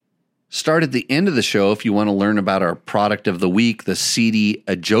start at the end of the show if you want to learn about our product of the week, the CD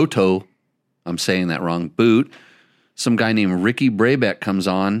Ajoto, I'm saying that wrong, boot. Some guy named Ricky Brabeck comes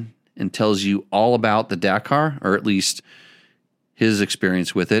on and tells you all about the Dakar, or at least his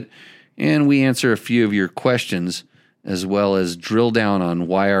experience with it. And we answer a few of your questions, as well as drill down on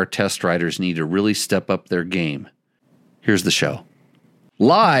why our test riders need to really step up their game. Here's the show.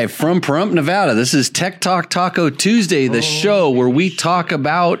 Live from Pahrump, Nevada, this is Tech Talk Taco Tuesday, the show where we talk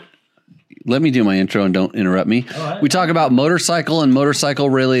about, let me do my intro and don't interrupt me. We talk about motorcycle and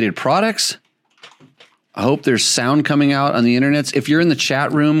motorcycle-related products. I hope there's sound coming out on the internet. If you're in the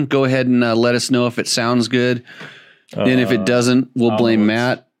chat room, go ahead and let us know if it sounds good. And if it doesn't, we'll blame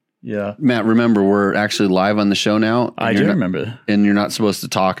Matt. Yeah. Matt, remember, we're actually live on the show now. I do remember. And you're not supposed to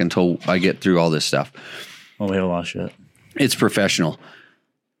talk until I get through all this stuff. Oh, we have a lot of shit. It's professional.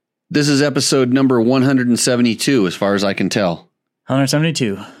 This is episode number 172, as far as I can tell.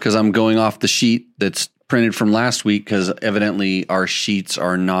 172. Because I'm going off the sheet that's printed from last week, because evidently our sheets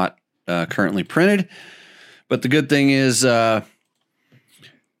are not currently printed. But the good thing is I'm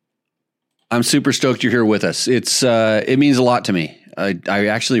super stoked you're here with us. It means a lot to me. I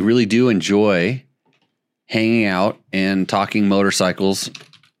actually really do enjoy hanging out and talking motorcycles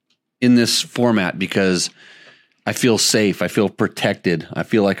in this format because I feel safe. I feel protected. I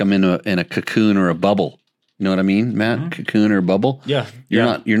feel like I'm in a cocoon or a bubble. You know what I mean, Matt? Mm-hmm. Cocoon or bubble? Yeah.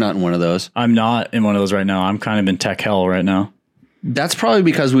 You're not in one of those. I'm not in one of those right now. I'm kind of in tech hell right now. That's probably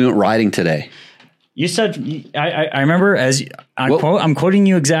because we went riding today. You said, I remember I'm quoting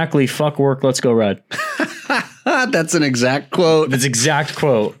you exactly, fuck work, let's go ride. That's an exact quote. That's exact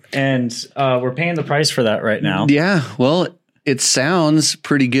quote. And we're paying the price for that right now. Yeah. Well, it sounds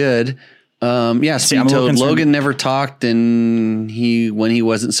pretty good. Speed Toad. Logan never talked when he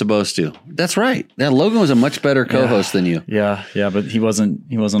wasn't supposed to. That's right. That Logan was a much better co-host than you. Yeah. But he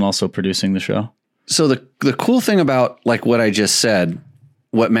wasn't also producing the show. So the cool thing about like what I just said,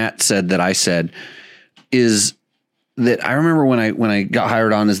 what Matt said that I said, is that I remember when I got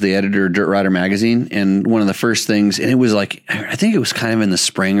hired on as the editor of Dirt Rider magazine, and one of the first things, and it was like, I think it was kind of in the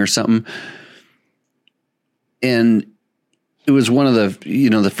spring or something. And it was one of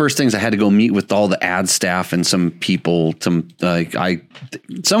the first things I had to go meet with all the ad staff and some people, some of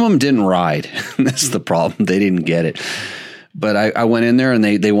them didn't ride. That's the problem. They didn't get it. But I went in there and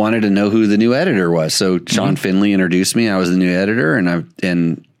they wanted to know who the new editor was. So Sean Finley introduced me. I was the new editor.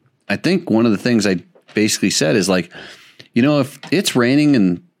 And I think one of the things I basically said is like, if it's raining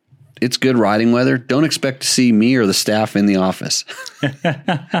and it's good riding weather, don't expect to see me or the staff in the office.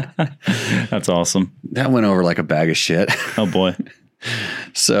 That's awesome. That went over like a bag of shit. Oh boy.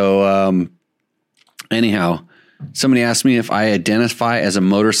 So, anyhow, somebody asked me if I identify as a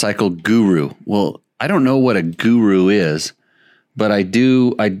motorcycle guru. Well, I don't know what a guru is, but I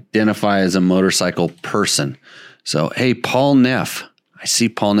do identify as a motorcycle person. So, hey, Paul Neff. I see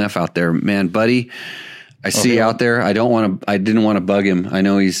Paul Neff out there, man, buddy. I see you out there. I didn't want to bug him. I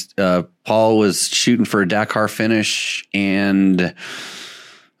know Paul was shooting for a Dakar finish, and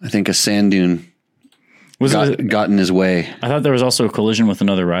I think a sand dune got in his way. I thought there was also a collision with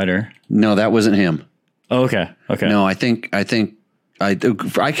another rider. No, that wasn't him. Oh, okay. No, I couldn't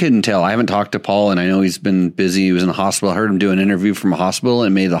tell. I haven't talked to Paul, and I know he's been busy. He was in the hospital. I heard him do an interview from a hospital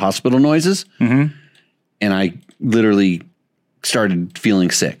and made the hospital noises. Mm-hmm. And I literally started feeling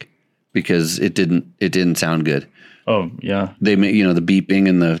sick because it didn't sound good. Oh yeah. They made, the beeping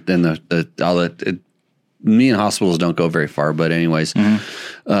and the all that. Me and hospitals don't go very far, but anyways,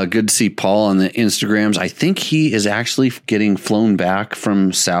 good to see Paul on the Instagrams. I think he is actually getting flown back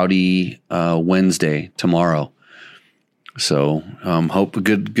from Saudi Wednesday, tomorrow. So hope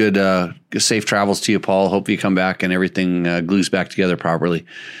good safe travels to you, Paul. Hope you come back and everything glues back together properly.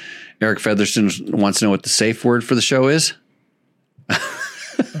 Eric Featherston wants to know what the safe word for the show is.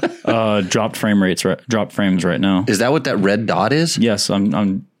 Dropped frames right now. Is that what that red dot is? Yes,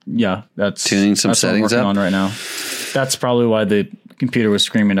 that's tuning some settings up on right now. That's probably why the computer was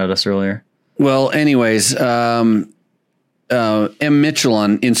screaming at us earlier. Well, anyways, M. Mitchell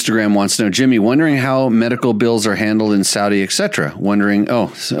on Instagram wants to know, Jimmy, wondering how medical bills are handled in Saudi, etc. Wondering,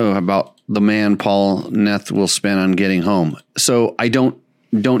 about the man Paul Neff will spend on getting home. So I don't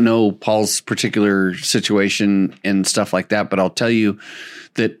know Paul's particular situation and stuff like that, but I'll tell you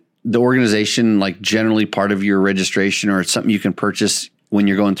that the organization, like generally part of your registration, or it's something you can purchase when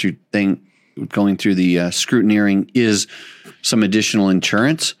you're going through the scrutineering, is some additional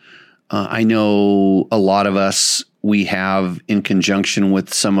insurance. I know a lot of us, we have, in conjunction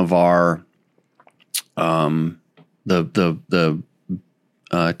with some of our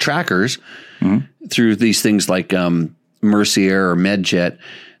trackers, through these things like Mercier or MedJet,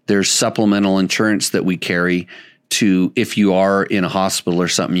 There's supplemental insurance that we carry to, if you are in a hospital or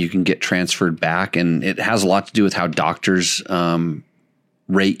something, you can get transferred back. And it has a lot to do with how doctors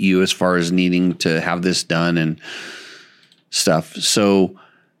rate you as far as needing to have this done and stuff. So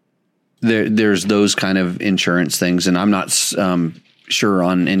there's those kind of insurance things. And I'm not sure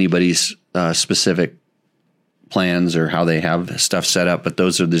on anybody's specific plans or how they have stuff set up, but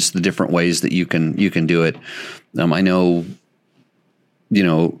those are just the different ways that you can do it. I know,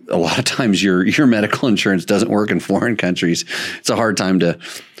 a lot of times your medical insurance doesn't work in foreign countries. It's a hard time to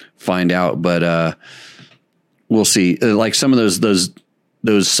find out, but we'll see. Like some of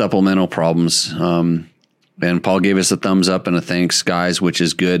those supplemental problems. And Paul gave us a thumbs up and a thanks, guys, which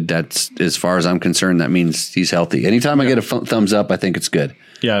is good. That's, as far as I'm concerned, that means he's healthy. Anytime I get a thumbs up, I think it's good.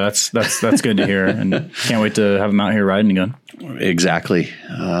 Yeah, that's good to hear, and can't wait to have him out here riding again. Exactly.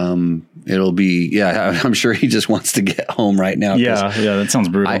 It'll be, I'm sure he just wants to get home right now. Yeah, that sounds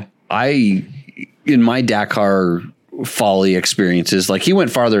brutal. I in my Dakar folly experiences, like he went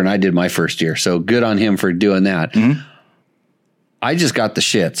farther than I did my first year, so good on him for doing that. Mm-hmm. I just got the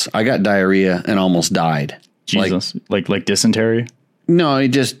shits. I got diarrhea and almost died. Jesus, like dysentery? No, he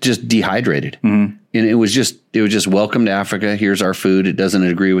just dehydrated. Mm-hmm. And it was just welcome to Africa. Here's our food. It doesn't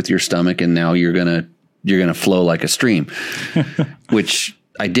agree with your stomach, and now you're gonna flow like a stream, which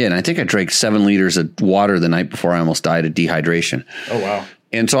I did. I think I drank 7 liters of water the night before I almost died of dehydration. Oh wow!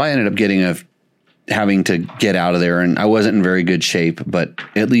 And so I ended up having to get out of there, and I wasn't in very good shape, but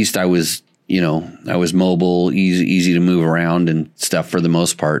at least I was mobile, easy to move around and stuff for the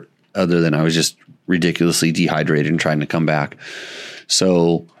most part. Other than I was just ridiculously dehydrated and trying to come back.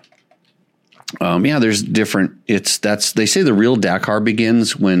 So, there's different. They say the real Dakar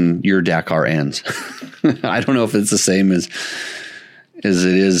begins when your Dakar ends. I don't know if it's the same as it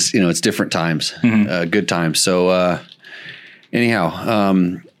is. It's different times, good times. So,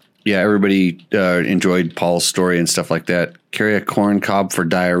 anyhow, everybody enjoyed Paul's story and stuff like that. Carry a corn cob for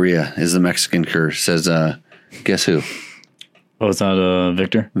diarrhea is the Mexican curse. Says, guess who? Oh, it's not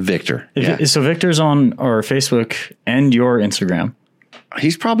Victor? Victor. So Victor's on our Facebook and your Instagram.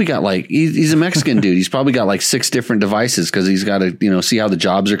 He's probably got he's a Mexican dude. He's probably got 6 different devices because he's got to, see how the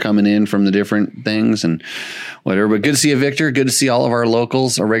jobs are coming in from the different things and whatever. But good to see you, Victor. Good to see all of our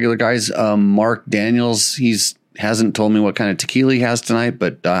locals, our regular guys. Mark Daniels, hasn't told me what kind of tequila he has tonight,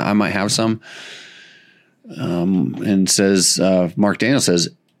 but I might have some. And says, Mark Daniels says,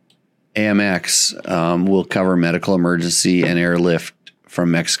 AMX will cover medical emergency and airlift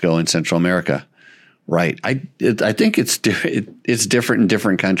from Mexico and Central America. Right. I think it's different in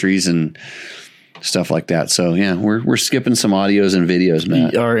different countries and stuff like that. So yeah, we're skipping some audios and videos,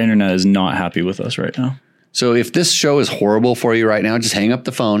 Matt. Our internet is not happy with us right now. So if this show is horrible for you right now, just hang up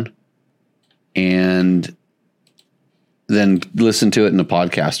the phone and then listen to it in a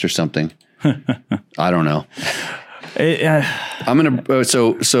podcast or something. I don't know. I'm going to,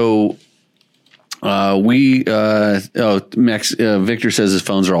 Victor says his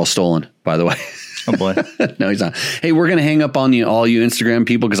phones are all stolen, by the way. Oh boy. No, he's not. Hey, we're going to hang up on all you Instagram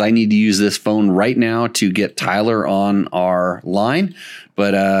people, because I need to use this phone right now to get Tyler on our line.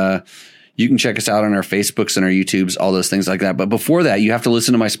 But, you can check us out on our Facebooks and our YouTubes, all those things like that. But before that, you have to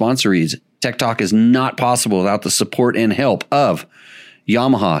listen to my sponsor reads. Tech Talk is not possible without the support and help of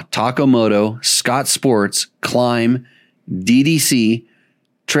Yamaha, Takamoto, Scott Sports, Climb, DDC,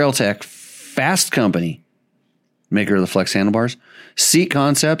 Trail Tech, Fast Company, maker of the Flex handlebars, Seat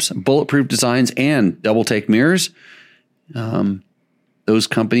Concepts, Bulletproof Designs, and Double Take mirrors. Those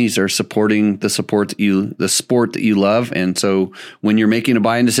companies are supporting the sport that you love. And so when you're making a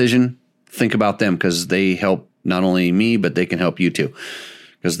buying decision, think about them, because they help not only me, but they can help you too,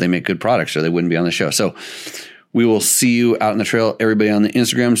 because they make good products or they wouldn't be on the show. So we will see you out in the trail. Everybody on the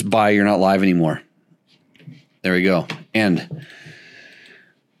Instagrams, bye, you're not live anymore. There we go. And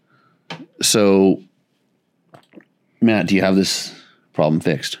so, Matt, do you have this problem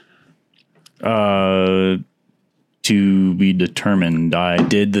fixed? To be determined. I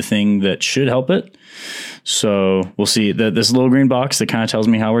did the thing that should help it. So we'll see. This little green box that kind of tells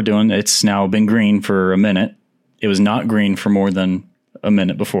me how we're doing. It's now been green for a minute. It was not green for more than a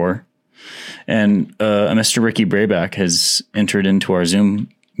minute before. And Mr. Ricky Brayback has entered into our Zoom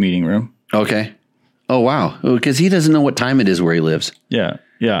meeting room. Okay. Oh, wow. Because he doesn't know what time it is where he lives. Yeah.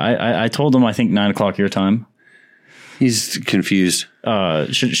 I told him, I think 9 o'clock your time. He's confused.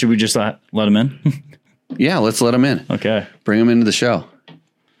 Should we just let him in? Yeah, let's let him in. Okay. Bring him into the show.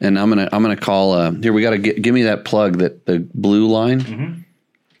 And I'm gonna call. Here, we got to give me that plug, the blue line,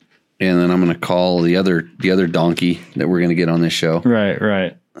 and then I'm gonna call the other donkey that we're gonna get on this show.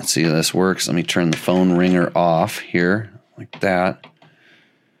 Right. Let's see how this works. Let me turn the phone ringer off here, like that.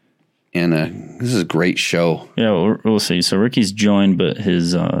 And this is a great show. Yeah, we'll see. So Ricky's joined, but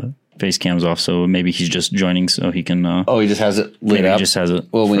his face cam's off, so maybe he's just joining so he can... he just has it lit up? He just has it.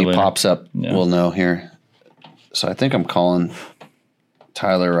 Well, when he pops up, we'll know here. So I think I'm calling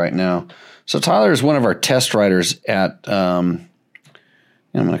Tyler right now. So Tyler is one of our test riders at... I'm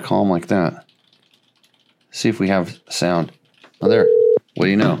going to call him like that. See if we have sound. Oh, there. What do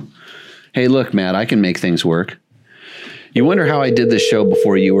you know? Hey, look, Matt, I can make things work. You wonder how I did this show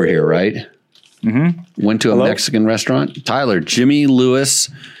before you were here, right? Mm-hmm. Went to a Mexican restaurant. Tyler, Jimmy Lewis,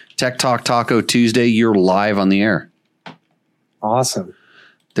 Tech Talk Taco Tuesday. You're live on the air. Awesome.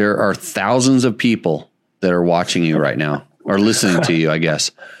 There are thousands of people that are watching you right now, or listening to you, I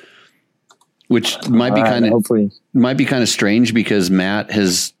guess. Which might be kind of strange because Matt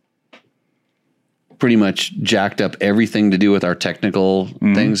has pretty much jacked up everything to do with our technical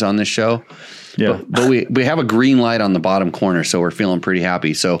things on this show. Yeah. But we have a green light on the bottom corner, so we're feeling pretty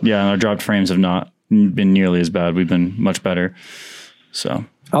happy. So yeah, and our dropped frames have not been nearly as bad. We've been much better. So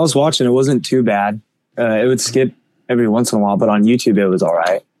I was watching. It wasn't too bad. It would skip every once in a while, but on YouTube it was all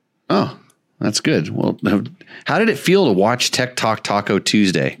right. Oh, that's good. Well, how did it feel to watch Tech Talk Taco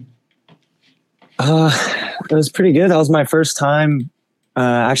Tuesday? It was pretty good. That was my first time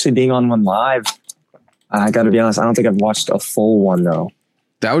actually being on one live. I got to be honest, I don't think I've watched a full one though.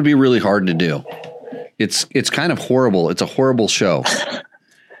 That would be really hard to do. It's kind of horrible. It's a horrible show.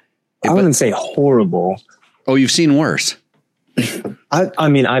 I wouldn't say horrible. Oh, you've seen worse. I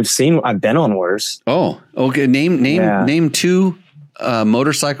mean, I've been on worse. Oh, okay. Name two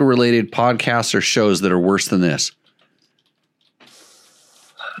motorcycle related podcasts or shows that are worse than this.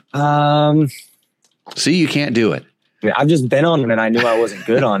 See, you can't do it. Yeah, I've just been on it and I knew I wasn't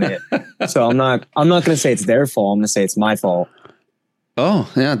good on it. So I'm not going to say it's their fault. I'm going to say it's my fault.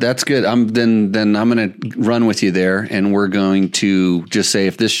 Oh, yeah, that's good. Then I'm going to run with you there, and we're going to just say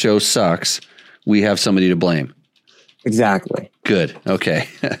if this show sucks, we have somebody to blame. Exactly. Good. Okay.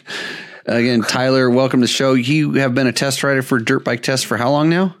 Again, Tyler, welcome to the show. You have been a test rider for Dirt Bike Test for how long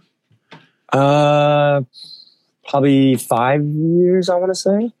now? Probably 5 years, I want to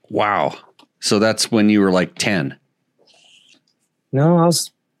say. Wow. So that's when you were like 10. No, I was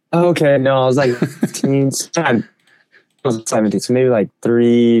like 15. I was 17, so maybe like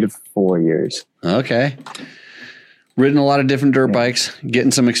 3 to 4 years. Okay. Ridden a lot of different dirt bikes, getting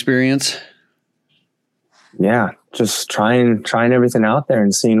some experience. Yeah, just trying everything out there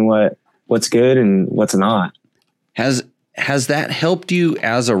and seeing what's good and what's not. Has that helped you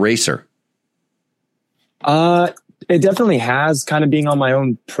as a racer? It definitely has. Kind of being on my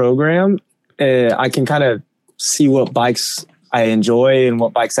own program, I can kind of see what bikes I enjoy and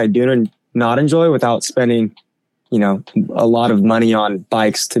what bikes I do not enjoy without spending, a lot of money on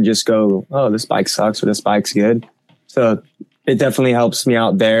bikes to just go, oh, this bike sucks or this bike's good. So it definitely helps me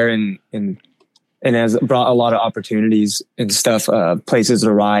out there and has brought a lot of opportunities and stuff, places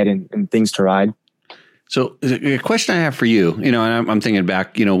to ride and things to ride. So a question I have for you, and I'm thinking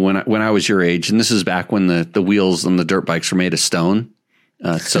back, when I was your age, and this is back when the wheels on the dirt bikes were made of stone.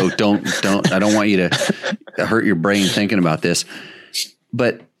 So I don't want you to hurt your brain thinking about this,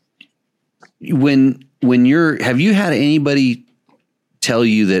 but have you had anybody tell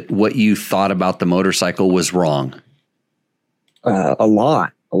you that what you thought about the motorcycle was wrong? A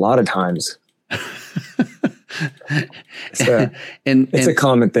lot of times. It's a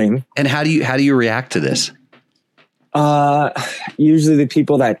common thing. And how do you react to this? Usually the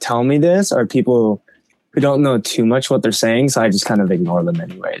people that tell me this are people who don't know too much what they're saying. So I just kind of ignore them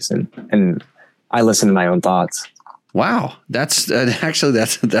anyways. And I listen to my own thoughts. Wow. That's actually,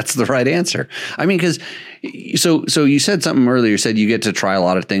 that's the right answer. I mean, cause so you said something earlier, you said you get to try a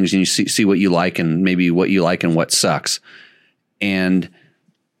lot of things and you see what you like and maybe what you like and what sucks. And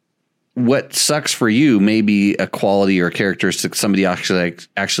what sucks for you may be a quality or a characteristic somebody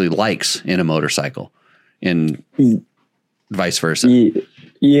actually likes in a motorcycle and vice versa.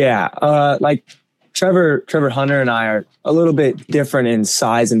 Yeah. Like Trevor Hunter and I are a little bit different in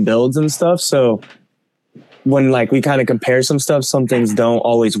size and builds and stuff. So when we kind of compare some stuff, some things don't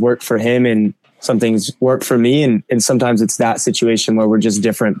always work for him and some things work for me. And sometimes it's that situation where we're just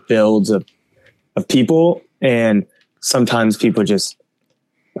different builds of people. And sometimes people just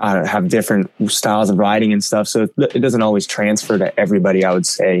have different styles of riding and stuff. So it doesn't always transfer to everybody, I would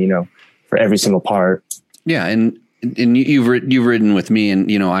say, for every single part. Yeah. And you've ridden with me and,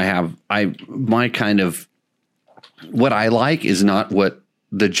 my kind of, what I like is not what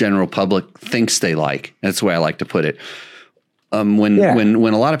the general public thinks they like. That's the way I like to put it. When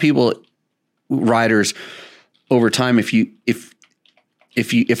a lot of people, riders over time, if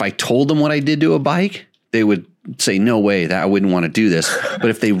I told them what I did to a bike, they would say, no way, that I wouldn't want to do this. But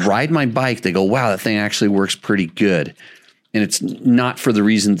if they ride my bike, they go, wow, that thing actually works pretty good. And it's not for the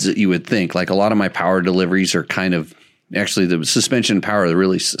reasons that you would think. Like a lot of my power deliveries are kind of, actually the suspension power are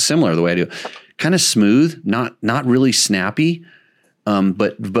really similar the way I do. Kind of smooth, not really snappy,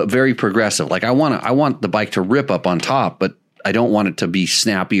 but very progressive. Like I want the bike to rip up on top, but I don't want it to be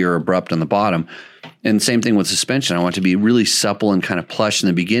snappy or abrupt on the bottom. And same thing with suspension. I want it to be really supple and kind of plush in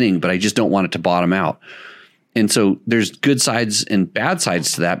the beginning, but I just don't want it to bottom out. And so there's good sides and bad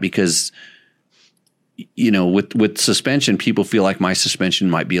sides to that because, you know, with suspension, people feel like my suspension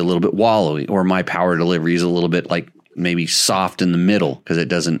might be a little bit wallowy or my power delivery is a little bit like maybe soft in the middle because it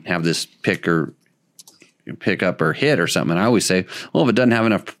doesn't have this pick up or hit or something. And I always say, well, if it doesn't have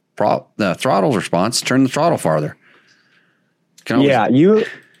enough throttle response, turn the throttle farther.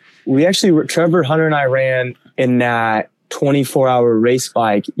 We actually, Trevor, Hunter, and I ran in that 24-hour race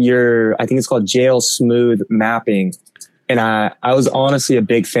bike. I think it's called JL Smooth mapping. And I was honestly a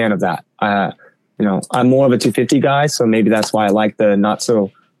big fan of that. You know, I'm more of a 250 guy, so maybe that's why I like the not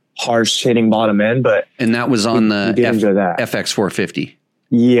so harsh hitting bottom end. And that was on the FX 450.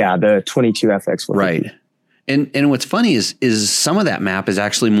 Yeah, the 22 FX 450. Right. And what's funny is some of that map is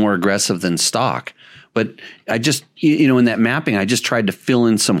actually more aggressive than stock. But I just, you know, in that mapping, I just tried to fill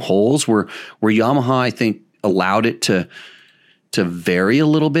in some holes where Yamaha, I think, allowed it to vary a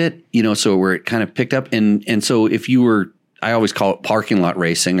little bit, you know, so where it kind of picked up. And so if you were, I always call it parking lot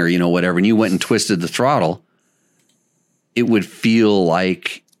racing or, you know, whatever, and you went and twisted the throttle, it would feel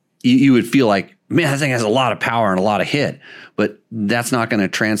like, you would feel like, man, that thing has a lot of power and a lot of hit. But that's not going to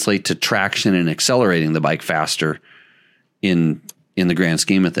translate to traction and accelerating the bike faster in the grand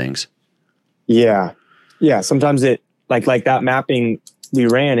scheme of things. Yeah. Yeah. Sometimes it like that mapping we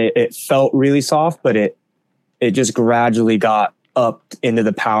ran, it felt really soft, but it just gradually got up into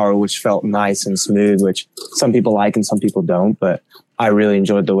the power, which felt nice and smooth, which some people like and some people don't, but I really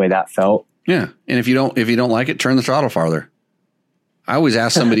enjoyed the way that felt. Yeah. And if you don't like it, turn the throttle farther. I always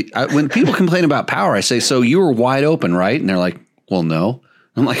ask somebody when people complain about power, I say, so you were wide open, right? And they're like, well, no.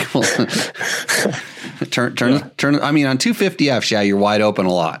 I'm like, well, turn. I mean, on 250Fs, yeah, you're wide open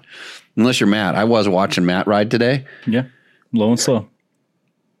a lot. Unless you're Matt. I was watching Matt ride today. Yeah. Low and slow.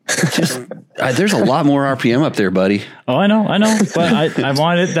 There's a lot more RPM up there, buddy. Oh, I know. But I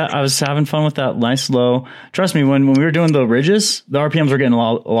wanted that. I was having fun with that nice low. Trust me, when we were doing the ridges, the RPMs were getting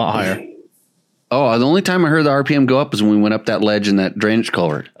a lot higher. Oh, the only time I heard the RPM go up is when we went up that ledge in that drainage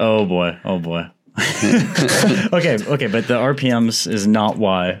culvert. Oh boy. Okay. But the RPMs is not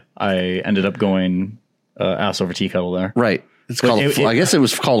why I ended up going ass over tea kettle there. Right. It's called. I guess it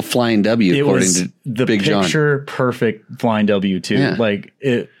was called Flying W, according to the Big John. Picture perfect Flying W too. Yeah. Like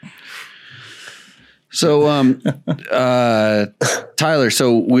it. So, Tyler.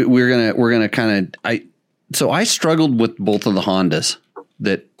 So we're gonna kind of. I struggled with both of the Hondas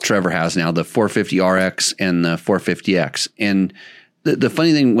that Trevor has now, the 450 RX and the 450X. And the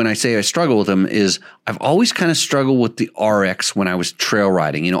funny thing when I say I struggle with them is I've always kind of struggled with the RX when I was trail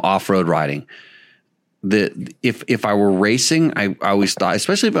riding, you know, off-road riding. If I were racing, I always thought,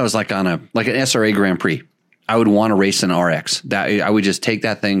 especially if I was like on an SRA Grand Prix, I would want to race an RX. That I would just take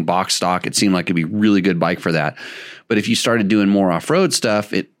that thing box stock. It seemed like it'd be a really good bike for that. But if you started doing more off-road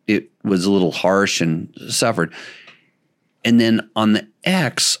stuff, it was a little harsh and suffered. And then on the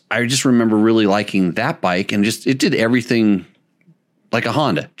X, I just remember really liking that bike and just it did everything like a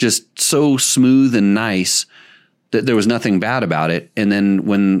Honda, just so smooth and nice that there was nothing bad about it. And then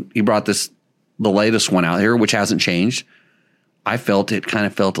when he brought the latest one out here, which hasn't changed, I felt it kind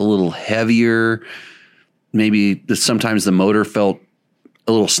of felt a little heavier. Maybe sometimes the motor felt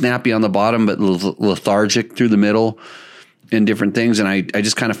a little snappy on the bottom, but lethargic through the middle and different things. And I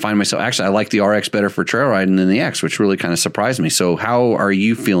just kind of find myself, actually, I like the RX better for trail riding than the X, which really kind of surprised me. So how are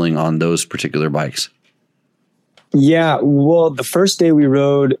you feeling on those particular bikes? Yeah, well, the first day we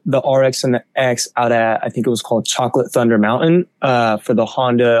rode the RX and the X out at, I think it was called Chocolate Thunder Mountain, for the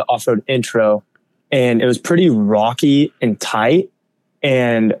Honda Off-Road Intro. And it was pretty rocky and tight.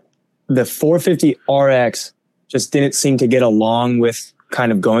 And the 450 RX just didn't seem to get along with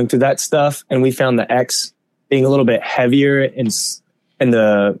kind of going through that stuff. And we found the X being a little bit heavier and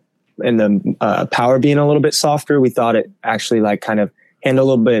the power being a little bit softer. We thought it actually like kind of handled a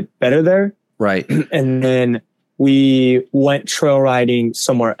little bit better there. Right. And then we went trail riding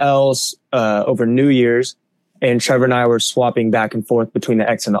somewhere else over New Year's, and Trevor and I were swapping back and forth between the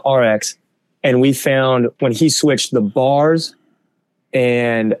X and the RX. And we found when he switched the bars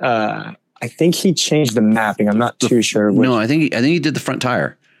and I think he changed the mapping. I'm not too sure. No, I think he did the front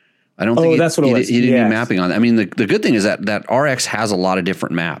tire. I don't think that's what it was. He didn't do mapping on that. I mean, the good thing is that RX has a lot of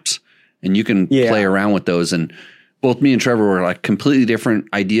different maps. and you can play around with those. And both me and Trevor were like completely different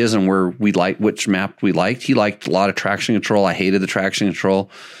ideas on where we liked which map we liked. He liked a lot of traction control. I hated the traction control.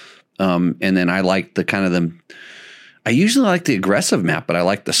 And then I liked I usually like the aggressive map, but I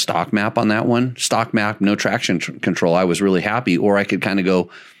like the stock map on that one. Stock map, no traction control. I was really happy. Or I could kind of go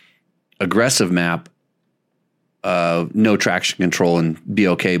aggressive map, no traction control and be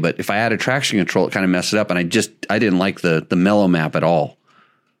okay. But if I had a traction control, it kind of messed it up. And I didn't like the mellow map at all.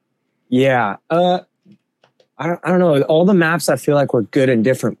 Yeah. I don't know. All the maps I feel like were good in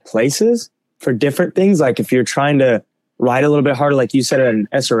different places for different things. Like if you're trying to ride a little bit harder, like you said in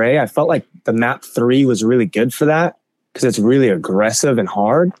SRA, I felt like the map 3 was really good for that because it's really aggressive and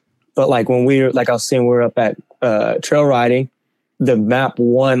hard. But like when I was saying, we were up at trail riding, the map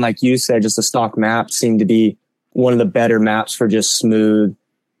 1, like you said, just the stock map seemed to be one of the better maps for just smooth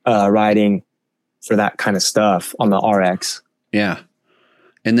riding for that kind of stuff on the RX. Yeah.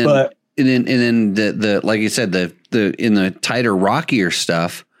 And then the like you said, the in the tighter, rockier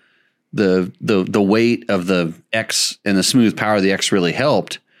stuff, the weight of the X and the smooth power of the X really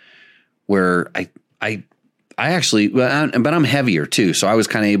helped. Where I actually, but I'm heavier too, so I was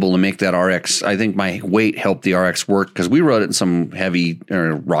kind of able to make that RX. I think my weight helped the RX work because we rode it in some heavy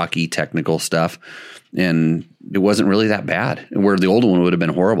or rocky technical stuff, and it wasn't really that bad. Where the old one would have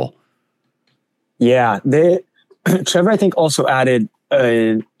been horrible. Yeah, Trevor, I think, also added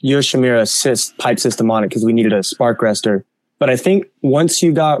a Yoshimura assist pipe system on it because we needed a spark rester. But I think once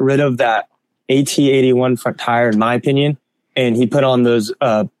you got rid of that AT81 front tire, in my opinion, and he put on those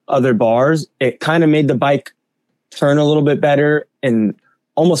other bars, it kind of made the bike turn a little bit better and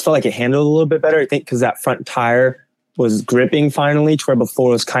almost felt like it handled a little bit better. I think because that front tire was gripping finally, to where before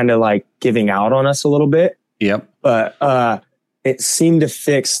it was kind of like giving out on us a little bit. Yep. But it seemed to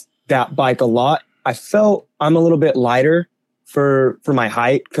fix that bike a lot. I felt I'm a little bit lighter for my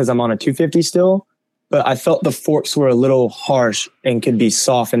height because I'm on a 250 still, but I felt the forks were a little harsh and could be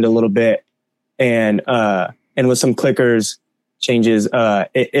softened a little bit. And with some clickers changes,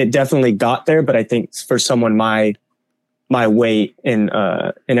 it definitely got there. But I think for someone my weight and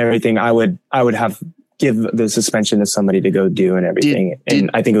everything, I would have give the suspension to somebody to go do and everything. And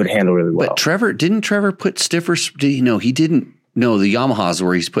I think it would handle really well. But didn't Trevor put stiffer? No, he didn't. No, the Yamaha's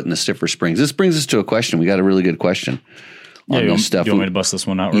where he's putting the stiffer springs. This brings us to a question. We got a really good question on this stuff. You want me to bust this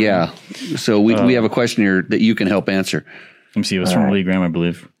one out? Yeah. So we have a question here that you can help answer. Let me see. It was from Lee Graham, I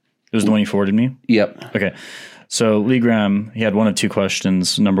believe. It was the one you forwarded me? Yep. Okay. So Lee Graham, he had one of two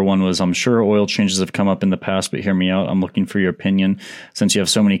questions. Number one was, I'm sure oil changes have come up in the past, but hear me out. I'm looking for your opinion. Since you have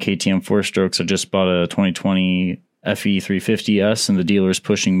so many KTM 4-strokes, I just bought a 2020 FE350S and the dealer's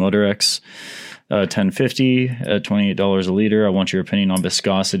pushing MotorX 1050 at $28 a liter. I want your opinion on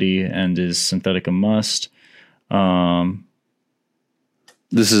viscosity and is synthetic a must?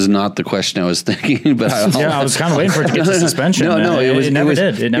 This is not the question I was thinking, but I was kind of waiting for it to get to suspension. It never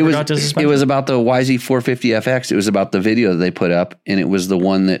did. It never got to suspension. It was about the YZ450FX. It was about the video that they put up, and it was the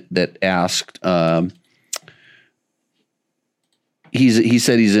one that asked. He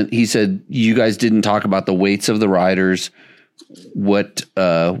said you guys didn't talk about the weights of the riders. What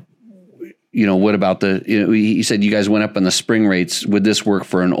what about he said you guys went up on the spring rates. Would this work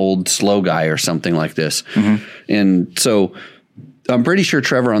for an old slow guy or something like this? Mm-hmm. And so I'm pretty sure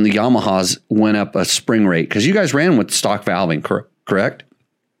Trevor on the Yamahas went up a spring rate because you guys ran with stock valving, correct?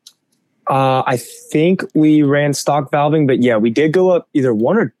 I think we ran stock valving, but yeah, we did go up either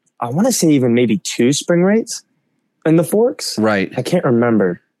one or I want to say even maybe 2 spring rates in the forks. Right. I can't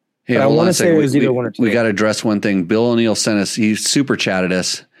remember. Hey, I want to say it was either 1 or 2. We got to address one thing. Bill O'Neill sent us, he super chatted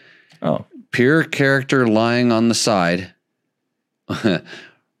us. Oh. Pure character lying on the side,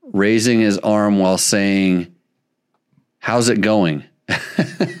 raising his arm while saying, "How's it going?"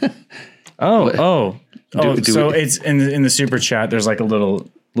 So it's in the super chat. There's like a little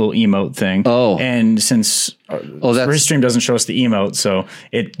emote thing. Oh, and since his stream doesn't show us the emote, so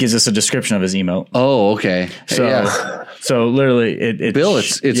it gives us a description of his emote. Oh, okay. So literally, it Bill,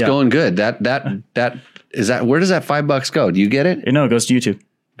 it's going good. That is that. Where does that $5 go? Do you get it? No, it goes to YouTube.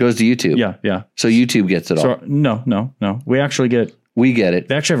 Goes to YouTube. Yeah. So YouTube gets it all. No. We actually get. We get it.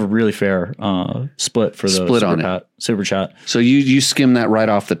 They actually have a really fair split for the super chat. So you skim that right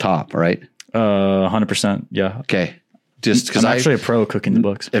off the top, right? 100%. Yeah. Okay. Just because I'm actually a pro cooking the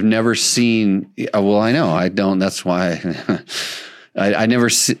books. I've never seen. Well, I know I don't. That's why I've never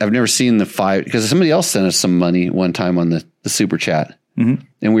seen the 5 because somebody else sent us some money one time on the super chat, and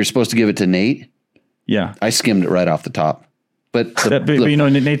we were supposed to give it to Nate. Yeah. I skimmed it right off the top. But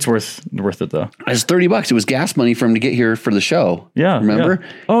Nate's worth it though. It's $30. It was gas money for him to get here for the show. Yeah, remember?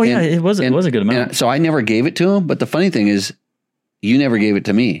 Yeah. Oh yeah, it was a good amount. So I never gave it to him. But the funny thing is, you never gave it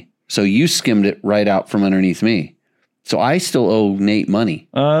to me. So you skimmed it right out from underneath me. So I still owe Nate money.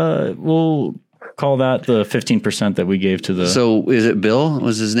 We'll call that the 15% that we gave to the. So is it Bill?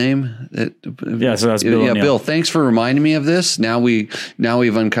 Was his name? Yeah, so that's Bill. Yeah, Bill. Thanks for reminding me of this. Now we've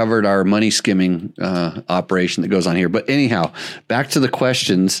uncovered our money skimming operation that goes on here. But anyhow, back to the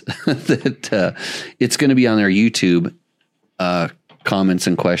questions that it's going to be on their YouTube comments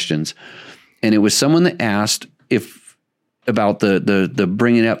and questions. And it was someone that asked about the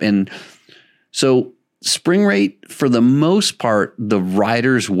bringing up. And so spring rate, for the most part, the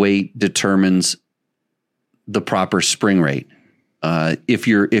rider's weight determines the proper spring rate. If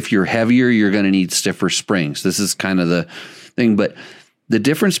you're heavier, you're going to need stiffer springs. This is kind of the thing. But the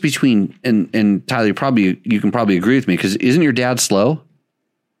difference between, and Tyler, you can probably agree with me, because isn't your dad slow?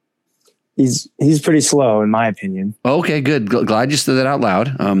 He's pretty slow, in my opinion. Okay, good. Glad you said that out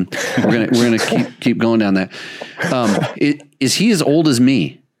loud. We're gonna keep going down that. Is he as old as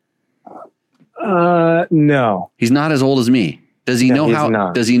me? No, he's not as old as me. Does he know how?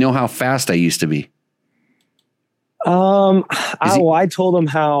 Not. Does he know how fast I used to be? I told him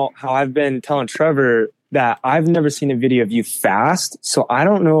how I've been telling Trevor that I've never seen a video of you fast, so I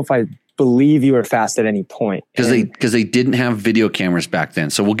don't know if I believe you were fast at any point. Because they didn't have video cameras back then.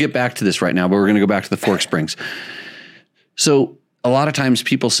 So we'll get back to this right now, but we're going to go back to the fork springs. So a lot of times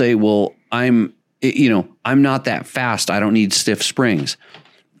people say, well, I'm not that fast. I don't need stiff springs.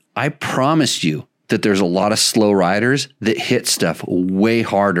 I promise you that there's a lot of slow riders that hit stuff way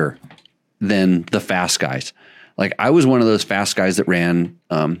harder than the fast guys. Like I was one of those fast guys that ran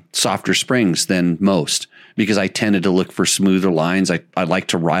softer springs than most, because I tended to look for smoother lines. I like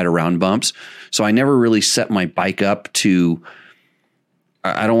to ride around bumps. So I never really set my bike up to,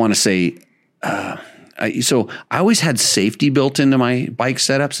 I don't want to say, so I always had safety built into my bike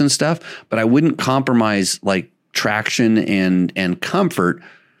setups and stuff, but I wouldn't compromise like traction and comfort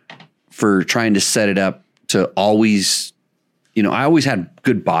for trying to set it up to always, I always had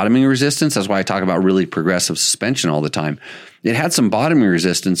good bottoming resistance. That's why I talk about really progressive suspension all the time. It had some bottoming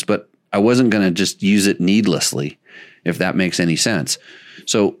resistance, but I wasn't going to just use it needlessly, if that makes any sense.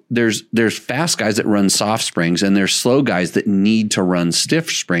 So there's fast guys that run soft springs, and there's slow guys that need to run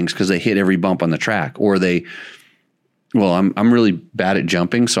stiff springs because they hit every bump on the track, or I'm really bad at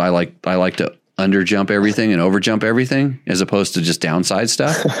jumping. So I like to under jump everything and over jump everything as opposed to just downside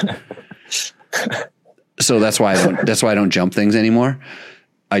stuff. So that's why I don't jump things anymore.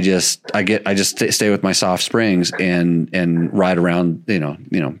 I just stay with my soft springs and ride around,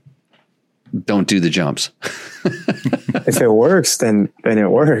 don't do the jumps. If it works, then it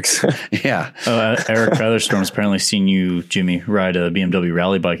works. Yeah. Eric Featherstorm's apparently seen you, Jimmy, ride a BMW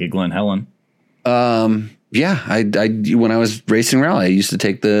rally bike at Glen Helen. Yeah, I when I was racing rally, I used to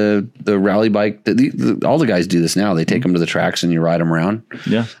take the rally bike. All the guys do this now. They take them to the tracks and you ride them around.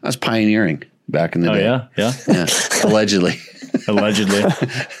 Yeah. I was pioneering back in the day. Yeah. Allegedly.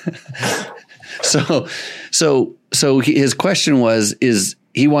 So his question is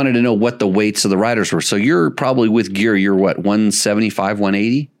he wanted to know what the weights of the riders were. So you're probably with gear. You're what, 175,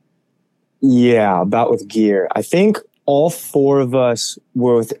 180? Yeah, about with gear. I think all four of us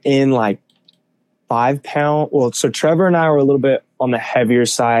were within like 5 pound. Well, so Trevor and I were a little bit on the heavier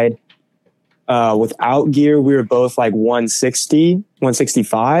side. Without gear, we were both like 160,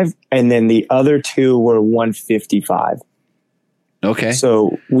 165. And then the other two were 155. Okay.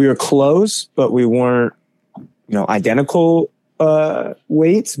 So we were close, but we weren't, identical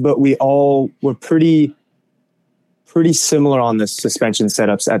weights, but we all were pretty similar on the suspension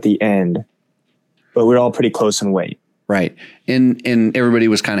setups at the end, but we were all pretty close in weight. Right. And everybody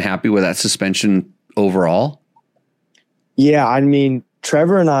was kind of happy with that suspension overall. Yeah. I mean,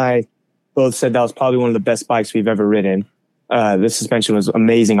 Trevor and I both said that was probably one of the best bikes we've ever ridden. The suspension was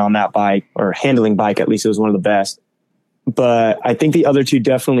amazing on that bike, or handling bike. At least it was one of the best. But I think the other two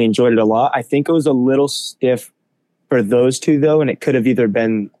definitely enjoyed it a lot. I think it was a little stiff for those two though. And it could have either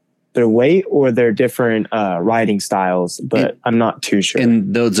been their weight or their different riding styles, but I'm not too sure.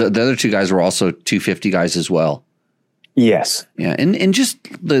 And the other two guys were also 250 guys as well. Yes. Yeah. And just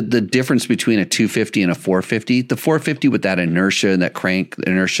the difference between a 250 and a 450, the 450 with that inertia and that crank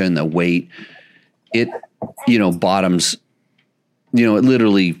inertia and the weight, it, bottoms, it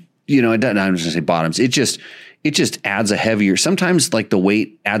literally, it doesn't, I'm just going to say bottoms. It just adds a heavier, sometimes like the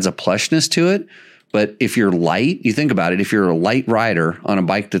weight adds a plushness to it. But if you're light, you think about it, if you're a light rider on a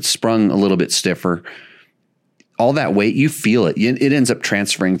bike that's sprung a little bit stiffer, all that weight, you feel it. It ends up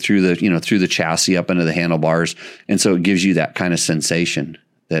transferring through the chassis up into the handlebars. And so it gives you that kind of sensation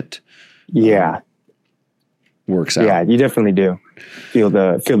that works out. Yeah, you definitely do feel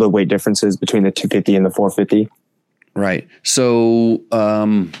the weight differences between the 250 and the 450. Right. So,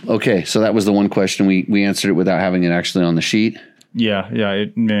 okay. So that was the one question we answered it without having it actually on the sheet. Yeah,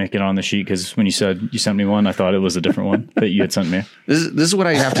 it make it on the sheet because when you said you sent me one, I thought it was a different one that you had sent me. This is what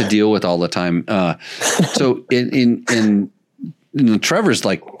I have to deal with all the time. So in Trevor's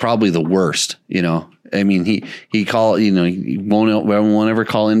like probably the worst, you know. I mean, he won't ever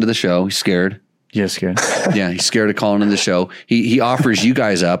call into the show. He's scared. Yeah, scared. Yeah, he's scared of calling into the show. He offers you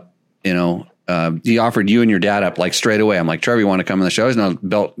guys up, you know. He offered you and your dad up like straight away. I'm like, Trevor, you want to come on the show? He's no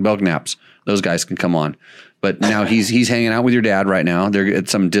Belknaps. Those guys can come on. But now he's hanging out with your dad right now. They're at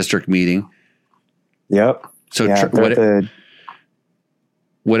some district meeting. Yep. So yeah,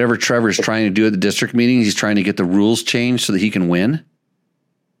 whatever Trevor's trying to do at the district meeting, he's trying to get the rules changed so that he can win.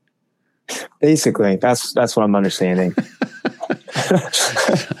 Basically, that's what I'm understanding.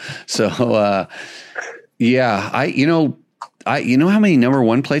 So, yeah, you know how many number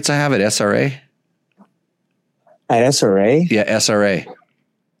one plates I have at SRA? At SRA? Yeah, SRA.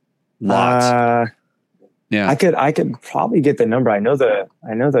 Lots. Yeah, I could probably get the number. I know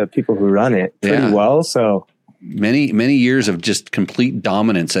the people who run it pretty well. So many years of just complete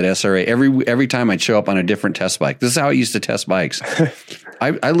dominance at SRA. Every time I'd show up on a different test bike. This is how I used to test bikes.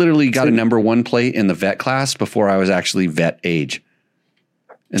 I literally got a number one plate in the vet class before I was actually vet age,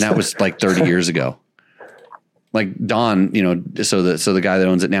 and that was like 30 years ago. Like Don, you know, so the guy that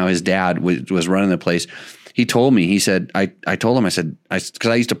owns it now, his dad was running the place. He told me, he said, I told him, because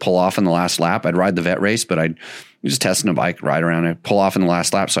I used to pull off in the last lap. I'd ride the vet race, but I'd just testing a bike, ride around, I'd pull off in the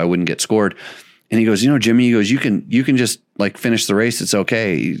last lap so I wouldn't get scored. And he goes, you know, Jimmy, he goes, you can just like finish the race. It's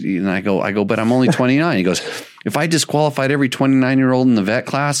okay. And I go, but I'm only 29. He goes, if I disqualified every 29-year-old in the vet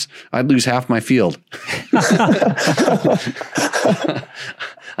class, I'd lose half my field.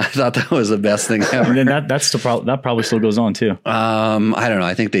 I thought that was the best thing ever. And then that probably still goes on too. I don't know.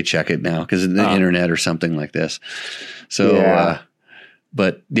 I think they check it now because of the internet or something like this. So,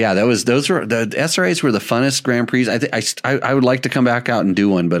 but yeah, those were the SRAs were the funnest Grand Prix. I would like to come back out and do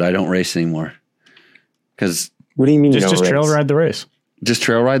one, but I don't race anymore. Because what do you mean? Just trail ride the race. Just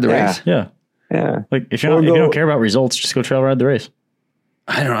trail ride the race. Yeah. Like if you don't care about results, just go trail ride the race.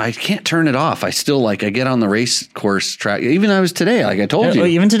 I don't know. I can't turn it off. I still I get on the race course track. Even I was today, like I told you.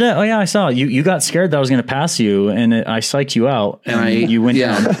 Even today. Oh yeah, I saw you. You got scared that I was going to pass you, and I psyched you out, and you went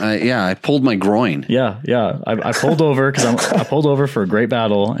down. I pulled my groin. Yeah. I pulled over because I pulled over for a great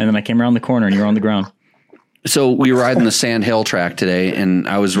battle, and then I came around the corner, and you were on the ground. So we were riding the Sand Hill track today, and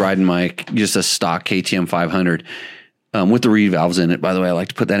I was riding just a stock KTM 500 with the reed valves in it. By the way, I like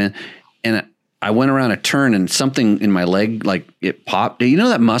to put that in. And I went around a turn, and something in my leg, like it popped. You know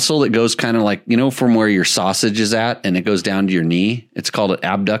that muscle that goes kind of like, you know, from where your sausage is at, and it goes down to your knee? It's called an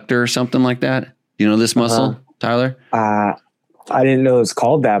abductor or something like that. You know this muscle, Tyler? I didn't know it was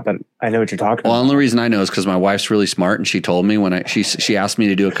called that, but I know what you're talking about. Well, the only reason I know is because my wife's really smart, and she told me when she asked me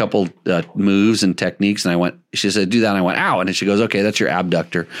to do a couple moves and techniques, and she said, do that. And I went, ow. And then she goes, okay, that's your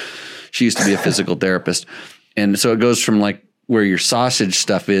abductor. She used to be a physical therapist. And so it goes from like where your sausage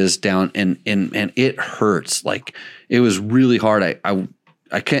stuff is down and it hurts. Like it was really hard.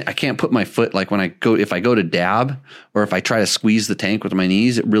 I can't put my foot, like if I go to dab or if I try to squeeze the tank with my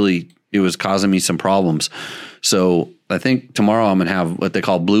knees, it was causing me some problems. So I think tomorrow I'm going to have what they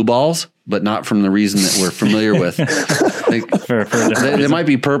call blue balls, but not from the reason that we're familiar with. It might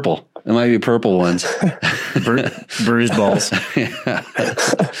be purple. It might be purple ones. Bruised balls.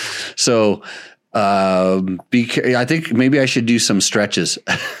 So I think maybe I should do some stretches.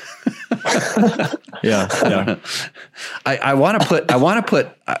 Yeah. I want to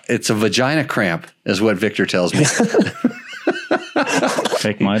put it's a vagina cramp is what Victor tells me.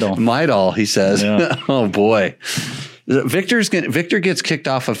 Fake Midol. Midol, he says. Yeah. Oh boy. Victor gets kicked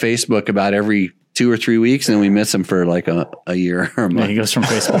off of Facebook about every 2 or 3 weeks, and then we miss him for like a year or a month. Yeah, he goes from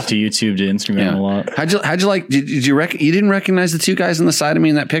Facebook to YouTube to Instagram a lot. How'd you like? Did you you didn't recognize the two guys on the side of me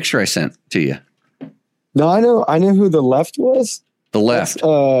in that picture I sent to you? No, I know who the left was. The left.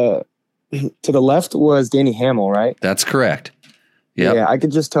 To the left was Danny Hamill, right? That's correct. Yep. Yeah, I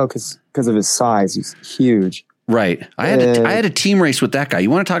could just tell because of his size. He's huge. Right. I had a team race with that guy. You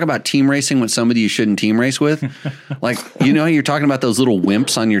want to talk about team racing with somebody you shouldn't team race with? Like, you know, you're talking about those little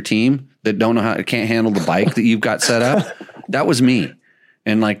wimps on your team that can't handle the bike that you've got set up. That was me.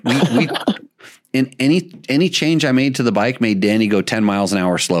 And like we in any change I made to the bike made Danny go 10 miles an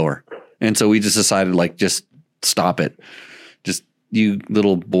hour slower. And so we just decided like, just stop it. Just you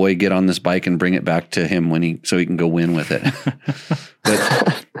little boy, get on this bike and bring it back to him so he can go win with it. But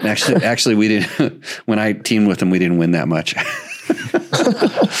actually we didn't, when I teamed with him, we didn't win that much.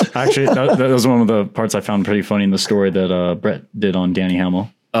 Actually, that was one of the parts I found pretty funny in the story that Brett did on Danny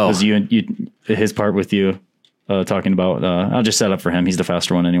Hamill. Oh, because his part with you. talking about. I'll just set up for him. He's the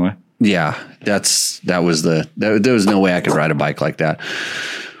faster one anyway. Yeah, there was no way I could ride a bike like that.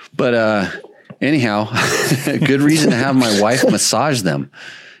 But anyhow, good reason to have my wife massage them.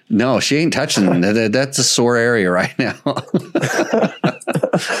 No, she ain't touching them. That's a sore area right now.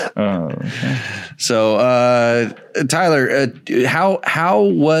 Okay. So, Tyler, how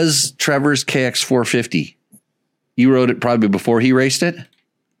was Trevor's KX450? You rode it probably before he raced it?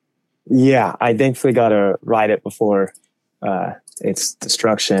 Yeah, I thankfully got to ride it before its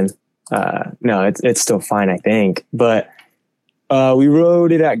destruction. No, it's still fine, I think. But we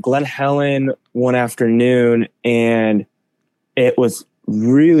rode it at Glen Helen one afternoon, and it was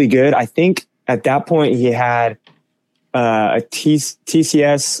really good. I think at that point he had a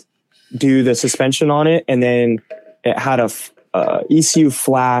TCS do the suspension on it, and then it had a ECU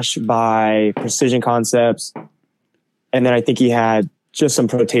Flash by Precision Concepts, and then I think he had just some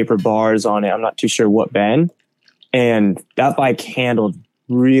Pro Taper bars on it. I'm not too sure what bend, and that bike handled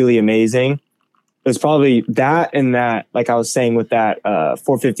really amazing. It was probably that and that, like I was saying with that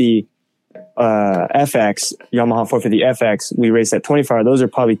 450 FX, Yamaha 450 FX, we raced at 24 hour. Those are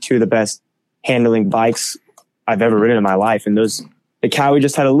probably two of the best handling bikes I've ever ridden in my life. And the Cowie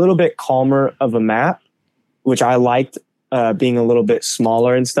just had a little bit calmer of a map, which I liked, being a little bit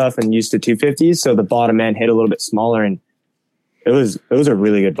smaller and stuff and used to 250s. So the bottom end hit a little bit smaller, and it was a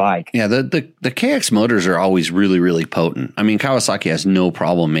really good bike. Yeah. The KX motors are always really, really potent. I mean, Kawasaki has no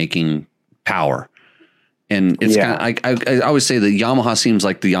problem making power. And it's kind of, I always say the Yamaha seems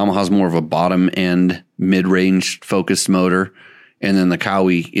like the Yamaha's more of a bottom end, mid-range focused motor. And then the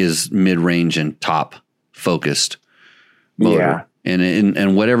Cowie is mid-range and top focused motor. Yeah.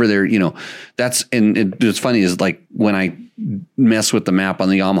 And whatever they're, that's, and it's funny is like when I mess with the map on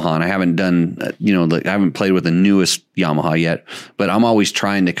the Yamaha, and I haven't done, I haven't played with the newest Yamaha yet, but I'm always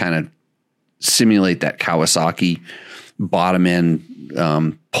trying to kind of simulate that Kawasaki bottom end,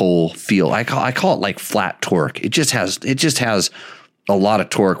 pull feel. I call it like flat torque. It just has a lot of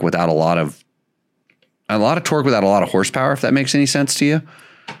torque without a lot of horsepower, if that makes any sense to you.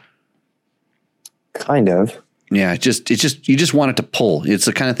 Kind of. Yeah, you just want it to pull. It's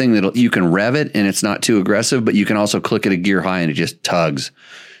the kind of thing that you can rev it and it's not too aggressive, but you can also click it a gear high and it just tugs.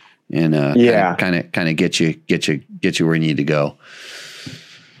 And kind of get you where you need to go.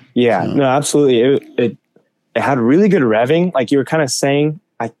 Yeah, no, absolutely. It had really good revving, like you were kind of saying.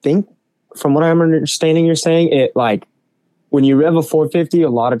 I think from what I'm understanding, you're saying it like when you rev a 450, a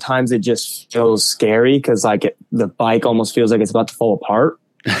lot of times it just feels scary because like the bike almost feels like it's about to fall apart,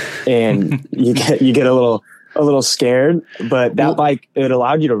 and you get a little scared. But that bike, it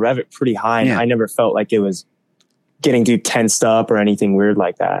allowed you to rev it pretty high, and I never felt like it was getting too tensed up or anything weird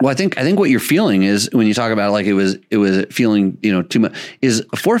like that. Well, I think what you're feeling is when you talk about it, like it was feeling, too much, is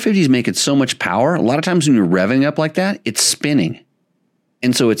 450s make it so much power. A lot of times when you're revving up like that, it's spinning.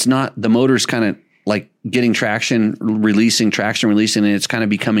 And so it's not, the motor's kind of like getting traction, releasing, and it's kind of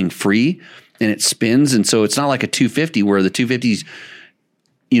becoming free and it spins. And so it's not like a 250 where the 250s,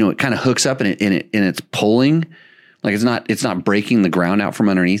 it kind of hooks up and it's pulling. Like it's not breaking the ground out from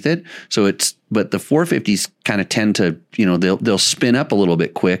underneath it. So but the 450s kind of tend to, they'll spin up a little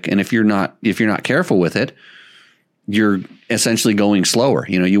bit quick. And if you're not careful with it, you're essentially going slower.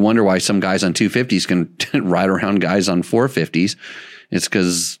 You wonder why some guys on 250s can ride around guys on 450s. It's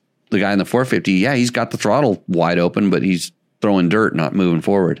because the guy in the 450, he's got the throttle wide open, but he's throwing dirt, not moving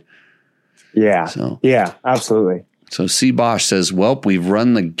forward. Yeah. So, yeah, absolutely. So C. Bosch says, "Welp, we've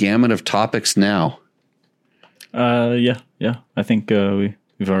run the gamut of topics now." Yeah. I think we've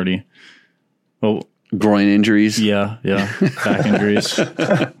already. Well, groin injuries. Yeah, back injuries.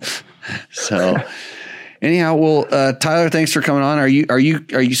 So, anyhow, well, Tyler, thanks for coming on. Are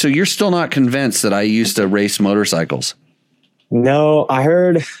you? So you're still not convinced that I used to race motorcycles? No, I've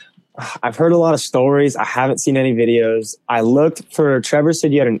heard a lot of stories. I haven't seen any videos. I looked for, Trevor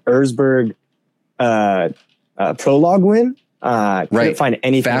said you had an Erzberg prologue win. Couldn't find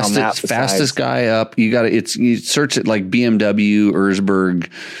anything on that. Fastest guy up. You search it like BMW,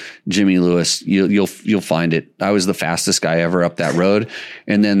 Erzberg, Jimmy Lewis. You'll find it. I was the fastest guy ever up that road.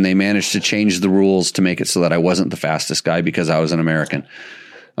 And then they managed to change the rules to make it so that I wasn't the fastest guy because I was an American.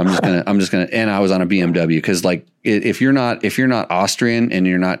 I'm just gonna, and I was on a BMW because like if you're not Austrian and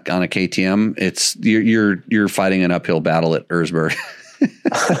you're not on a KTM, you're fighting an uphill battle at Erzberg.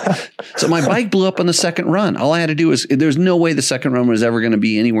 So my bike blew up on the second run. All I had to do was, there's no way the second run was ever going to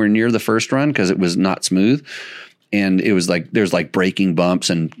be anywhere near the first run because it was not smooth. And it was like, there's like braking bumps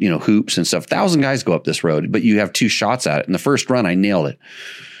and, hoops and stuff. 1,000 guys go up this road, but you have two shots at it. In the first run, I nailed it.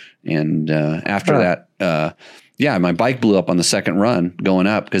 And after that, yeah, my bike blew up on the second run going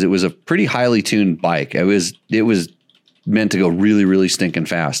up because it was a pretty highly tuned bike. It was meant to go really, really stinking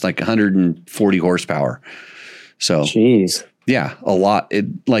fast, like 140 horsepower. So, jeez, yeah, a lot. It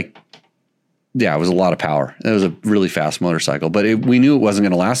was a lot of power. It was a really fast motorcycle, but we knew it wasn't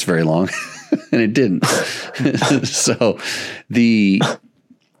going to last very long, and it didn't. So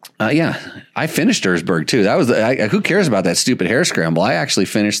I finished Dursburg too. That was who cares about that stupid hair scramble? I actually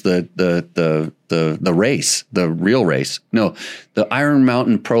finished the race, the real race. No, the Iron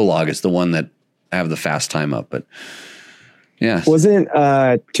Mountain Prologue is the one that I have the fast time up. But yeah, wasn't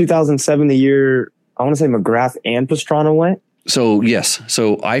 2007 the year? I want to say McGrath and Pastrana went. So yes,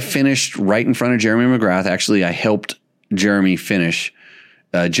 so I finished right in front of Jeremy McGrath. Actually, I helped Jeremy finish.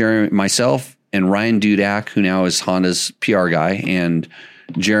 Jeremy, myself, and Ryan Dudak, who now is Honda's PR guy, and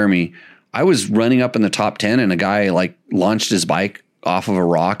Jeremy. I was running up in the top 10, and a guy like launched his bike off of a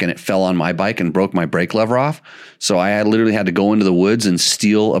rock, and it fell on my bike and broke my brake lever off. So I literally had to go into the woods and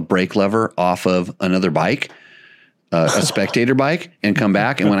steal a brake lever off of another bike, a spectator bike, and come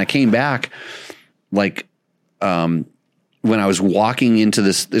back. And when I came back, like, when I was walking into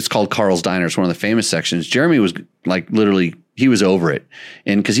this, it's called Carl's Diner. It's one of the famous sections. Jeremy was like, literally, he was over it.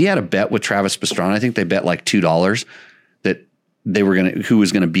 And cause he had a bet with Travis Pastrana. I think they bet like $2 that they were who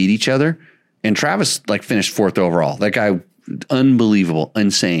was going to beat each other. And Travis like finished 4th overall. That guy, unbelievable,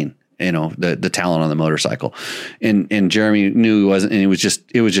 insane, the talent on the motorcycle. And Jeremy knew he wasn't, and it was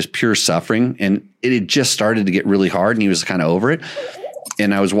just pure suffering. And it had just started to get really hard, and he was kind of over it.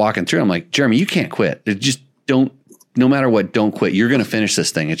 And I was walking through, I'm like, Jeremy, you can't quit. No matter what, don't quit. You're going to finish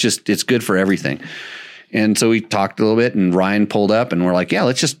this thing. It's good for everything. And so we talked a little bit, and Ryan pulled up, and we're like, yeah,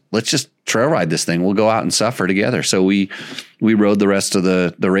 let's just trail ride this thing. We'll go out and suffer together. So we rode the rest of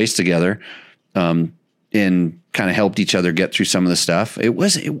the race together, and kind of helped each other get through some of the stuff. It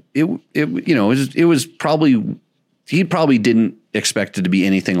was probably, he probably didn't expect it to be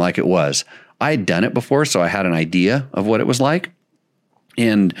anything like it was. I had done it before, so I had an idea of what it was like.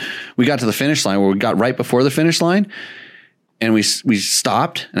 And we got to the finish line, where we got right before the finish line, and we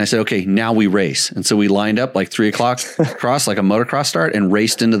stopped, and I said, okay, now we race. And so we lined up like 3 o'clock across, like a motocross start, and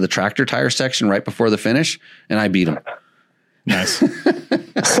raced into the tractor tire section right before the finish. And I beat him. Nice.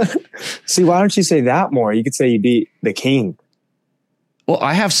 See, why don't you say that more? You could say you beat the king. Well,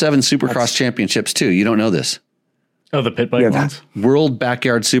 I have 7 Supercross championships too. You don't know this. Oh, the pit bike ones? World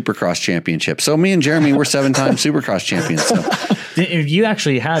Backyard Supercross Championship. So me and Jeremy were 7-time Supercross champions. So. You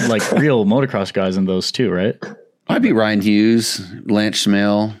actually had like real motocross guys in those too, right? I beat Ryan Hughes, Lance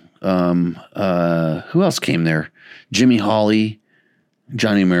Schmale. Who else came there? Jimmy Hawley,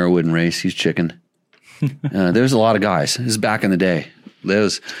 Johnny Mero wouldn't race. He's chicken. There was a lot of guys. This is back in the day. Who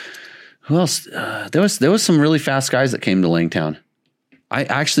else? There was some really fast guys that came to Langtown. I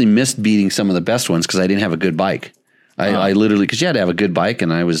actually missed beating some of the best ones because I didn't have a good bike. I literally, because you had to have a good bike,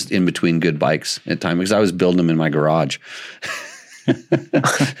 and I was in between good bikes at times because I was building them in my garage.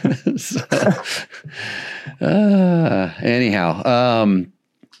 Anyhow,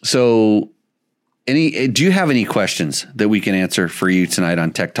 so do you have any questions that we can answer for you tonight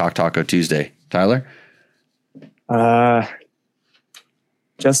on Tech Talk Taco Tuesday, Tyler? I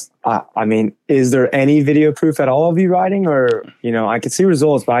mean, is there any video proof at all of you riding, or, I could see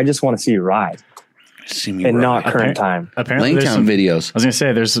results, but I just want to see you ride. Not current time. Apparently Langtown videos. I was going to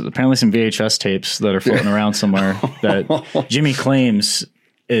say, there's apparently some VHS tapes that are floating around somewhere that Jimmy claims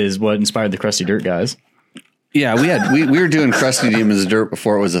is what inspired the Crusty Dirt guys. Yeah, we were doing Crusty Demons of Dirt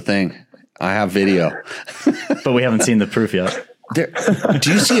before it was a thing. I have video. But we haven't seen the proof yet.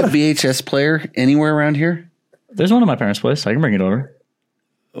 Do you see a VHS player anywhere around here? There's one at my parents' place. I can bring it over.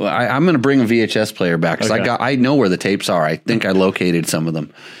 Well, I'm going to bring a VHS player back because I know where the tapes are. I think I located some of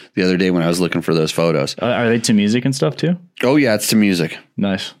them the other day when I was looking for those photos. Are they to music and stuff too? Oh yeah, it's to music.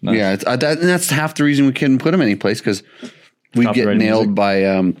 Nice. Yeah, and that's half the reason we couldn't put them anyplace, because we get nailed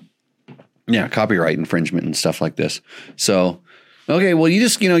by copyright infringement and stuff like this. So okay, well, you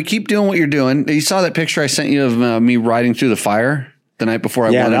just keep doing what you're doing. You saw that picture I sent you of me riding through the fire the night before I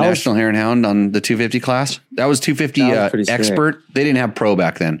won a National Hare and Hound on the 250 class. That was 250 expert. Sick. They didn't have pro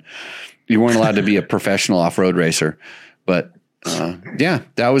back then. You weren't allowed to be a professional off-road racer. But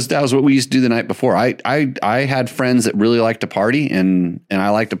that was what we used to do the night before. I had friends that really liked to party, and I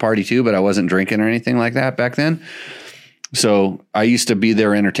liked to party too, but I wasn't drinking or anything like that back then. So I used to be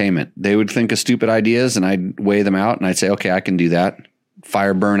their entertainment. They would think of stupid ideas, and I'd weigh them out, and I'd say, okay, I can do that.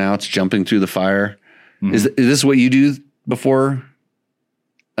 Fire burnouts, jumping through the fire. Mm-hmm. Is this what you do before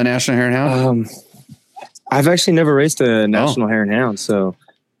a National Hare and Hound? I've actually never raced a National Hare and Hound, so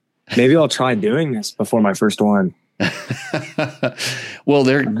maybe I'll try doing this before my first one.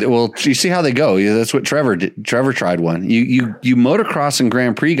 Well, you see how they go. That's what Trevor did. Trevor tried one. You motocross and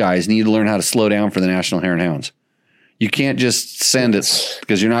Grand Prix guys need to learn how to slow down for the National Hare and Hounds. You can't just send it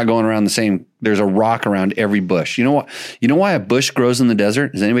because you're not going around the same. There's a rock around every bush. You know what? You know why a bush grows in the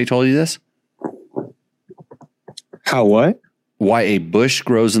desert? Has anybody told you this? How what? Why a bush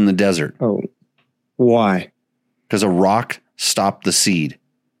grows in the desert? Oh, why? Because a rock stopped the seed.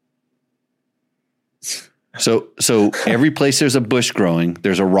 So every place there's a bush growing,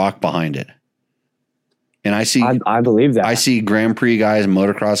 there's a rock behind it. And I believe that. I see Grand Prix guys and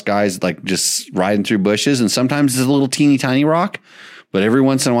motocross guys like just riding through bushes, and sometimes it's a little teeny tiny rock, but every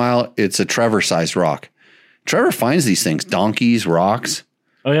once in a while it's a Trevor sized rock. Trevor finds these things, donkeys, rocks.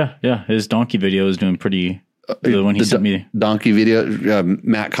 Oh yeah. His donkey video is doing pretty. The one he sent me. Donkey video.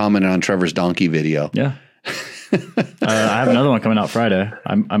 Matt commented on Trevor's donkey video. Yeah. I have another one coming out Friday.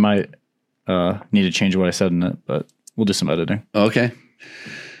 I might need to change what I said in it, but we'll do some editing. Okay.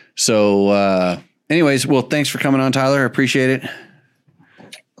 So, anyways, well, thanks for coming on, Tyler. I appreciate it.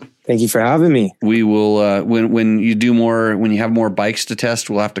 Thank you for having me. We will, when you have more bikes to test,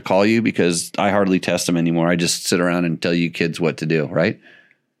 we'll have to call you because I hardly test them anymore. I just sit around and tell you kids what to do. Right.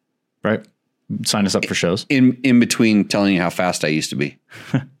 Right. Sign us up for shows. In between telling you how fast I used to be.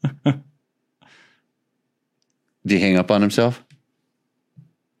 Did he hang up on himself?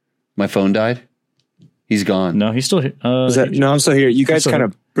 My phone died. He's gone. No, he's still here. No, I'm still here. You guys kind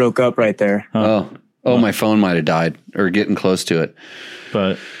of broke up right there. Oh, my phone might have died or getting close to it.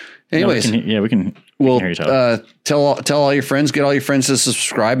 But anyways, we can hear each other. Tell all your friends, get all your friends to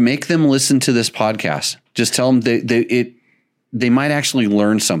subscribe. Make them listen to this podcast. Just tell them they might actually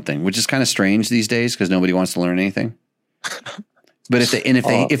learn something, which is kind of strange these days because nobody wants to learn anything. But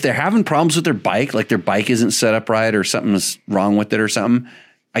if they're having problems with their bike, like their bike isn't set up right or something's wrong with it or something,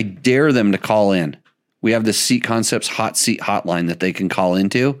 I dare them to call in. We have the Seat Concepts hot seat hotline that they can call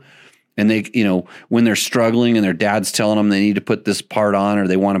into. And they, when they're struggling and their dad's telling them they need to put this part on or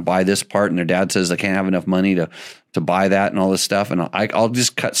they want to buy this part and their dad says they can't have enough money to buy that and all this stuff. And I'll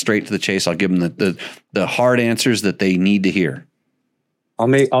just cut straight to the chase. I'll give them the hard answers that they need to hear. I'll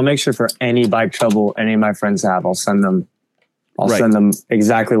make sure for any bike trouble any of my friends have, I'll send them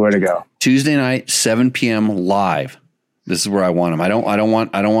exactly where to go. Tuesday night, 7 p.m. live. This is where I want them. I don't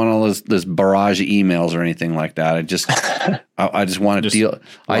want all this barrage of emails or anything like that. I just want to deal.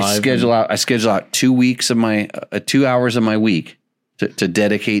 I schedule out 2 weeks of my 2 hours of my week to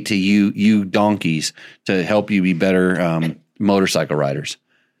dedicate to you donkeys to help you be better motorcycle riders.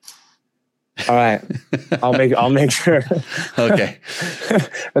 All right. I'll make sure. Okay.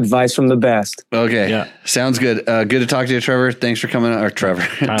 Advice from the best. Okay. Yeah. Sounds good. Good to talk to you, Trevor. Thanks for coming on. Or Trevor.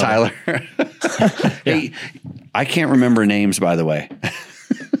 Tyler. Hey, I can't remember names, by the way.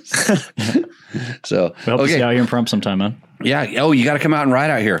 So we'll help you see out here in Prump sometime, man. Yeah. Oh, you got to come out and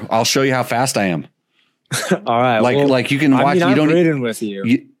ride out here. I'll show you how fast I am. All right. Like you can watch. I'm ridden with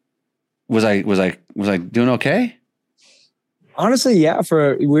you. Was I doing okay? Honestly, yeah.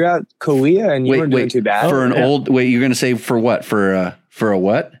 We're at Kauai and you weren't doing too bad. For an old, you're going to say for what? For a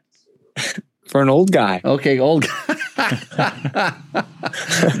what? For an old guy. Okay, old guy.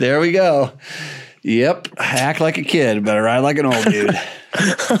 There we go. Yep. Act like a kid, but ride like an old dude.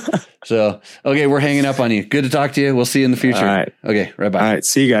 So, okay, we're hanging up on you. Good to talk to you. We'll see you in the future. All right. Okay, right, bye. All right,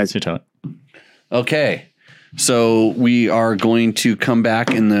 see you guys. Okay. So we are going to come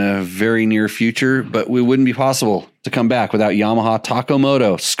back in the very near future, but we wouldn't be possible to come back without Yamaha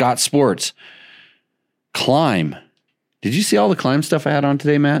Takomoto, Scott Sports, Climb. Did you see all the Climb stuff I had on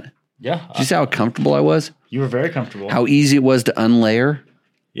today, Matt? Yeah. Did you see how comfortable I was? You were very comfortable. How easy it was to unlayer.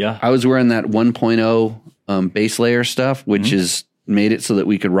 Yeah. I was wearing that 1.0 base layer stuff, which is made it so that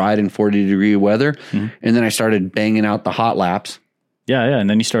we could ride in 40-degree weather. Mm-hmm. And then I started banging out the hot laps. Yeah. And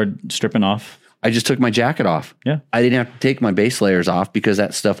then you started stripping off. I just took my jacket off. Yeah. I didn't have to take my base layers off because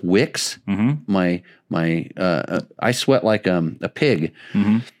that stuff wicks. Mm-hmm. I sweat like a pig,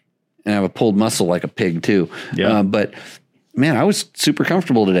 and I have a pulled muscle like a pig too. Yeah. But man, I was super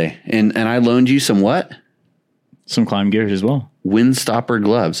comfortable today, and I loaned you some what? Some Climb gear as well. Windstopper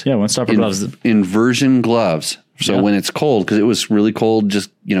gloves. Yeah, Windstopper gloves. Inversion gloves. So when it's cold, because it was really cold,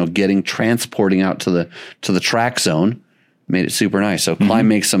 just transporting out to the track zone. Made it super nice. So Climb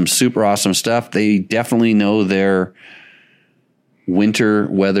makes some super awesome stuff. They definitely know their winter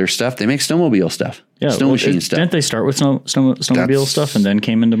weather stuff. They make snowmobile stuff. Yeah, snow machine stuff. Didn't they start with snowmobile stuff and then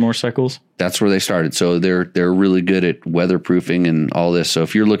came into motorcycles? That's where they started. So they're really good at weatherproofing and all this. So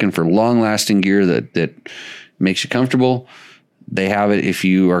if you're looking for long lasting gear that makes you comfortable, they have it. If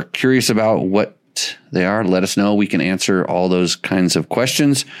you are curious about what they are, let us know. We can answer all those kinds of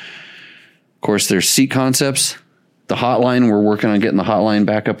questions. Of course, there's Seat Concepts. The hotline, we're working on getting the hotline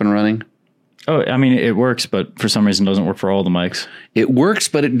back up and running. Oh, I mean, it works, but for some reason it doesn't work for all the mics. It works,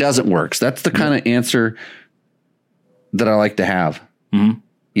 but it doesn't work. That's the kind of answer that I like to have. Mm-hmm.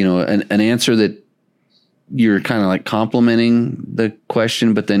 You know, an answer that you're kind of like complimenting the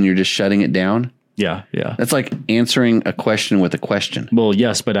question, but then you're just shutting it down. Yeah, yeah. That's like answering a question with a question. Well,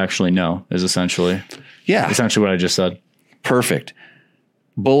 yes, but actually no is essentially what I just said. Perfect.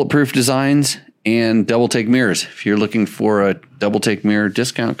 Bulletproof designs and double take mirrors. If you're looking for a double take mirror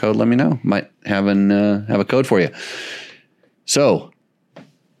discount code, let me know. Might have a code for you. So,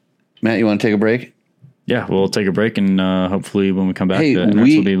 Matt, you want to take a break? Yeah, we'll take a break, and hopefully when we come back, Hey, the internet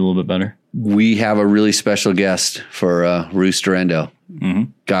will be a little bit better. We have a really special guest for Rooster Endo.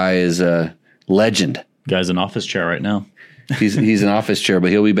 Mm-hmm. Guy is a legend. Guy's in office chair right now. He's an office chair, but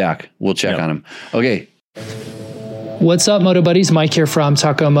he'll be back. We'll check on him. Okay. What's up, Moto Buddies? Mike here from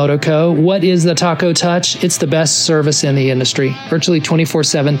Taco Moto Co. What is the Taco Touch? It's the best service in the industry. Virtually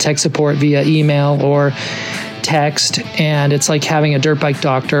 24/7 tech support via email or text, and it's like having a dirt bike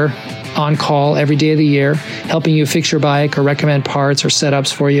doctor on call every day of the year, helping you fix your bike or recommend parts or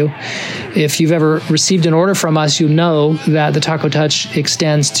setups for you. If you've ever received an order from us, you know that the Taco Touch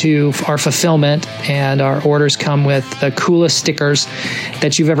extends to our fulfillment, and our orders come with the coolest stickers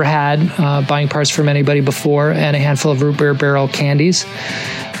that you've ever had, buying parts from anybody before, and a handful of root beer barrel candies.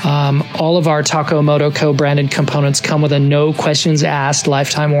 All of our Taco Moto Co. branded components come with a no questions asked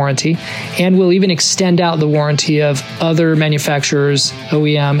lifetime warranty, and we'll even extend out the warranty of other manufacturers,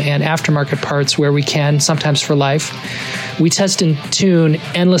 OEM, and aftermarket parts where we can, sometimes for life. We test and tune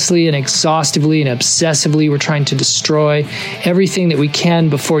endlessly and exhaustively and obsessively. We're trying to destroy everything that we can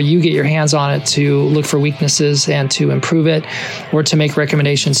before you get your hands on it, to look for weaknesses and to improve it, or to make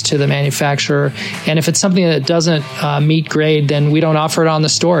recommendations to the manufacturer. And if it's something that doesn't meet grade, then we don't offer it on the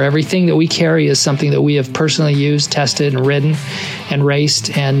store. Everything that we carry is something that we have personally used, tested, and ridden and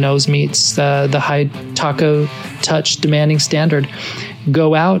raced, and knows meets the high Taco Touch demanding standard.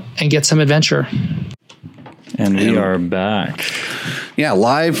 Go out and get some adventure. And we are back. Yeah,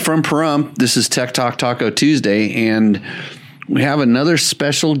 live from Pahrump. This is Tech Talk Taco Tuesday, and we have another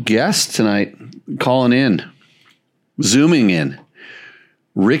special guest tonight calling in, zooming in.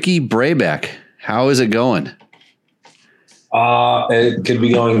 Ricky Brabec. How is it going? It could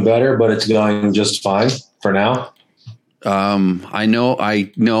be going better, but it's going just fine for now. I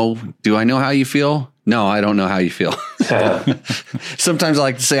know. Do I know how you feel? No, I don't know how you feel. Sometimes I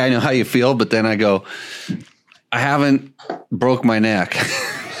like to say I know how you feel, but then I go, I haven't broke my neck.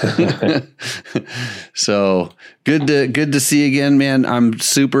 So good to see you again, man. I'm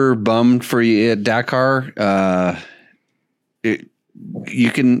super bummed for you at Dakar.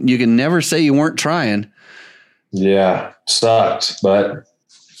 You can never say you weren't trying. Yeah, sucked, but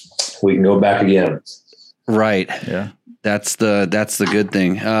we can go back again. Right. Yeah. That's the good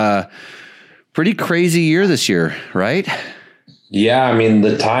thing. Pretty crazy year this year, right? Yeah, I mean,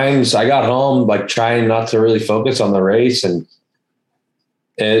 the times I got home, like trying not to really focus on the race, and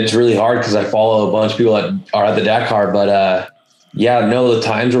it's really hard because I follow a bunch of people that are at the Dakar. But the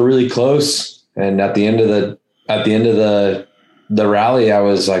times were really close, and at the end of the rally, I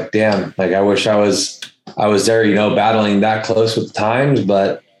was like, damn, like I wish I was there, battling that close with the times.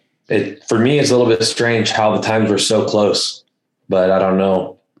 But for me, it's a little bit strange how the times were so close. But I don't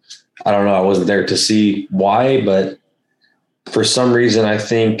know. I wasn't there to see why, but for some reason, I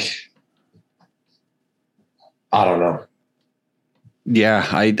think, I don't know. Yeah,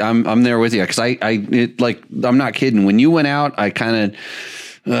 I'm there with you, because I'm not kidding. When you went out, I kind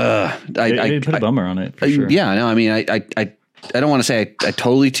of I put a bummer on it. For sure. Yeah, no, I mean, I don't want to say I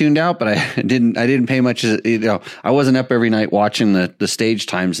totally tuned out, but I didn't pay much. I wasn't up every night watching the stage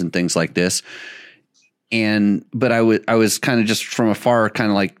times and things like this. But I was kind of just from afar, kind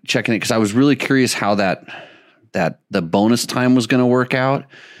of like checking it, because I was really curious how that the bonus time was going to work out.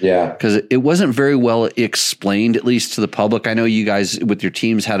 Yeah, because it wasn't very well explained, at least to the public. I know you guys with your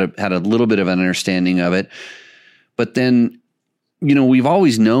teams had a little bit of an understanding of it, but then we've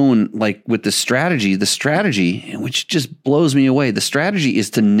always known, like with the strategy, which just blows me away. The strategy is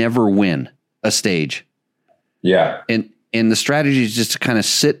to never win a stage. Yeah, and the strategy is just to kind of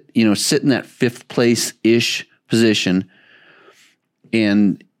sit in that fifth place ish position,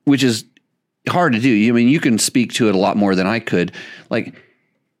 and which is hard to do. I mean, you can speak to it a lot more than I could, like,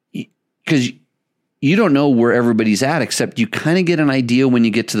 because you don't know where everybody's at, except you kind of get an idea when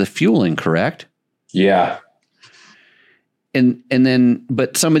you get to the fueling, correct? Yeah. And then,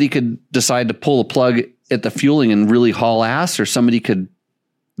 but somebody could decide to pull a plug at the fueling and really haul ass, or somebody could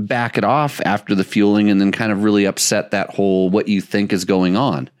back it off after the fueling and then kind of really upset that whole what you think is going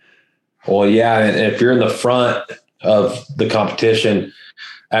on. Well, yeah, and if you're in the front, of the competition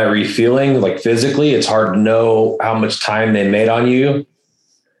at refueling, like physically, it's hard to know how much time they made on you.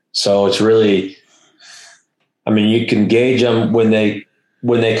 So it's really, I mean, you can gauge them when they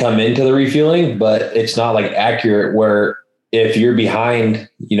come into the refueling, but it's not like accurate where if you're behind,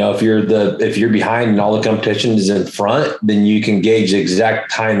 you know, if you're behind and all the competition is in front, then you can gauge the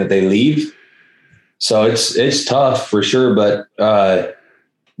exact time that they leave. So it's tough for sure. But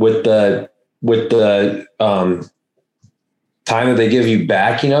with the time that they give you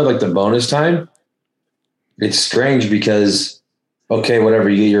back, you know, like the bonus time, it's strange because, okay, whatever,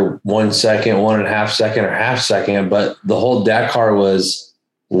 you get your 1 second, 1.5 second, or half second, but the whole Dakar was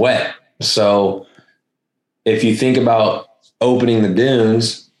wet. So if you think about opening the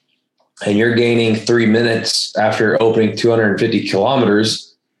dunes and you're gaining 3 minutes after opening 250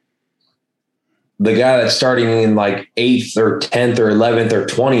 kilometers, the guy that's starting in like 8th or 10th or 11th or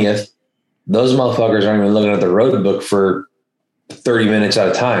 20th, those motherfuckers aren't even looking at the road book for 30 minutes at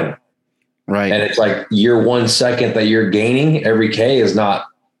a time. Right. And it's like your 1 second that you're gaining every K is not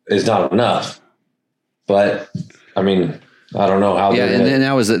enough. But I mean, I don't know how. Yeah. And then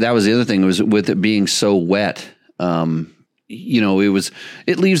that was the other thing, was with it being so wet. You know,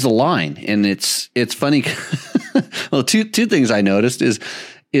 it leaves the line, and it's funny. Well, two things I noticed is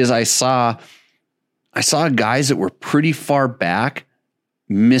I saw guys that were pretty far back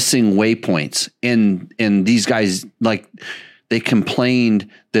missing waypoints, and these guys, like, they complained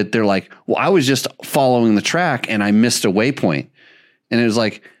that they're like, well, I was just following the track and I missed a waypoint. And it was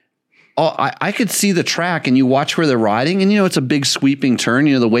like, oh, I could see the track, and you watch where they're riding, and, you know, it's a big sweeping turn.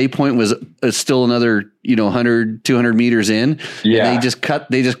 You know, the waypoint was still another, you know, 100, 200 meters in. Yeah. And they just cut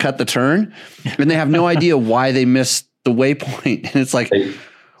the turn, and they have no idea why they missed the waypoint. And it's like,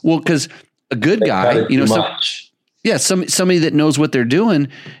 well, because a good guy, you know, somebody that knows what they're doing,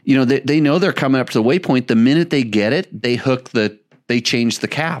 you know, they know they're coming up to the waypoint. The minute they get it, they change the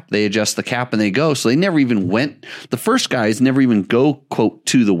cap, they adjust the cap, and they go. So they never even went. The first guys never even go, quote,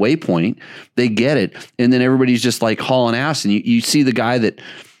 to the waypoint. They get it. And then everybody's just like hauling ass. And you see the guy that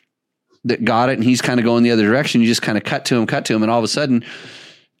got it, and he's kind of going the other direction. You just kind of cut to him. And all of a sudden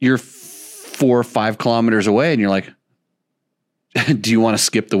you're 4 or 5 kilometers away, and you're like, do you want to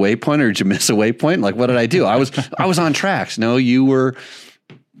skip the waypoint, or did you miss a waypoint? Like, what did I do? I was on tracks. No, you were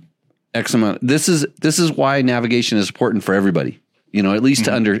X amount. This is why navigation is important for everybody. You know, at least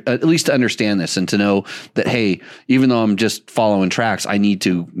to understand this, and to know that, hey, even though I'm just following tracks, I need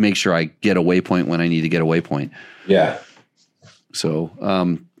to make sure I get a waypoint when I need to get a waypoint. Yeah. So,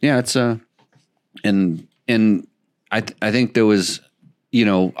 yeah, it's and I think there was, you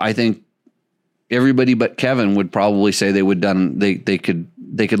know, I think everybody but Kevin would probably say they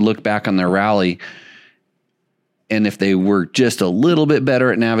could look back on their rally, and if they were just a little bit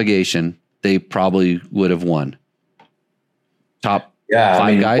better at navigation, they probably would have won. Top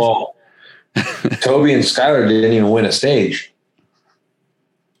 5 guys. Well, Toby and Skylar didn't even win a stage.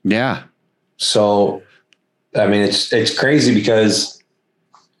 Yeah. So, I mean, it's crazy because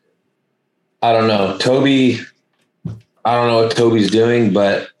I don't know. I don't know what Toby's doing,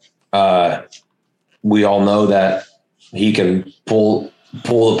 but we all know that he can pull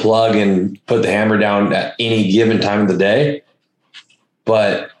the plug and put the hammer down at any given time of the day.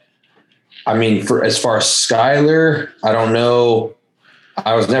 But I mean, as far as Skylar, I don't know.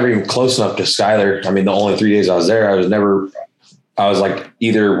 I was never even close enough to Skylar. I mean, the only 3 days I was there, I was like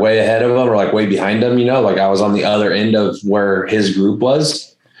either way ahead of him or like way behind him, you know, like I was on the other end of where his group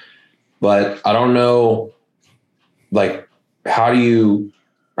was. But I don't know, like, how do you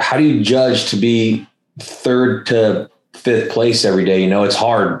judge to be 3rd to 5th place every day? You know, it's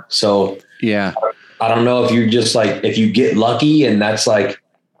hard. So yeah, I don't know if you just like, if you get lucky and that's like,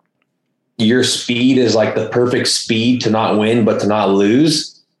 your speed is like the perfect speed to not win, but to not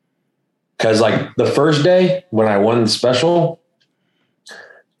lose. Cause like the first day when I won the special,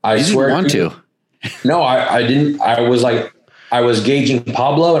 I swear didn't want to. No, I didn't. I was gauging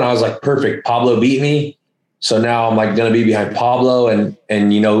Pablo, and I was like, perfect. Pablo beat me. So now I'm like going to be behind Pablo, and,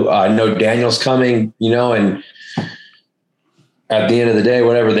 you know, I know Daniel's coming, you know, and at the end of the day,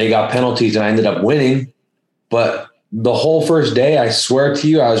 whatever, they got penalties and I ended up winning. But the whole first day, I swear to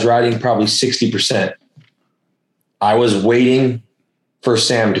you, I was riding probably 60%. I was waiting for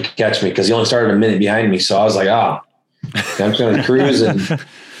Sam to catch me because he only started a minute behind me. So I was like, I'm just going to cruise and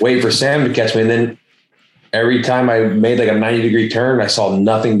wait for Sam to catch me. And then every time I made like a 90-degree turn, I saw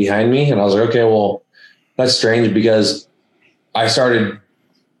nothing behind me. And I was like, okay, well, that's strange because I started,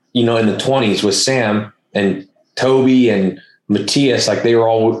 you know, in the 20s with Sam and Toby and Matthias. Like we were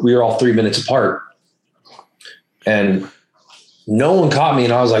all 3 minutes apart. And no one caught me.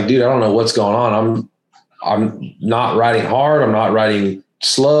 And I was like, dude, I don't know what's going on. I'm not riding hard. I'm not riding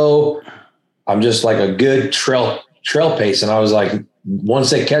slow. I'm just like a good trail pace. And I was like, once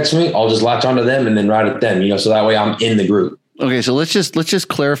they catch me, I'll just latch onto them and then ride with them, so that way I'm in the group. Okay, so let's just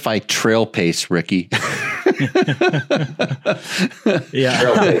clarify trail pace, Ricky. Yeah.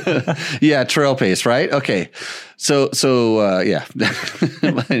 Trail pace. Yeah, trail pace, right? Okay. So yeah.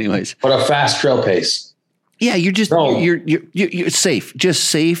 But anyways. But a fast trail pace. Yeah, you're safe. Just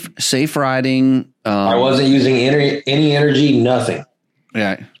safe riding. I wasn't using any energy, nothing.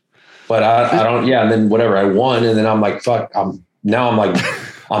 Yeah. But I don't, yeah. And then whatever, I won. And then I'm like, fuck, I'm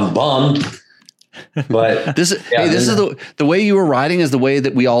bummed. But this is the way you were riding is the way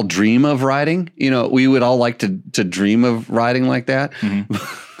that we all dream of riding. We would all like to dream of riding like that. Mm-hmm.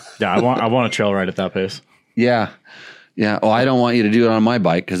 Yeah, I want a trail ride at that pace. Yeah. Yeah. Oh, I don't want you to do it on my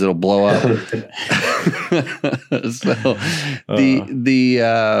bike because it'll blow up. So and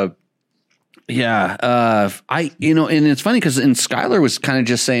it's funny because Skylar was kind of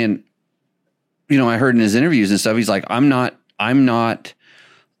just saying, I heard in his interviews and stuff, he's like, I'm not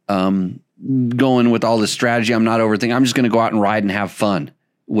going with all this strategy. I'm not overthinking. I'm just going to go out and ride and have fun,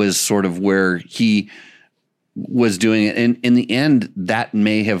 was sort of where he was doing it. And in the end, that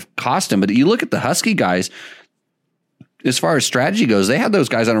may have cost him. But you look at the Husky guys, as far as strategy goes, they had those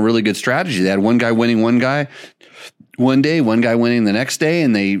guys on a really good strategy. They had one guy winning one guy one day, one guy winning the next day.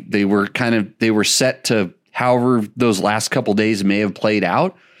 And they were set to however those last couple days may have played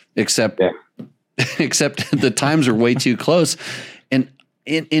out, except the times are way too close. And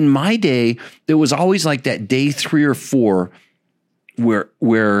in my day, there was always like that day 3 or 4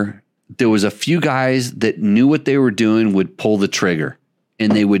 where there was a few guys that knew what they were doing, would pull the trigger,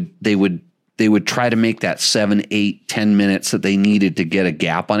 and they would try to make that 7, 8, 10 minutes that they needed to get a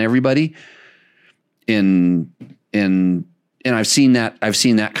gap on everybody. And I've seen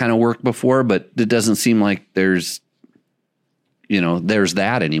that kind of work before, but it doesn't seem like there's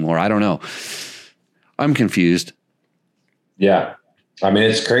that anymore. I don't know. I'm confused. Yeah. I mean,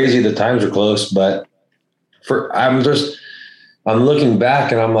 it's crazy. The times are close, but I'm looking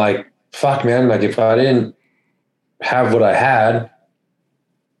back and I'm like, fuck, man, like if I didn't have what I had,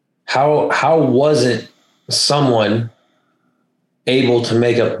 how wasn't someone able to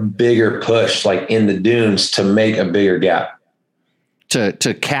make a bigger push, like in the dunes, to make a bigger gap?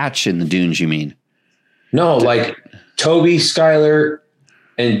 To catch in the dunes, you mean? No, like Toby, Skylar,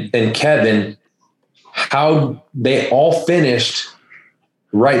 and Kevin, how they all finished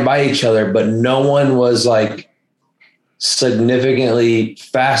right by each other, but no one was like significantly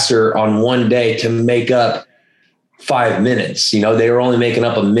faster on one day to make up 5 minutes. They were only making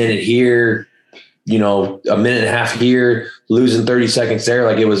up a minute here, a minute and a half here, losing 30 seconds there.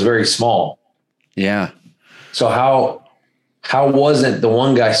 Like it was very small. Yeah. So how wasn't the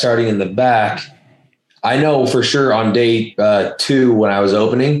one guy starting in the back? I know for sure on day 2, when I was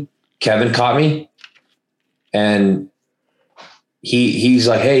opening, Kevin caught me and he's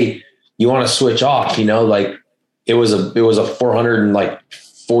like, hey, you want to switch off? Like it was a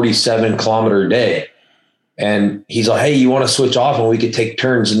 447 kilometer day. And he's like, hey, you want to switch off and we could take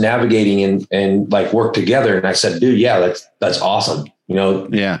turns navigating and like work together. And I said, dude, yeah, that's awesome.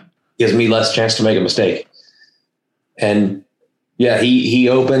 Yeah. Gives me less chance to make a mistake. And yeah, he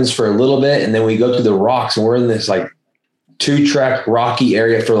opens for a little bit and then we go through the rocks and we're in this like 2-track rocky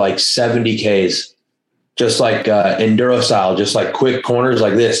area for like 70 Ks, just like enduro style, just like quick corners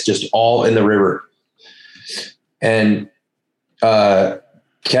like this, just all in the river. And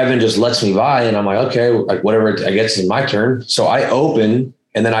Kevin just lets me by and I'm like, okay, like whatever, I guess it's my turn. So I open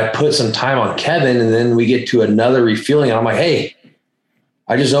and then I put some time on Kevin and then we get to another refueling and I'm like, hey,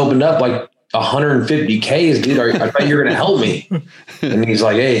 I just opened up like 150 Ks, dude. I thought you were going to help me. And he's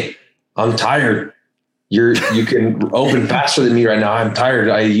like, hey, I'm tired. You can open faster than me right now. I'm tired.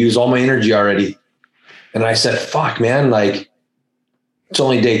 I use all my energy already. And I said, fuck, man, like it's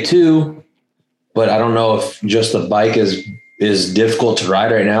only day 2, but I don't know if just the bike is difficult to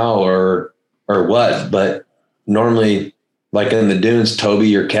ride right now or what, but normally like in the dunes,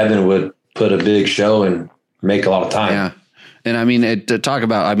 Toby or Kevin would put a big show and make a lot of time. Yeah. And I mean, to talk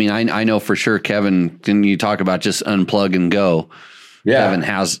about, I know for sure, Kevin, can you talk about just unplug and go? Yeah.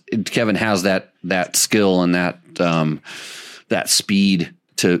 Kevin has that skill and that speed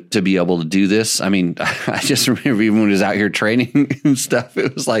to be able to do this. I mean, I just remember even when he was out here training and stuff,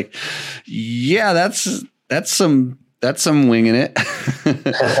 it was like, yeah, that's some winging it.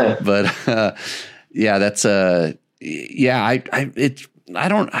 But yeah, that's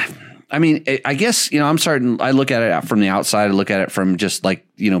I guess, I look at it from the outside. I look at it from just like,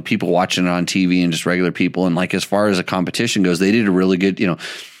 people watching it on TV and just regular people. And like, as far as the competition goes, they did a really good,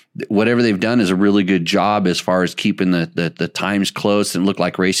 whatever they've done is a really good job as far as keeping the times close and look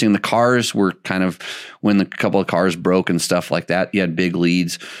like racing. The cars were kind of, when the couple of cars broke and stuff like that, you had big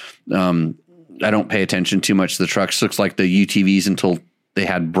leads. I don't pay attention too much to the trucks. Looks like the UTVs until they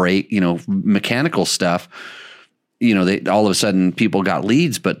had brake, mechanical stuff. They all of a sudden people got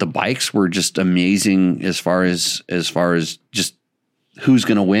leads, but the bikes were just amazing as far as just who's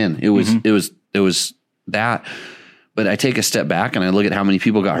going to win. It was that. But I take a step back and I look at how many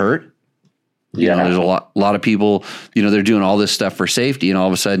people got hurt. There's a lot of people, they're doing all this stuff for safety, and all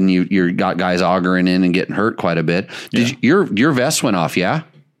of a sudden you got guys augering in and getting hurt quite a bit. Your vest went off? Yeah.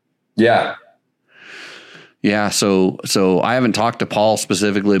 Yeah. Yeah. So I haven't talked to Paul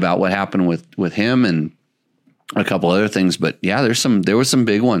specifically about what happened with him and a couple other things, but yeah, there was some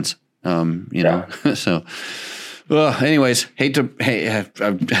big ones, so, anyways, hate to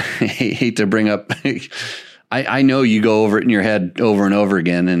bring up, I know you go over it in your head over and over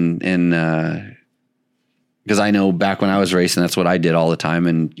again. And because I know back when I was racing, that's what I did all the time.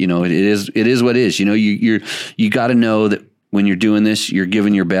 And, it is what it is. You got to know that when you're doing this, you're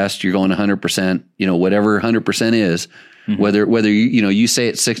giving your best, you're going 100%, whatever 100% is, whether you say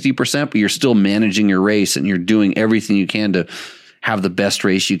it's 60%, but you're still managing your race and you're doing everything you can to have the best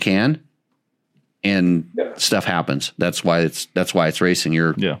race you can. And stuff happens. That's why it's racing.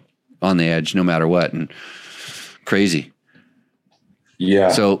 You're on the edge no matter what. And crazy. Yeah.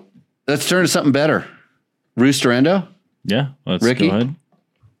 So let's turn to something better. Rooster Endo? Yeah. Let's Ricky? go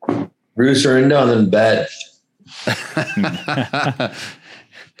ahead. Rooster Endo and then bet.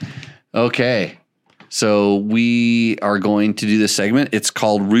 Okay. So we are going to do this segment. It's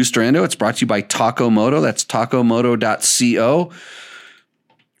called Rooster Endo. It's brought to you by Tacomoto. That's tacomoto.co.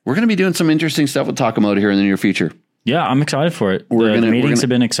 We're going to be doing some interesting stuff with Tacomoto here in the near future. Yeah, I'm excited for it. The meetings have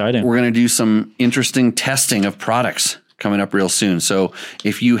been exciting. We're going to do some interesting testing of products coming up real soon. So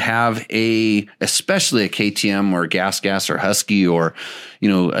if you have especially a KTM or Gas or Husky or,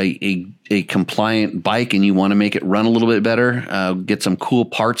 a compliant bike and you want to make it run a little bit better, get some cool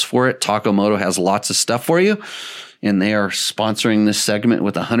parts for it, Tacomoto has lots of stuff for you. And they are sponsoring this segment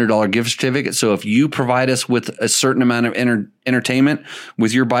with a $100 gift certificate. So if you provide us with a certain amount of entertainment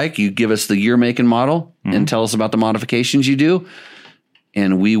with your bike, you give us the year, make, and model, and tell us about the modifications you do,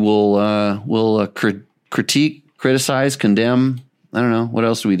 and we will critique, criticize, condemn. I don't know. What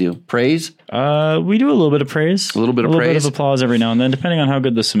else do we do? Praise? We do a little bit of praise. A little bit of applause every now and then, depending on how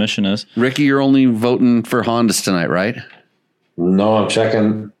good the submission is. Ricky, you're only voting for Hondas tonight, right? No, I'm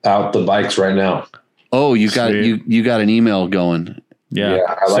checking out the bikes right now. Oh, you got an email going. Yeah.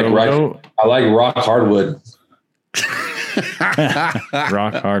 I like rock hardwood.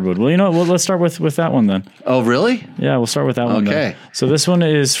 Rock hardwood. Well, let's start with that one then. Oh, really? Yeah, we'll start with that one. Okay. So this one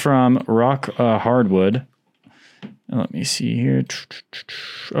is from Rock Hardwood. Let me see here.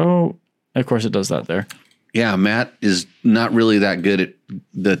 Oh, of course it does that there. Yeah, Matt is not really that good at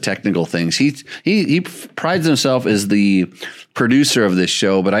the technical things. He prides himself as the producer of this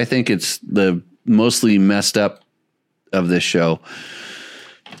show, but I think it's the mostly messed up of this show.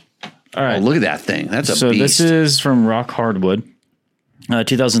 All right. Oh, look at that thing. That's a beast. So this is from Rock Hardwood,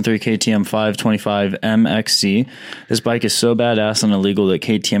 2003 KTM 525 MXC. This bike is so badass and illegal that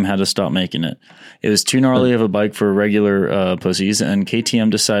KTM had to stop making it. It was too gnarly of a bike for regular pussies, and KTM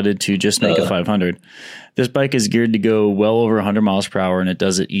decided to just make a 500. This bike is geared to go well over 100 miles per hour, and it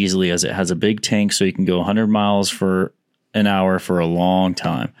does it easily as it has a big tank, so you can go 100 miles for an hour for a long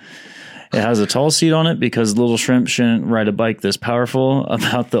time. It has a tall seat on it because Little Shrimp shouldn't ride a bike this powerful.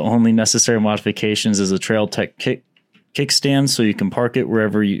 About the only necessary modifications is a Trail Tech kickstand, so you can park it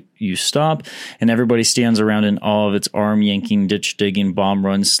wherever you stop, and everybody stands around in awe of its arm yanking, ditch digging, bomb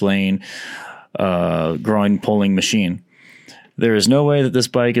run slaying, groin pulling machine. There is no way that this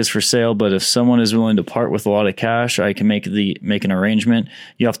bike is for sale, but if someone is willing to part with a lot of cash, I can make an arrangement.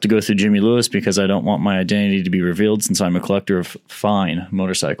 You have to go through Jimmy Lewis because I don't want my identity to be revealed since I'm a collector of fine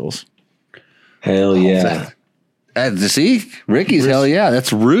motorcycles. Hell yeah. See? Ricky's hell yeah.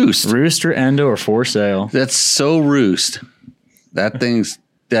 That's Roost. Rooster Endo or for sale. That's so Roost. That thing's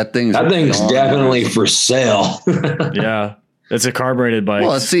definitely for sale. Yeah. It's a carbureted bike.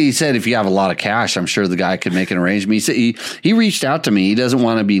 Well, see, he said if you have a lot of cash, I'm sure the guy could make an arrangement. He said he reached out to me. He doesn't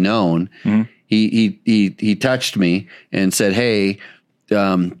want to be known. Mm-hmm. He touched me and said, "Hey, I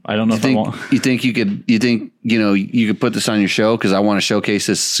don't know if I want. You think you could put this on your show because I want to showcase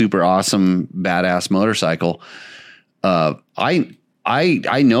this super awesome badass motorcycle." I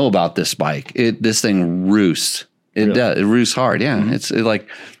know about this bike. This thing roosts. It really does. It roosts hard. Yeah, mm-hmm. It's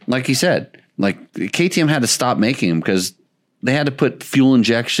like he said. Like KTM had to stop making them because they had to put fuel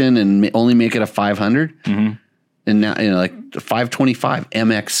injection and only make it a 500. Mm-hmm. And now, like the 525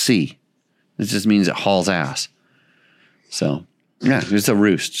 MXC. It just means it hauls ass. So, yeah, it's a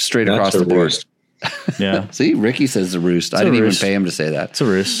roost straight across the board. Roost. Yeah. See, Ricky says the roost. I didn't even pay him to say that. It's a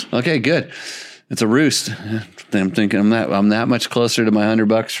roost. Okay, good. It's a roost. I'm thinking I'm that much closer to my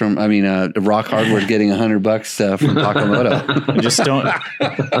 $100 from. I mean, Rock Hardware getting $100 from Takamoto. Just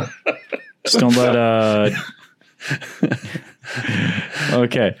don't let.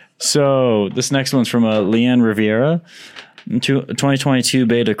 Okay, so this next one's from Leanne Riviera. 2022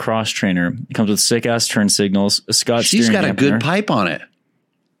 Beta Cross Trainer. It comes with sick ass turn signals. A Scott She's steering got a dampener. good pipe on it.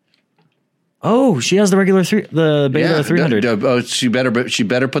 Oh, she has the regular the Beta 300. Oh, she better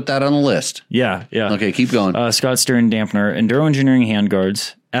put that on the list. Yeah. Okay, keep going. Scott steering dampener, Enduro Engineering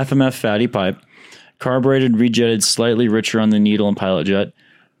handguards, FMF fatty pipe, carbureted, rejetted, slightly richer on the needle and pilot jet,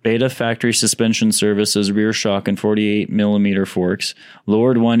 Beta factory suspension services, rear shock and 48 millimeter forks,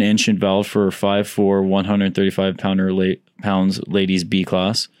 lowered 1 inch in valve for 5.4 135 pounds ladies B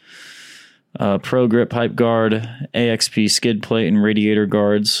class. Pro Grip pipe guard, AXP skid plate and radiator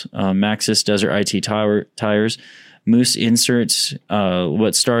guards, Maxxis Desert IT tires, Moose inserts.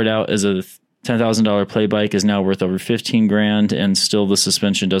 What started out as a $10,000 play bike is now worth over $15,000, and still the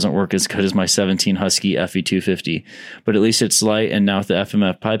suspension doesn't work as good as my 17 Husky FE250. But at least it's light, and now with the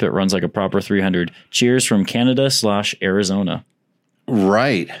FMF pipe, it runs like a proper 300. Cheers from Canada/Arizona.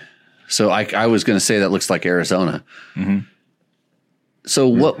 Right. So I was going to say that looks like Arizona. Mm-hmm. So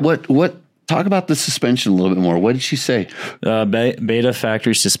what? Talk about the suspension a little bit more. What did she say? Beta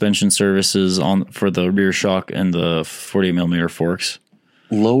factory suspension services for the rear shock and the 48 millimeter forks.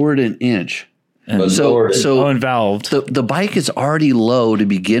 Lowered an inch. And and valved. The bike is already low to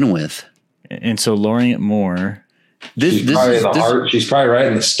begin with. And so lowering it more. She's probably right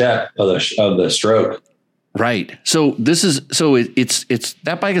in the step of the stroke. Right. So it's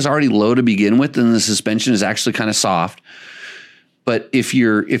that bike is already low to begin with, and the suspension is actually kind of soft. But if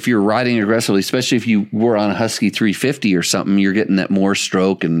you're riding aggressively, especially if you were on a Husky 350 or something, you're getting that more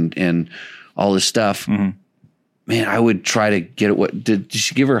stroke and all this stuff. Mm-hmm. Man, I would try to get it. What did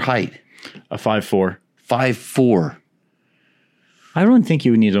she give her height? A 5'4". 5'4". I don't think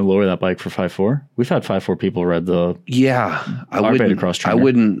you would need to lower that bike for 5'4". We've had 5'4" people ride the Beta Cross Trainer.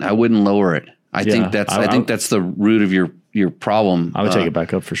 I wouldn't lower it. I think that's the root of your problem. I would take it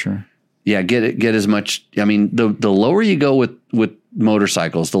back up for sure. Yeah, get as much. I mean, the lower you go with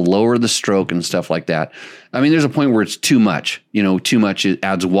motorcycles, the lower the stroke and stuff like that. I mean, there's a point where it's too much. Too much, it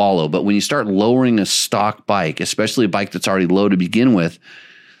adds wallow. But when you start lowering a stock bike, especially a bike that's already low to begin with,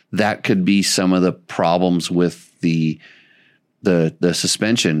 that could be some of the problems with the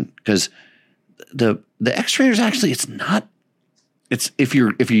suspension, because the X-Trainer is actually, it's not. It's if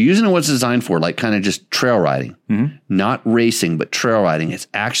you're using it what it's designed for, like kind of just trail riding, not racing, but trail riding, it's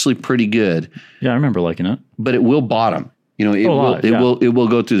actually pretty good. Yeah, I remember liking it. But it will bottom. It will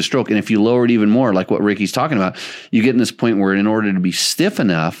go through the stroke. And if you lower it even more, like what Ricky's talking about, you get in this point where in order to be stiff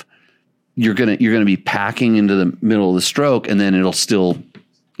enough, you're gonna be packing into the middle of the stroke, and then it'll still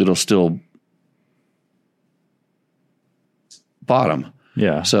bottom.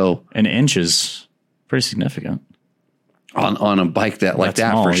 Yeah. So an inch is pretty significant. On a bike that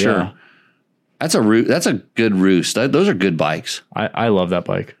small, for sure. Yeah. That's a good roost. Those are good bikes. I love that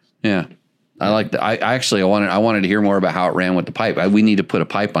bike. Yeah. I like that. I wanted to hear more about how it ran with the pipe. We need to put a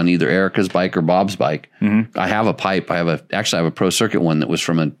pipe on either Erica's bike or Bob's bike. Mm-hmm. I have a pipe. I have a Pro Circuit one that was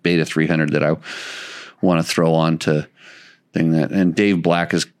from a Beta 300 that I want to throw on to thing that, and Dave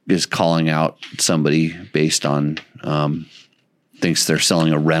Black is calling out somebody based on, thinks they're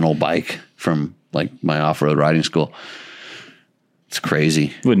selling a rental bike from like my off-road riding school. It's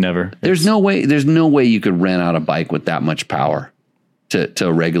crazy. Would never. There's no way you could rent out a bike with that much power to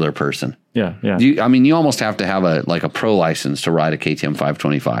a regular person. Yeah. You almost have to have a pro license to ride a KTM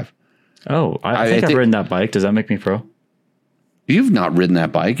 525. Oh, I think I've ridden that bike. Does that make me pro? You've not ridden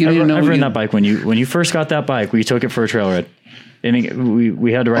that bike. I've ridden that bike when you first got that bike. We took it for a trail ride, and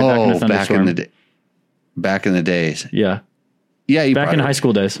we had to ride back in the thunderstorm. Back in the days. Yeah. Yeah, back in high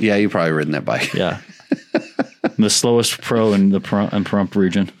school days. Yeah, you probably ridden that bike. Yeah. The slowest pro in the Pahrump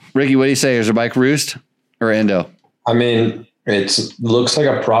region. Ricky, what do you say? Is a bike roost or endo? I mean, it looks like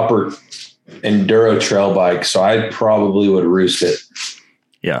a proper enduro trail bike, so I probably would roost it.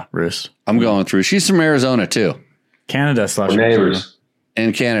 Yeah, roost. I'm going through. She's from Arizona too. Canada / neighbors.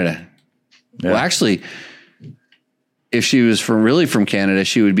 In Canada. Yeah. Well, actually, if she was from Canada,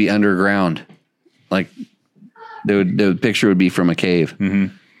 she would be underground. Like the picture would be from a cave.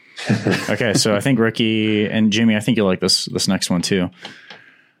 Mm-hmm. Okay, so I think Ricky and Jimmy, I think you'll like this next one too.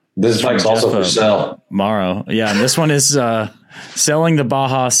 This bike's also for sale. Morrow. Yeah, and this one is selling the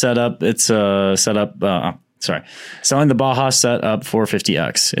Baja setup. It's a setup Selling the Baja Setup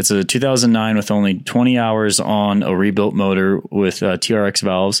 450X. It's a 2009 with only 20 hours on a rebuilt motor with TRX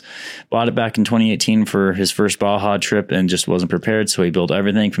valves. Bought it back in 2018 for his first Baja trip and just wasn't prepared. So he built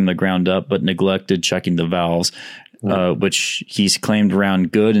everything from the ground up, but neglected checking the valves, which he's claimed ran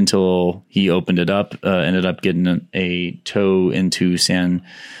good until he opened it up. Ended up getting a tow into San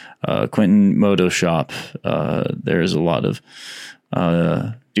Quentin Moto Shop. There's a lot of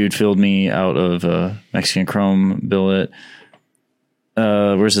dude filled me out of Mexican Chrome billet.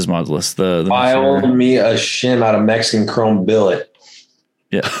 Where's his mod list? The filed me a shim out of Mexican Chrome billet.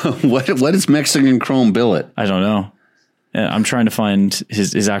 Yeah. What is Mexican Chrome billet? I don't know. I'm trying to find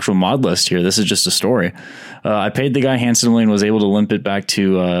his actual mod list here. This is just a story. I paid the guy handsomely and was able to limp it back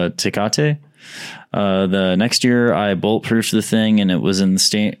to Tecate. The next year I bolt proofed the thing and it was in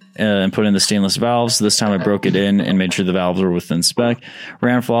the and put in the stainless valves. This time I broke it in and made sure the valves were within spec.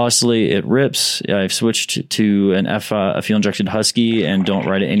 Ran flawlessly. It rips. I've switched to a fuel injected Husky and don't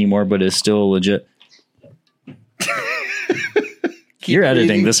ride it anymore, but it's still legit. You're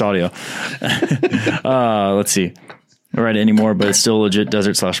editing this audio. Let's see. I don't ride it anymore, but it's still a legit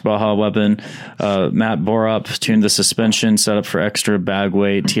desert/Baja weapon. Matt Borup tuned the suspension, set up for extra bag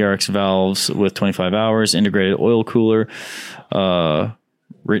weight, TRX valves with 25 hours, integrated oil cooler,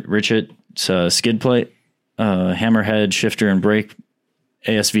 Richet skid plate, hammerhead, shifter and brake,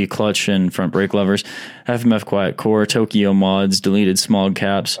 ASV clutch and front brake levers, FMF quiet core, Tokyo mods, deleted smog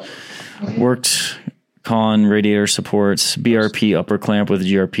caps, worked con radiator supports, BRP upper clamp with a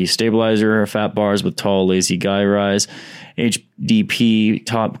GRP stabilizer, fat bars with tall lazy guy rise, HDP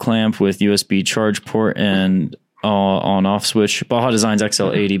top clamp with USB charge port and on off switch, Baja Designs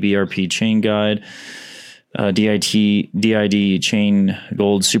XL80 BRP chain guide, DID chain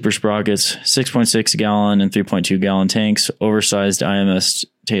gold super sprockets, 6.6 gallon and 3.2 gallon tanks, oversized IMS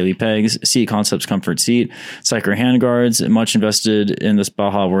Taily pegs, Seat Concepts comfort seat, Cycler handguards, and much invested in this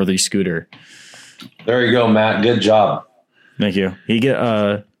Baja worthy scooter. There you go, Matt. Good job. Thank you. He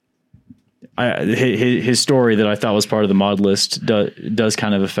his story that I thought was part of the mod list does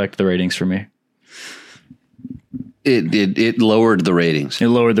kind of affect the ratings for me. It lowered the ratings. It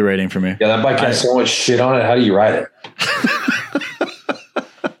lowered the rating for me. Yeah, that bike has so much shit on it. How do you ride it?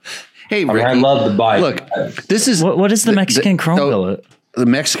 Hey, Ricky, I love the bike. Look, this is what is the Mexican Chrome billet? The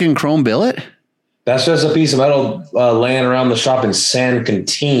Mexican Chrome billet? That's just a piece of metal laying around the shop in San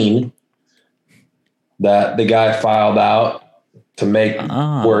Quentin that the guy filed out to make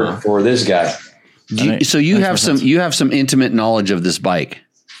work for this guy. So you have some intimate knowledge of this bike.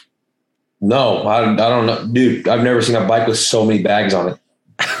 No, I don't know, dude. I've never seen a bike with so many bags on it.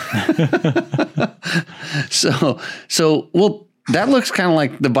 So well, that looks kind of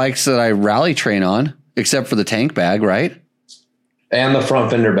like the bikes that I rally train on, except for the tank bag, right? And the front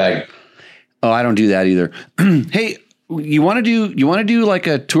fender bag. Oh, I don't do that either. Hey, you want to do like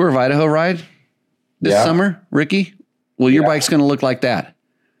a tour of Idaho ride this summer, Ricky? Well, your bike's going to look like that.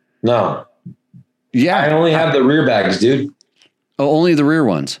 No. Yeah. I only have the rear bags, dude. Oh, only the rear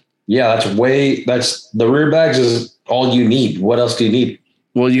ones. Yeah, that's the rear bags is all you need. What else do you need?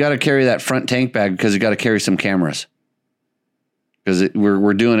 Well, you got to carry that front tank bag because you got to carry some cameras. Because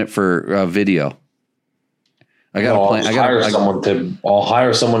we're doing it for video. I'll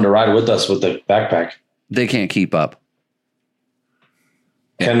hire someone to ride with us with the backpack. They can't keep up.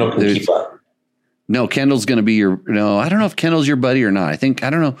 Kendall can keep up. No, Kendall's going to be I don't know if Kendall's your buddy or not. I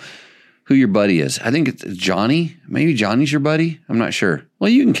don't know who your buddy is. I think it's Johnny. Maybe Johnny's your buddy. I'm not sure. Well,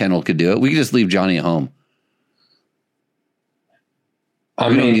 Kendall could do it. We could just leave Johnny at home.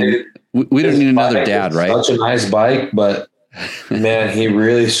 We don't need another dad, right? Such a nice bike, but man, he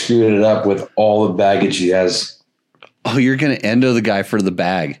really screwed it up with all the baggage he has. Oh, you're going to endo the guy for the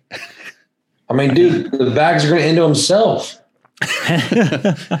bag. I mean, dude, the bags are going to endo himself.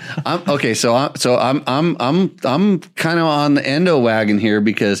 I'm kind of on the endo wagon here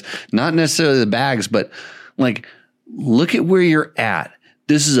because not necessarily the bags, but like, look at where you're at.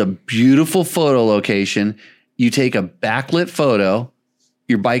 This is a beautiful photo location. You take a backlit photo,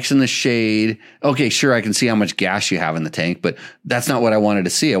 your bike's in the shade. Okay, sure, I can see how much gas you have in the tank, but that's not what I wanted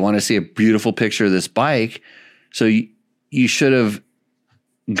to see. I wanted to see a beautiful picture of this bike. So you should have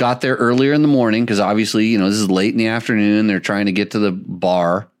got there earlier in the morning because obviously, this is late in the afternoon. They're trying to get to the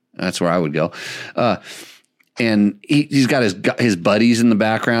bar. That's where I would go. And he's got his buddies in the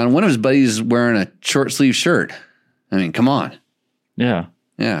background. One of his buddies is wearing a short sleeve shirt. I mean, come on. Yeah.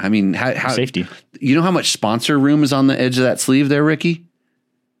 Yeah. I mean, how safety. You know how much sponsor room is on the edge of that sleeve there, Ricky?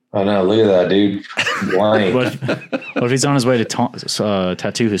 I know. Look at that, dude. What if he's on his way to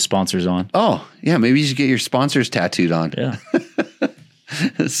tattoo his sponsors on? Oh, yeah. Maybe you should get your sponsors tattooed on. Yeah.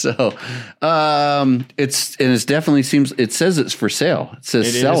 So, it's definitely seems, it says it's for sale. It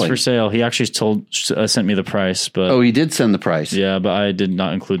says It selling. is for sale. He actually sent me the price, but Oh, he did send the price. yeah, but I did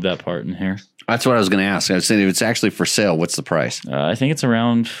not include that part in here. That's what I was going to ask. I was saying if it's actually for sale, what's the price? I think it's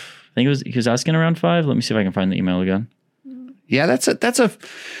around. I think he was asking around 5. Let me see if I can find the email again. Yeah, that's a.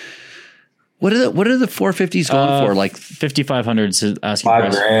 What are the 450s going for? Like 5,500 is asking $5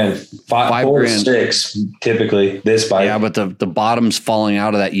 price. grand, $5 4 to grand. 6 typically. This bike, yeah, but the bottom's falling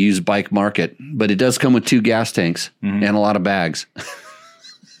out of that used bike market. But it does come with 2 gas tanks and a lot of bags.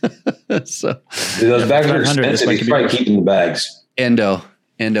 So those bags are 500, this expensive. bike He's could be probably worth- keeping the bags. Endo.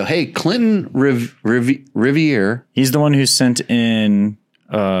 Hey, Clinton Riviere. He's the one who sent in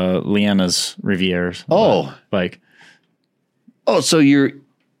Leanna's Riviere's bike. Oh, so you're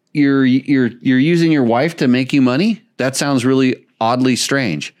using your wife to make you money? That sounds really oddly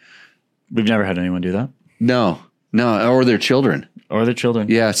strange. We've never had anyone do that. No, or their children. Or their children.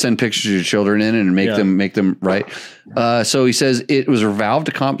 Yeah, send pictures of your children in and make them right. So he says it was valved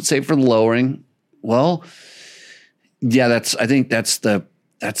to compensate for the lowering. Well, yeah, I think that's the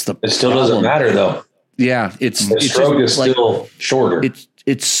It still doesn't matter though. Yeah, The stroke is still shorter.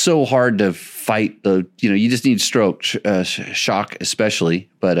 It's so hard to fight you just need stroke shock especially,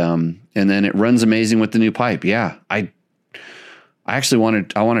 but and then it runs amazing with the new pipe. Yeah, I actually want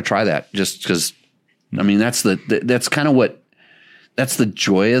to try that just because. I mean, that's kind of what. That's the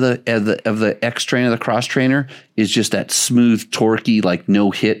joy of the X trainer, the cross trainer, is just that smooth, torquey, like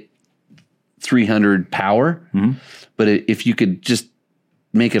no hit 300 power. Mm-hmm. But if you could just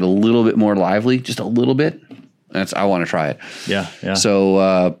make it a little bit more lively, just a little bit, I want to try it. Yeah.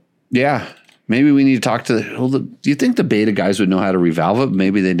 So, maybe we need to talk to do you think the Beta guys would know how to revalve it?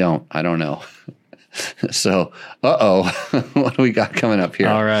 Maybe they don't. I don't know. So, what do we got coming up here?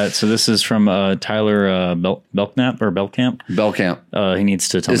 All right. So this is from Tyler Belkamp. He needs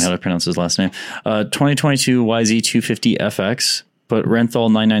to tell me how to pronounce his last name. 2022 YZ250 FX. Put Renthal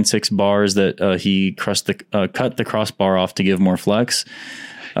 996 bars that he cut the crossbar off to give more flex.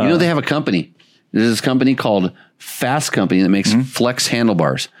 They have a company. There's this company called Fast Company that makes flex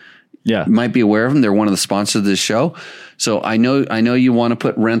handlebars. Yeah. You might be aware of them. They're one of the sponsors of this show. So I know you want to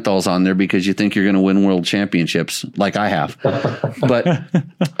put Renthals on there because you think you're going to win world championships like I have. But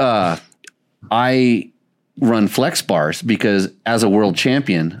I run flex bars because as a world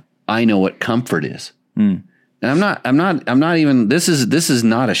champion, I know what comfort is. And I'm not even, this is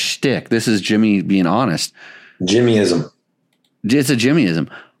not a shtick. This is Jimmy being honest. Jimmyism. It's a Jimmyism.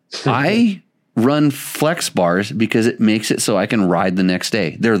 I run flex bars because it makes it so I can ride the next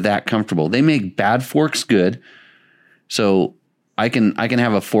day. They're that comfortable. They make bad forks good. So I can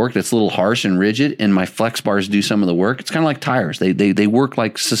have a fork that's a little harsh and rigid, and my flex bars do some of the work. It's kind of like tires. They work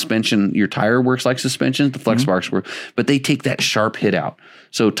like suspension. Your tire works like suspension. The flex bars work, but they take that sharp hit out.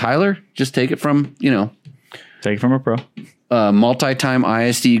 So Tyler, just take it from, Take it from a pro. Multi-time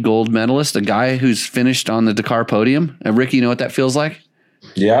ISD gold medalist, a guy who's finished on the Dakar podium. Ricky, you know what that feels like?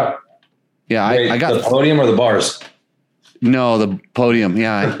 Yeah. Yeah, Wait, I got the podium or the bars. No, the podium.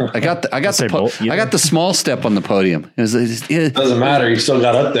 Yeah, I got the small step on the podium. It Doesn't matter. You still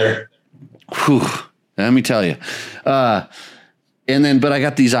got up there. Whew, let me tell you. But I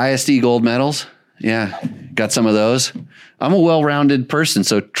got these ISD gold medals. Yeah, got some of those. I'm a well-rounded person,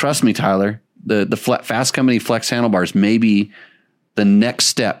 so trust me, Tyler. The Fast Company Flex handlebars may be the next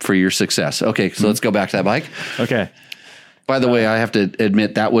step for your success. Okay, so let's go back to that bike. Okay. By the way, I have to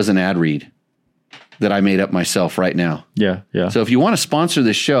admit that was an ad read that I made up myself right now. Yeah. So if you want to sponsor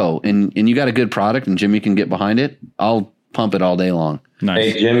this show and you got a good product and Jimmy can get behind it, I'll pump it all day long.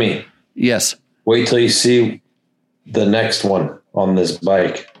 Nice. Hey, Jimmy. Yes. Wait till you see the next one on this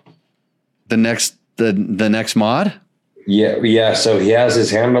bike. The next mod? Yeah. So he has his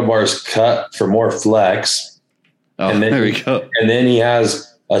handlebars cut for more flex. Oh, and then there we go. And then he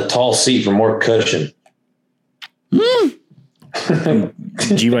has a tall seat for more cushion.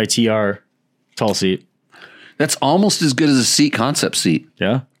 GYTR tall seat. That's almost as good as a Seat Concept seat.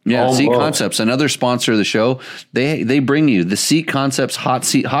 Yeah. Yeah, Almost. Seat Concepts, another sponsor of the show. They bring you the Seat Concepts Hot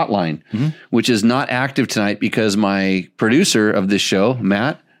Seat Hotline, which is not active tonight because my producer of this show,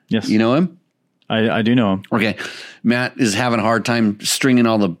 Matt, Yes. you know him? I do know him. Okay. Matt is having a hard time stringing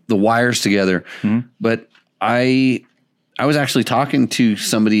all the wires together. But I was actually talking to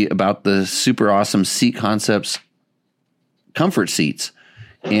somebody about the super awesome Seat Concepts comfort seats.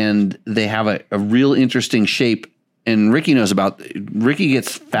 And they have a real interesting shape. And Ricky knows Ricky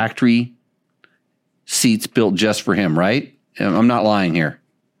gets factory seats built just for him, right? I'm not lying here.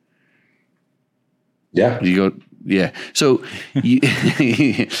 Yeah. You go, yeah. So you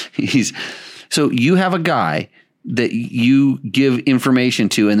have a guy that you give information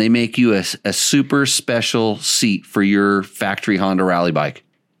to, and they make you a super special seat for your factory Honda rally bike.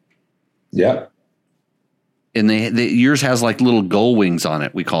 Yeah. And yours has like little gull wings on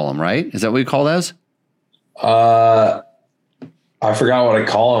it. We call them, right? Is that what we call those? I forgot what I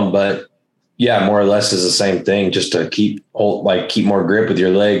call them, but yeah, more or less is the same thing, just to keep more grip with your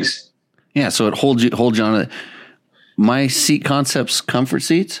legs. Yeah. So it holds you on it. My Seat Concepts comfort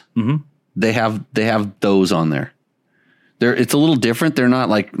seats, they have those on there. It's a little different. They're not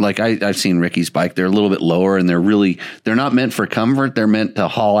like I've seen Ricky's bike. They're a little bit lower, and they're not meant for comfort. They're meant to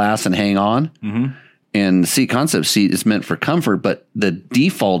haul ass and hang on. Mm-hmm. And the Seat Concept seat is meant for comfort, but the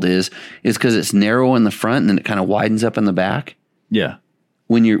default is because it's narrow in the front and then it kind of widens up in the back. Yeah.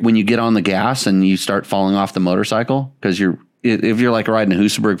 When you get on the gas and you start falling off the motorcycle, because if you're like riding a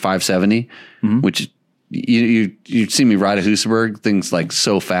Husaberg 570, which you see me ride a Husaberg, things like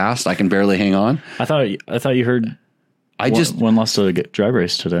so fast I can barely hang on. I thought you heard. One lost a drag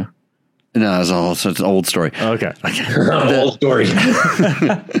race today. No, it's an old story. Okay. Old story. Was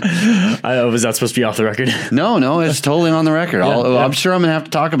that supposed to be off the record? No, it's totally on the record. Yeah. I'm sure I'm gonna have to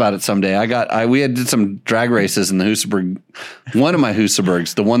talk about it someday. We did some drag races in the Husaberg. One of my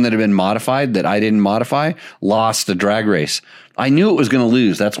Husabergs, the one that had been modified that I didn't modify, lost a drag race. I knew it was going to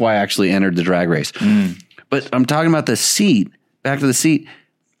lose. That's why I actually entered the drag race. But I'm talking about the seat. Back to the seat.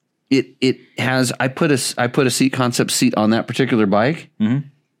 It has. I put a Seat Concept seat on that particular bike. Mm-hmm.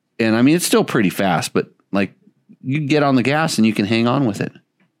 And I mean, it's still pretty fast, but like you get on the gas and you can hang on with it.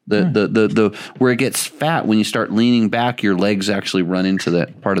 The where it gets fat, when you start leaning back, your legs actually run into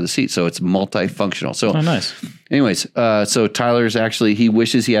that part of the seat. So it's multifunctional. So nice. Anyways, so Tyler's he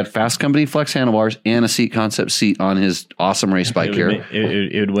wishes he had Fast Company flex handlebars and a Seat Concept seat on his awesome race bike here.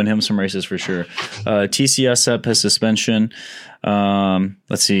 It would win him some races for sure. TCS set his suspension.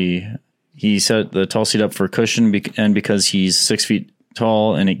 Let's see. He set the tall seat up for cushion and because he's 6 feet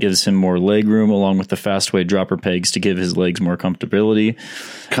tall, and it gives him more leg room along with the Fastway dropper pegs to give his legs more comfortability.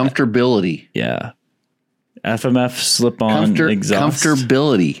 Yeah. FMF slip-on exhaust.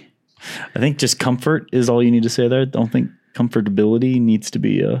 Comfortability. I think just comfort is all you need to say there. I don't think comfortability needs to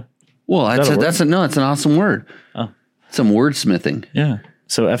be Well, it's an awesome word. Oh. Some wordsmithing. Yeah.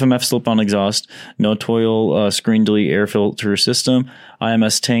 So FMF slip-on exhaust, no toil screen delete air filter system,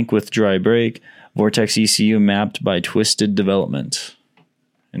 IMS tank with dry brake, Vortex ECU mapped by Twisted Development.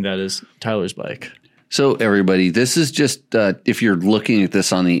 And that is Tyler's bike. So everybody, this is just if you're looking at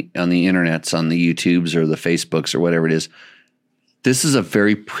this on the internets, on the YouTubes or the Facebooks or whatever it is, this is a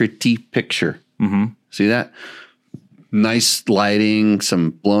very pretty picture. Mm-hmm. See that? Nice lighting, some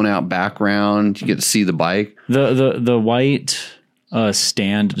blown out background. You get to see the bike. The white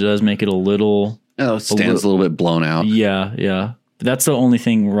stand does make it a little. Oh, it stands a little bit blown out. Yeah. But that's the only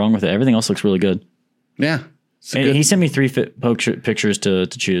thing wrong with it. Everything else looks really good. Yeah. And he sent me 3 pictures to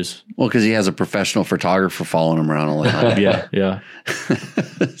choose. Well, because he has a professional photographer following him around all the time. Yeah.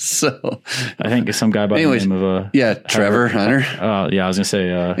 So I think some guy by the name of Trevor Hunter. Yeah, I was gonna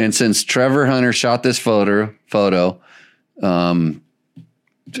say. And since Trevor Hunter shot this photo, that's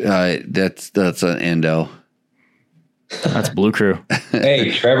an endo. That's Blue Crew.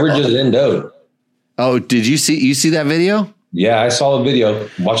 Hey, Trevor just endoed. Oh, did you see that video? Yeah, I saw the video.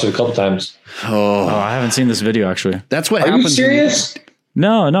 Watched it a couple times. Oh, I haven't seen this video actually. That's what happens. Are you serious?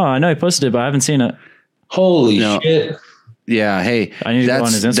 No, I know he posted it, but I haven't seen it. Holy shit. Yeah, hey. I need to go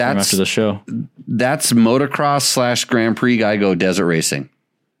on his Instagram after the show. That's motocross / Grand Prix guy go desert racing.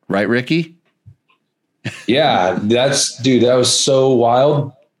 Right, Ricky? Yeah, that was so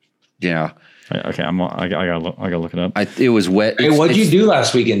wild. Yeah. Okay, I gotta look it up. It was wet. Hey, what'd you do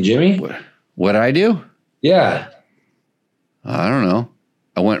last weekend, Jimmy? What did I do? Yeah. I don't know.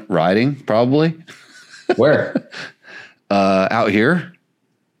 I went riding, probably. Where? Out here.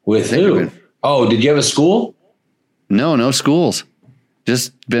 With who? Oh, did you have a school? No schools.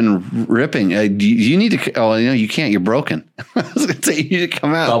 Just been ripping. You need to. Oh, you can't. You're broken. I was going to say you need to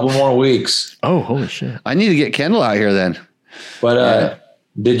come out. Couple more weeks. Oh, holy shit! I need to get Kendall out here then. But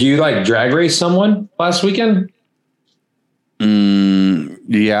did you drag race someone last weekend?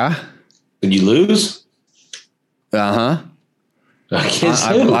 Yeah. Did you lose? Uh-huh.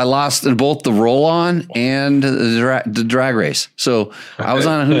 I lost in both the roll on and the drag race. So I was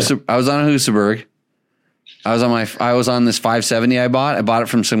on a Husaberg. I was on this 570 I bought. I bought it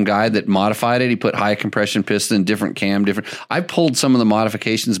from some guy that modified it. He put high compression piston, different cam, I pulled some of the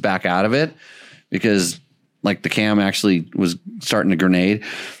modifications back out of it because the cam actually was starting to grenade.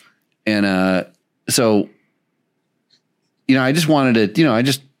 And so I just wanted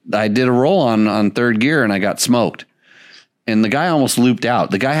to, I did a roll on third gear and I got smoked. and the guy almost looped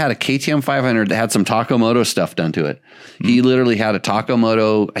out. The guy had a KTM 500 that had some Takamoto stuff done to it. He literally had a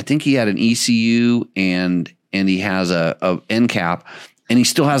Takamoto. I think he had an ECU and he has a end cap, and he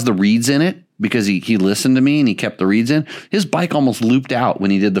still has the reeds in it because he listened to me and he kept the reeds in. His bike almost looped out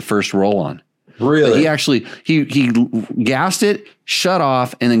when he did the first roll on. Really? Like he actually he gassed it, shut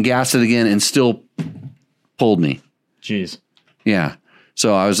off, and then gassed it again, and still pulled me. Jeez. Yeah.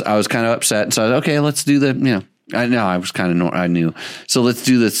 So I was kind of upset. And so I was, okay, let's do I know I was kind of I knew. So let's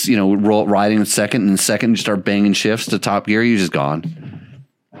do this. Riding in second, and second you start banging shifts to top gear, you're just gone.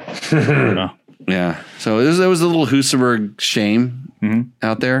 Oh. Yeah. So there was a little Husaberg shame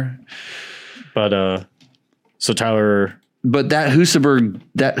out there. But so Tyler. But that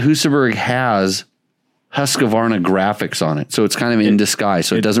Husaberg has Husqvarna graphics on it, so it's kind of in disguise.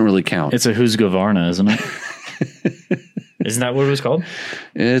 So it doesn't really count. It's a Husqvarna, isn't it? Isn't that what it was called?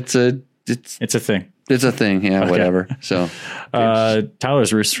 It's a thing. It's a thing. Yeah. Okay. Whatever. So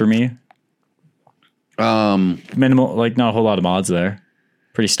Tyler's Roost for me. Minimal, like not a whole lot of mods there.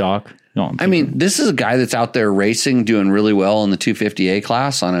 Pretty stock. No, I mean, this is a guy that's out there racing, doing really well in the 250A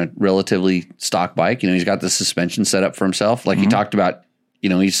class on a relatively stock bike. He's got the suspension set up for himself. Like he talked about,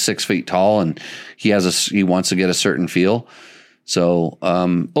 he's 6 feet tall and he wants to get a certain feel. So,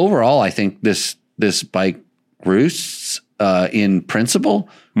 overall, I think this bike roosts, in principle,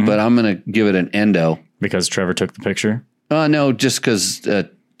 but I'm going to give it an endo. Because Trevor took the picture? No, just because,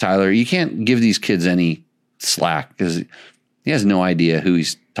 Tyler, you can't give these kids any slack because he has no idea who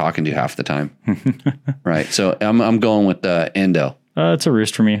he's talking to half the time. Right. So I'm going with the endo. It's a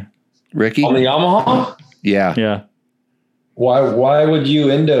Roost for me. Ricky? On the Yamaha? Yeah. Yeah. Why would you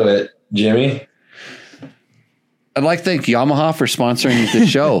endo it, Jimmy? I'd like to thank Yamaha for sponsoring the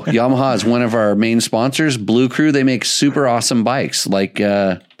show. Yamaha is one of our main sponsors. Blue Crew, they make super awesome bikes like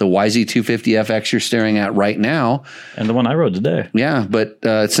the YZ250FX you're staring at right now. And the one I rode today. Yeah, but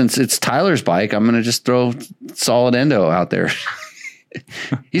since it's Tyler's bike, I'm going to just throw solid endo out there.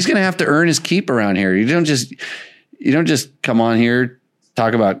 He's going to have to earn his keep around here. You don't just come on here,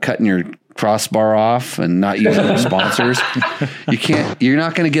 talk about cutting your crossbar off and not using your sponsors. You're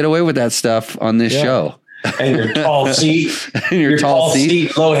not going to get away with that stuff on this show. And your tall seat. And your tall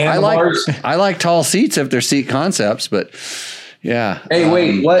seat. Low handlebars. I like tall seats if they're seat concepts, but yeah. Hey,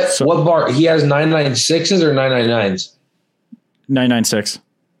 wait, what bar? He has 996s or 999s? 996.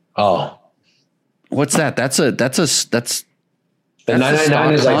 Oh. What's that? That's the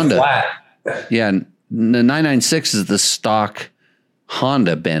 999 is like Honda. flat. Yeah, the 996 is the stock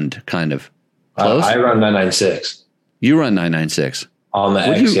Honda bend, kind of. Close? I run 996. You run 996. On the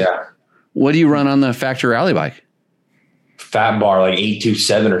X, yeah. What do you run on the factory rally bike? Fat bar, like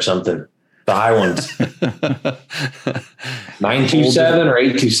 827 or something. The high ones. 927 or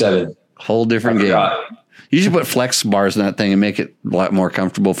 827. Whole different game. You should put flex bars in that thing and make it a lot more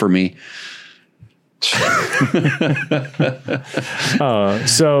comfortable for me.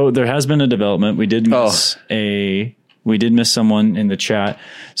 So there has been a development. We did miss someone in the chat.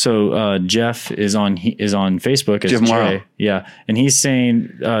 So Jeff is on Facebook as Jeff Morrow. Jay. Yeah, and he's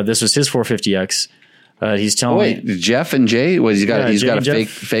saying this was his 450X. He's telling me Jeff and Jay. He's got a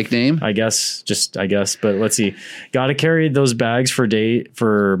fake name. I guess. But let's see. Got to carry those bags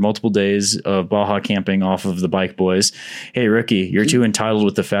for multiple days of Baja camping off of the Bike Boys. Hey Ricky, you're too entitled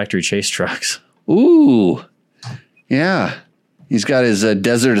with the factory chase trucks. Ooh, yeah. He's got his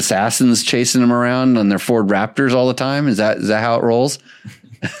Desert Assassins chasing him around on their Ford Raptors all the time. Is that how it rolls?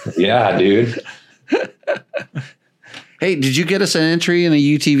 Yeah, dude. Hey, did you get us an entry in a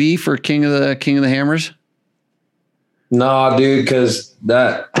UTV for King of the Hammers? No, dude, because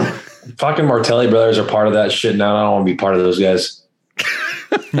that fucking Martelli brothers are part of that shit now. I don't want to be part of those guys.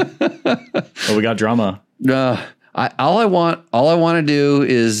 Well, we got drama. All I want to do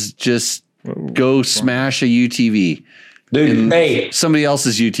is just go smash a UTV. Dude, hey, somebody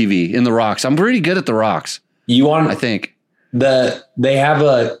else's UTV in the rocks. I'm pretty good at the rocks. I think they have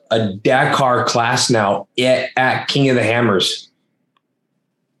a Dakar class now at King of the Hammers.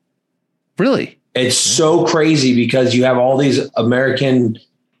 Really? It's so crazy because you have all these American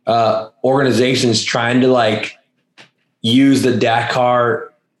organizations trying to like use the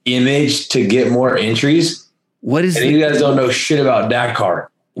Dakar image to get more entries. You guys don't know shit about Dakar.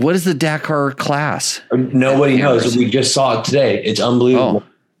 What is the Dakar class? Nobody knows. We just saw it today. It's unbelievable.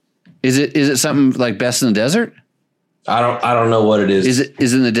 Oh. Is it something like Best in the Desert? I don't know what it is. Is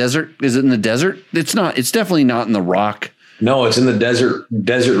it in the desert? Is it in the desert? It's not. It's definitely not in the rock. No, it's in the desert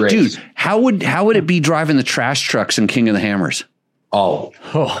race. Dude, how would it be driving the trash trucks in King of the Hammers? Oh,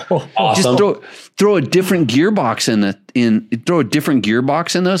 Just awesome. throw a different gearbox throw a different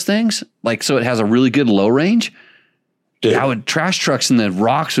gearbox in those things, like so it has a really good low range. Dude. That would trash trucks and the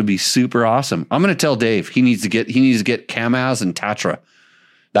rocks would be super awesome. I'm going to tell Dave he needs to get Kamaz and Tatra.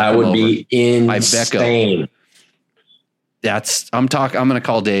 That would be insane. I'm going to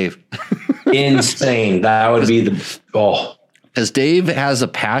call Dave. Insane. That would be because Dave has a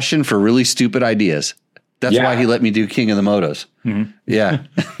passion for really stupid ideas. That's why he let me do King of the Motos. Mm-hmm. Yeah.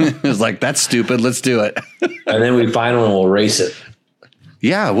 It was like, that's stupid. Let's do it. And then we find one and we'll race it.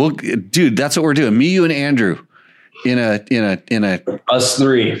 Yeah. Well, dude, that's what we're doing. Me, you, and Andrew in a us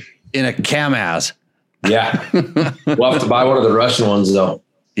three in a Kamaz. Yeah. We'll have to buy one of the Russian ones though.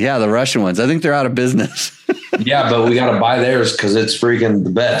 Yeah. The Russian ones. I think they're out of business. Yeah. But we got to buy theirs because it's freaking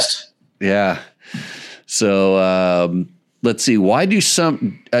the best. Yeah. So, let's see. Why do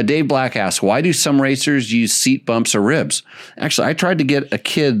Dave Black asks, why do some racers use seat bumps or ribs? Actually, I tried to get a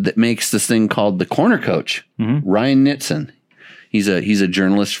kid that makes this thing called the Corner Coach, Ryan Nitson. He's a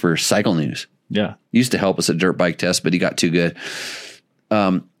journalist for Cycle News. Yeah. He used to help us at Dirt Bike Test, but he got too good.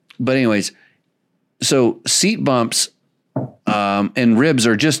 But anyways, so seat bumps and ribs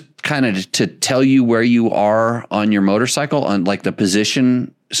are just kind of to tell you where you are on your motorcycle, on like the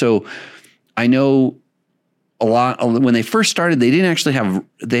position. So I know a lot when they first started, they didn't actually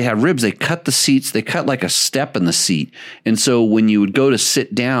they had ribs. They cut the seats. They cut like a step in the seat. And so when you would go to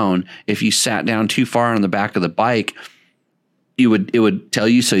sit down, if you sat down too far on the back of the bike, it would tell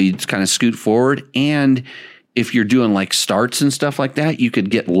you. So you'd kind of scoot forward. And if you're doing like starts and stuff like that, you could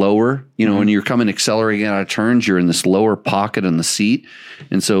get lower, when you're coming accelerating out of turns, you're in this lower pocket in the seat.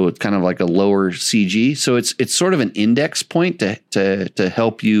 And so it's kind of like a lower CG. So it's sort of an index point to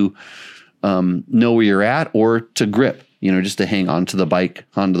help you, know where you're at, or to grip, just to hang onto the bike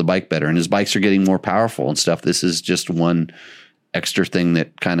better. And as bikes are getting more powerful and stuff, this is just one extra thing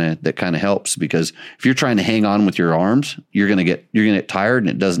that kind of helps, because if you're trying to hang on with your arms, you're going to get tired, and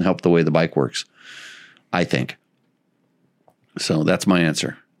it doesn't help the way the bike works, I think. So that's my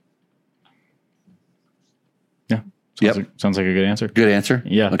answer. Yeah. Sounds like a good answer. Good answer.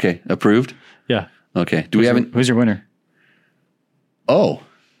 Yeah. Okay. Approved. Yeah. Okay. Who's your winner? Oh,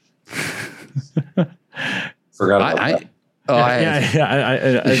 forgot about that.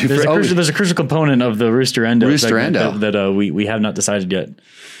 There's a crucial component of the Rooster Endo that we have not decided yet.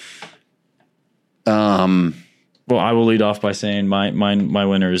 Well, I will lead off by saying my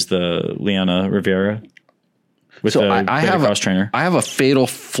winner is the Liana Rivera. With so the I have cross trainer. I have a fatal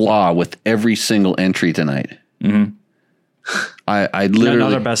flaw with every single entry tonight. Mm-hmm. I literally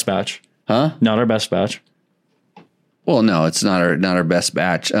not our best batch, huh? Not our best batch. Well, no, it's not our best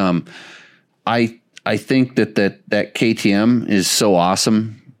batch. I think that KTM is so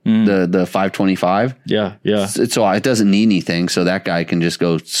awesome. The 525. Yeah. So it doesn't need anything. So that guy can just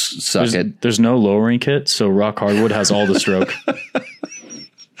go suck it. There's no lowering kit. So Rock Hardwood has all the stroke.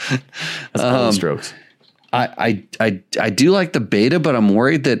 That's all the strokes. I do like the beta, but I'm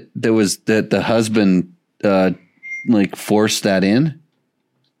worried that the husband forced that in.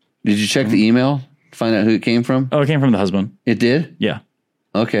 Did you check the email? Find out who it came from? Oh, it came from the husband. It did? Yeah.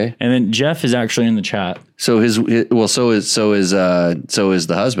 Okay. And then Jeff is actually in the chat. So so is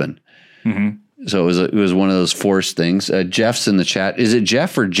the husband. Mm-hmm. So it was one of those forced things. Jeff's in the chat. Is it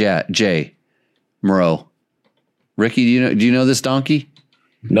Jeff or Jay Moreau? Ricky, do you know this donkey?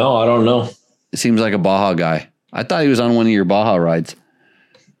 No, I don't know. It seems like a Baja guy. I thought he was on one of your Baja rides.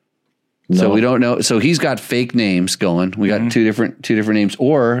 No. So we don't know. So he's got fake names going. We got two different names,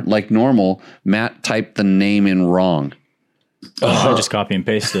 or like normal, Matt typed the name in wrong. I just copy and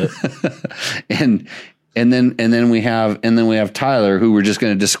paste it. and then we have Tyler, who we're just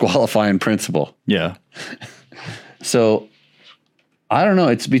going to disqualify in principle. Yeah. So I don't know.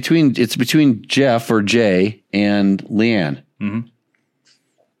 It's between Jeff or Jay and Leanne. Mm-hmm.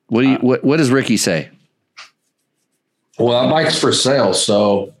 What does Ricky say? Well, that bike's for sale,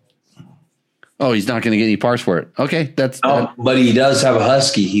 so. Oh, he's not going to get any parts for it. Okay, but he does have a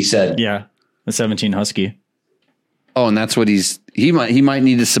Husky. He said, yeah, a 17 Husky. Oh, and that's what he might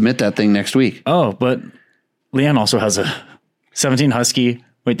need to submit that thing next week. Oh, but Leanne also has a 17 Husky.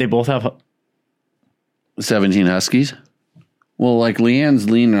 Wait, they both have 17 Huskies. Well, like Leanne's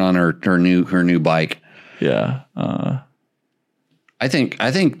leaning on her new bike. Yeah. I think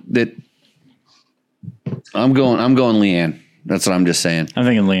that I'm going Leanne. That's what I'm just saying. I'm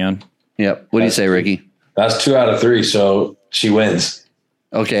thinking Leanne. Yep. What do you say, Ricky? That's 2 out of 3, so she wins.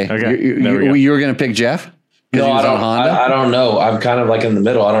 Okay. You were going to pick Jeff? No, I don't know. I'm kind of like in the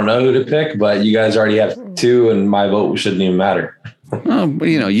middle. I don't know who to pick, but you guys already have 2, and my vote shouldn't even matter. Oh,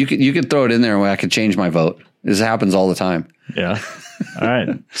 you could throw it in there where I could change my vote. This happens all the time. Yeah. All right.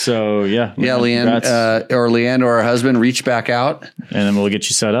 So yeah. Yeah, Leanne or her husband reach back out, and then we'll get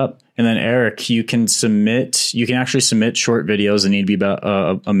you set up. And then Eric, you can actually submit short videos that need to be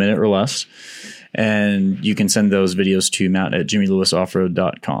about a minute or less. And you can send those videos to Matt at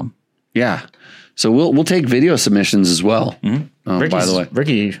jimmylewisoffroad.com. Yeah. So we'll take video submissions as well. Mm-hmm. By the way,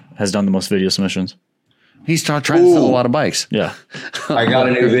 Ricky has done the most video submissions. He's trying to sell a lot of bikes. Yeah. I got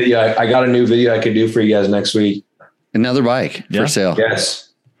a new video. I got a new video I could do for you guys next week. Another bike for sale.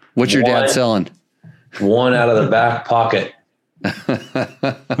 Yes. What's your dad selling? One out of the back pocket.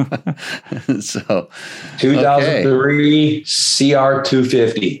 So 2003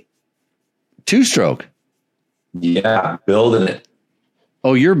 CR250. 2-stroke. Yeah, building it.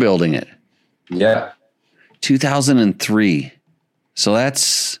 Oh, you're building it. Yeah. 2003. So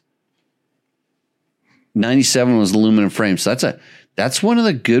that's 97 was aluminum frame. So that's one of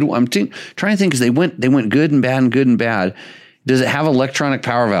the good. I'm trying to think because they went good and bad and good and bad. Does it have electronic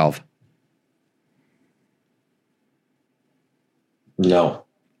power valve? No.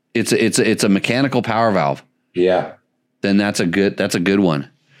 It's a mechanical power valve. Yeah. Then that's a good one.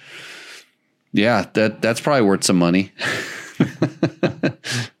 Yeah, that's probably worth some money.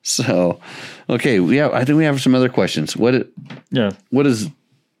 So, okay, I think we have some other questions. What is?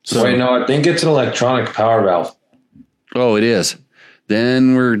 So wait, no, I think it's an electronic power valve. Oh, it is.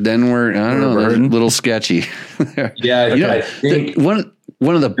 Then we're I don't know, they're a little sketchy. Yeah, you know, I think one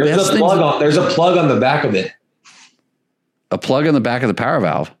of the best things. There's a plug on the back of it. A plug on the back of the power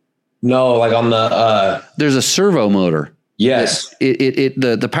valve. No, like on the. There's a servo motor. Yes.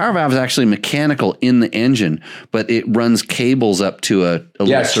 The power valve is actually mechanical in the engine, but it runs cables up to a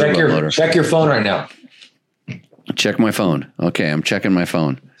little servo motor. Check your phone right now. Check my phone. Okay, I'm checking my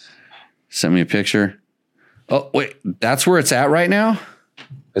phone. Send me a picture. Oh, wait, that's where it's at right now?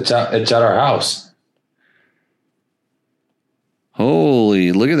 It's at our house.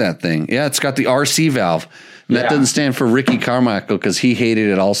 Holy, look at that thing. Yeah, it's got the RC valve. And that doesn't stand for Ricky Carmichael because he hated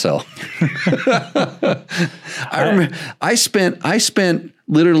it also. I remember I spent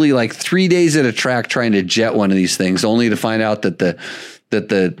literally like 3 days at a track trying to jet one of these things, only to find out that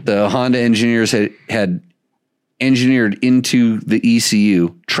the Honda engineers had engineered into the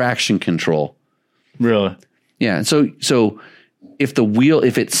ECU traction control. Really? Yeah. And so if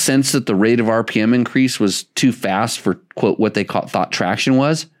it sensed that the rate of RPM increase was too fast for quote what they thought traction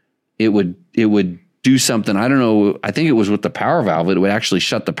was, it would do something. I don't know. I think it was with the power valve. It would actually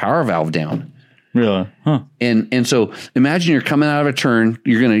shut the power valve down. Really? Huh. And so imagine you're coming out of a turn.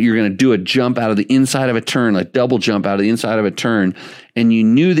 You're gonna do a jump out of the inside of a turn, a double jump out of the inside of a turn, and you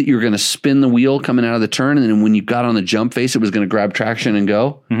knew that you were going to spin the wheel coming out of the turn, and then when you got on the jump face, it was going to grab traction and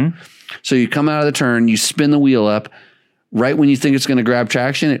go. Mm-hmm. So you come out of the turn, you spin the wheel up. Right when you think it's going to grab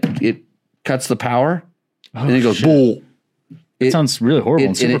traction, it cuts the power, and it goes boom. It sounds really horrible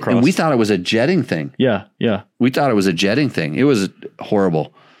in Supercross. And we thought it was a jetting thing. Yeah. We thought it was a jetting thing. It was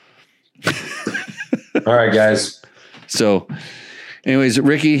horrible. All right, guys. So, anyways,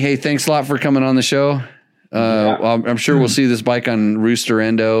 Ricky, hey, thanks a lot for coming on the show. I'm sure we'll see this bike on Rooster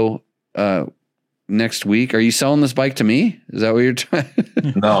Endo next week. Are you selling this bike to me? Is that what you're trying?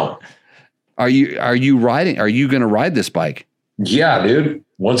 No. Are you riding? Are you going to ride this bike? Yeah, dude.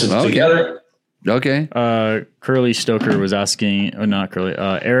 Once it's together. Okay. Curly Stoker was asking, not Curly.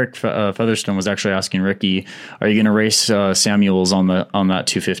 Eric Featherstone was actually asking Ricky, "Are you going to race Samuels on that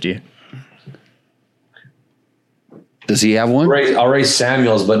 250?" Does he have one? I'll race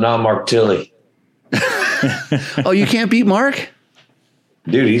Samuels, but not Mark Tilley. Oh, you can't beat Mark?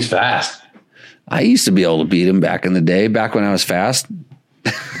 Dude, he's fast. I used to be able to beat him back in the day, back when I was fast.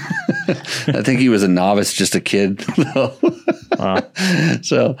 I think he was a novice, just a kid. Wow.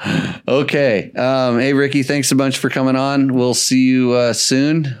 So, okay. Hey, Ricky, thanks a bunch for coming on. We'll see you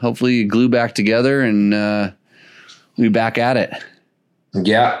soon. Hopefully you glue back together and we'll be back at it.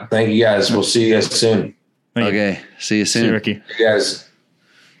 Yeah. Thank you, guys. We'll see you guys soon. Okay. See you soon. See you, Ricky. Hey, guys.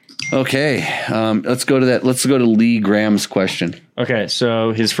 Okay. Let's go to Lee Graham's question. Okay.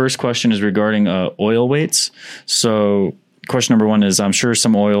 So his first question is regarding oil weights. So question number one is, I'm sure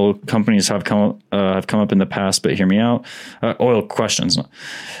some oil companies have come up in the past, but hear me out. Oil questions.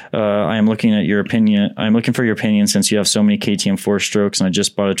 I am looking at your opinion. I'm looking for your opinion since you have so many KTM 4-strokes, and I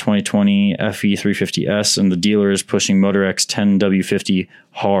just bought a 2020 FE350S, and the dealer is pushing MotorX 10W50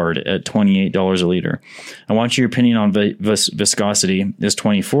 hard at $28 a liter. I want your opinion on viscosity. Is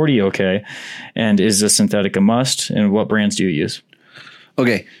 2040 okay? And is the synthetic a must? And what brands do you use?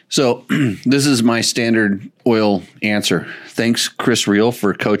 Okay, so this is my standard oil answer. Thanks, Chris Reel,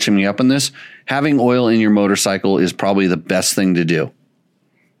 for coaching me up on this. Having oil in your motorcycle is probably the best thing to do.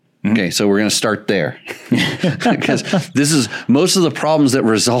 Mm-hmm. Okay, so we're going to start there. Because this is most of the problems that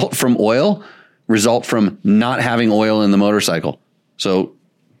result from not having oil in the motorcycle. So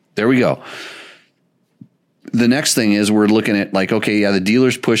there we go. The next thing is we're looking at like, okay, yeah, the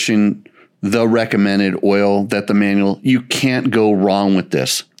dealer's pushing the recommended oil that the manual, you can't go wrong with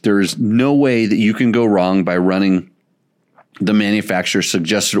this. There's no way that you can go wrong by running the manufacturer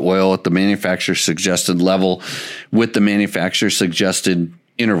suggested oil at the manufacturer suggested level with the manufacturer suggested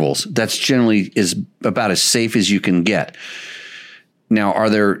intervals. That's generally is about as safe as you can get. Now, are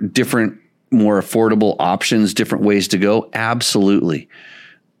there different, more affordable options, different ways to go? Absolutely.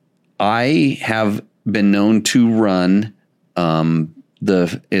 I have been known to run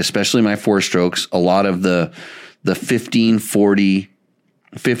especially my 4-strokes, a lot of the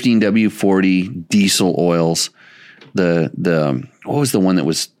 15W40 diesel oils. What was the one that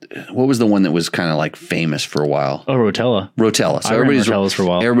was kind of like famous for a while? Oh, Rotella. Rotella. So everybody's Rotellas for a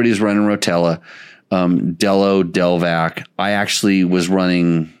while. Everybody's running Rotella. Dello, Delvac. I actually was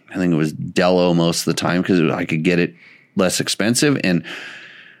running, I think it was Dello most of the time because I could get it less expensive. And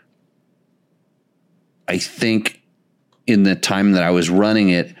I think in the time that I was running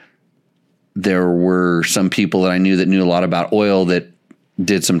it, there were some people that I knew that knew a lot about oil that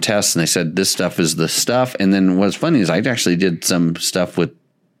did some tests, and they said this stuff is the stuff. And then what's funny is I actually did some stuff with,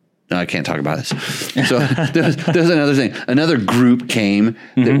 no, I can't talk about this. So there's another thing. Another group came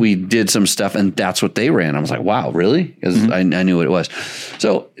that we did some stuff, and that's what they ran. I was like, wow, really? Because I knew what it was.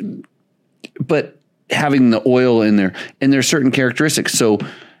 So, but having the oil in there, and there's certain characteristics. So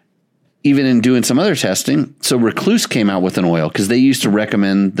even in doing some other testing, so Recluse came out with an oil because they used to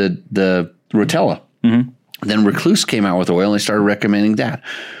recommend the Rotella. Then Recluse came out with oil and they started recommending that.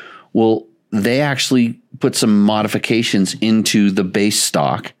 Well, they actually put some modifications into the base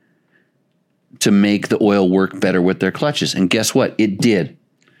stock to make the oil work better with their clutches. And guess what? It did.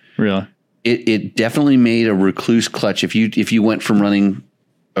 Really? It definitely made a Recluse clutch. If you went from running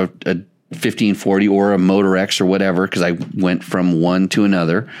a 1540 or a Motor X or whatever, because I went from one to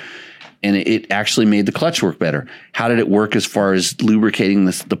another, and it actually made the clutch work better. How did it work as far as lubricating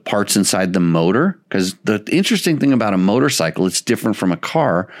the parts inside the motor? Because the interesting thing about a motorcycle, it's different from a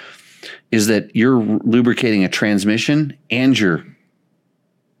car, is that you're lubricating a transmission and your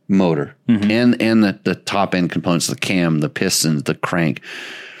motor and the top end components, the cam, the pistons, the crank.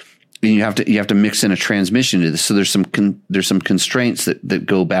 And you have to mix in a transmission to this. So there's some constraints that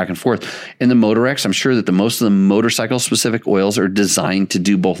go back and forth. In the Motor X, I'm sure that most of the motorcycle specific oils are designed to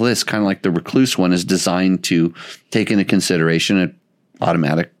do both of this. Kind of like the Recluse one is designed to take into consideration an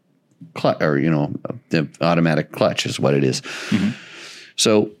automatic clutch, or the automatic clutch is what it is.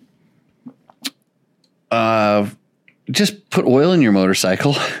 So, just put oil in your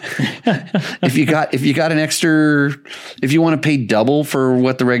motorcycle. If you got an extra, if you want to pay double for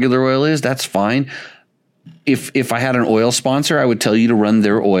what the regular oil is, that's fine. If I had an oil sponsor, I would tell you to run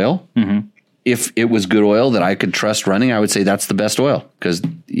their oil. If it was good oil that I could trust running, I would say that's the best oil. Because,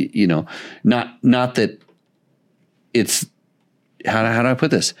 not that it's, how do I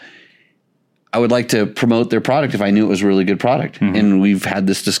put this? I would like to promote their product if I knew it was a really good product. And we've had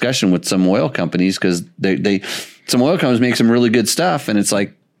this discussion with some oil companies because some oil companies make some really good stuff. And it's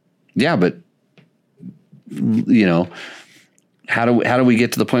like, yeah, but how do we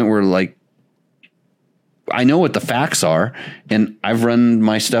get to the point where, like, I know what the facts are, and I've run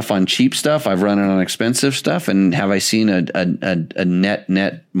my stuff on cheap stuff. I've run it on expensive stuff. And have I seen a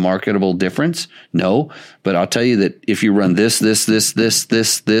net marketable difference? No, but I'll tell you that if you run this, the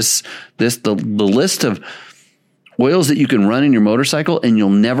list of oils that you can run in your motorcycle and you'll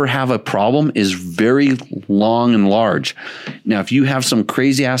never have a problem is very long and large. Now, if you have some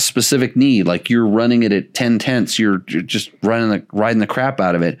crazy ass specific need, like you're running it at 10/10, you're just riding the crap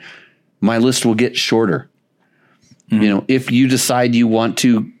out of it, my list will get shorter. If you decide you want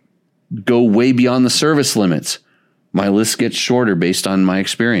to go way beyond the service limits, my list gets shorter based on my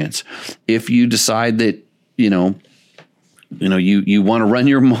experience. If you decide that, you want to run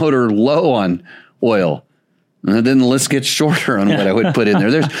your motor low on oil, then the list gets shorter on what I would put in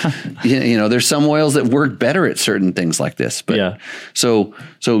there. There's some oils that work better at certain things like this, but so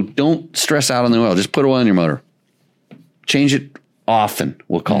don't stress out on the oil. Just put oil in your motor. Change it often.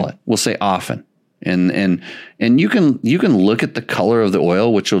 We'll call it. We'll say often. And you can look at the color of the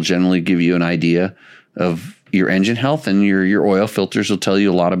oil, which will generally give you an idea of your engine health, and your oil filters will tell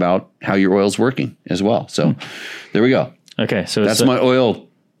you a lot about how your oil's working as well. So there we go. Okay. So that's my oil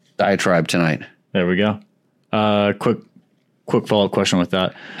diatribe tonight. There we go. Quick follow-up question with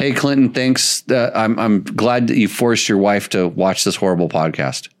that. Hey, Clinton, thanks. I'm glad that you forced your wife to watch this horrible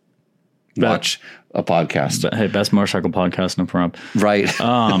podcast. Watch a podcast. But hey, best motorcycle podcast in the front. Right.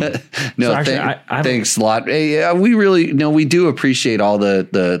 No, so actually, thanks a lot. Hey, we really, we do appreciate all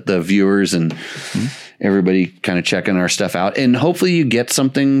the viewers and everybody kind of checking our stuff out. And hopefully you get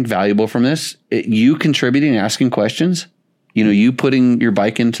something valuable from this. You contributing, asking questions, you putting your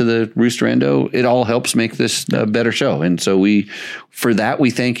bike into the Roosterando, it all helps make this a better show. And so we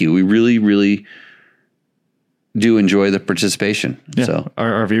thank you. We really, really do enjoy the participation. Yeah. So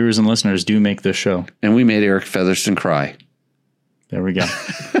our viewers and listeners do make this show. And we made Eric Featherston cry. There we go.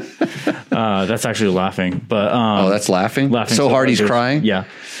 That's actually laughing, but that's laughing. Laughing so hard he's crying. Yeah.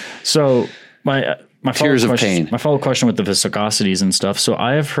 So my tears of pain. My follow-up question with the viscosities and stuff. So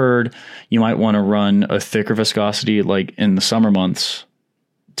I have heard you might want to run a thicker viscosity like in the summer months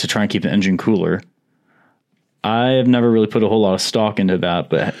to try and keep the engine cooler. I have never really put a whole lot of stock into that,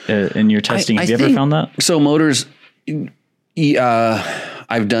 but in your testing, have you ever found that? So motors,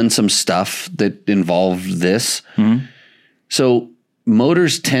 I've done some stuff that involved this. Mm-hmm. So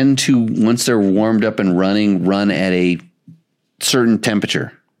motors tend to, once they're warmed up and running, run at a certain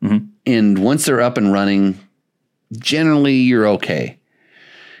temperature. Mm-hmm. And once they're up and running, generally you're okay.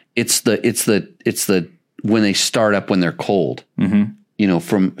 It's the when they start up when they're cold. Mm-hmm.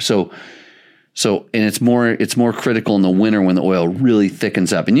 So and it's more critical in the winter when the oil really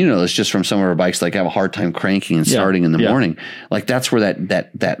thickens up. And it's just from some of our bikes, like have a hard time cranking and starting in the morning. Like that's where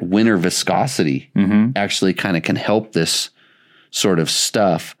that winter viscosity actually kind of can help this sort of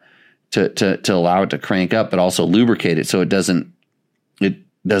stuff to allow it to crank up, but also lubricate it so it doesn't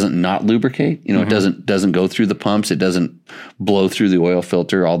not lubricate. It doesn't go through the pumps. It doesn't blow through the oil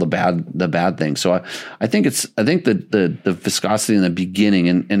filter, all the bad things. So I think the viscosity in the beginning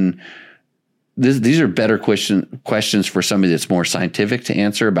and these are better questions for somebody that's more scientific to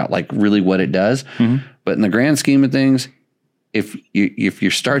answer about like really what it does. Mm-hmm. But in the grand scheme of things, if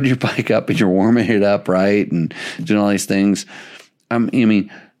you're starting your bike up and you're warming it up right and doing all these things,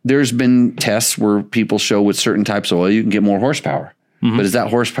 there's been tests where people show with certain types of oil you can get more horsepower. Mm-hmm. But is that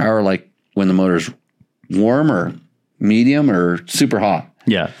horsepower like when the motor's warm or medium or super hot?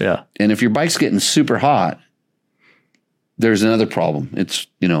 Yeah, yeah. And if your bike's getting super hot, there's another problem.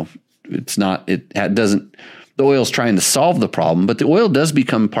 The oil's trying to solve the problem, but the oil does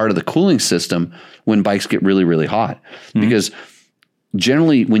become part of the cooling system when bikes get really, really hot. Mm-hmm. Because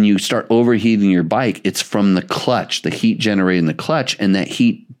generally when you start overheating your bike, it's from the clutch, the heat generated in the clutch, and that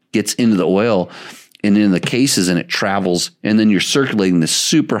heat gets into the oil and in the cases and it travels, and then you're circulating this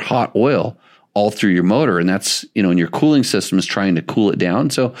super hot oil all through your motor. And that's, and your cooling system is trying to cool it down.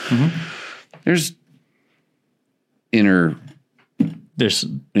 So there's interlining.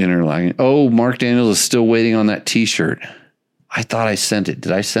 Oh, Mark Daniels is still waiting on that t-shirt. I thought I sent it.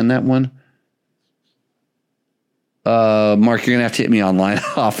 Did I send that one? Mark, you're going to have to hit me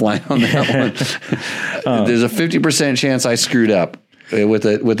offline on that one. There's a 50% chance I screwed up with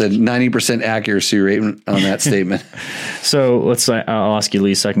a 90% accuracy rate on that statement. So I'll ask you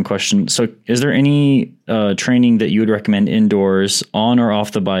Lee's second question. So is there any training that you would recommend indoors on or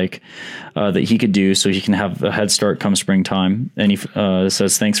off the bike that he could do so he can have a head start come springtime? And he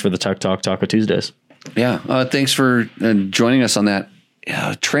says, thanks for the Tech Talk Taco Tuesdays. Yeah. Thanks for joining us on that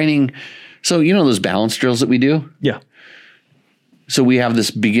training. So, those balance drills that we do? Yeah. So we have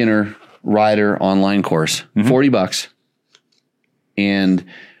this beginner rider online course, $40. And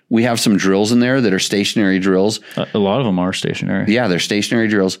we have some drills in there that are stationary drills. A lot of them are stationary. Yeah, they're stationary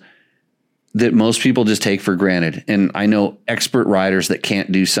drills that most people just take for granted. And I know expert riders that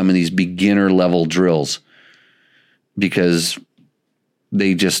can't do some of these beginner level drills because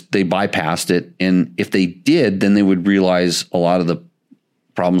they bypassed it. And if they did, then they would realize a lot of the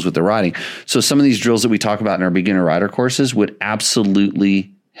problems with their riding. So some of these drills that we talk about in our beginner rider courses would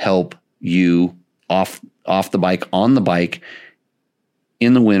absolutely help you off the bike, on the bike,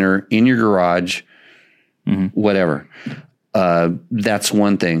 in the winter, in your garage, whatever. That's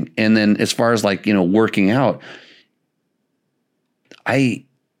one thing. And then as far as working out, I've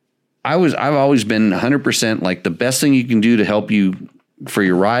always been 100% like the best thing you can do to help you for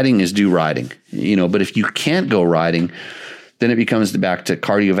your riding is do riding, but if you can't go riding, then it becomes back to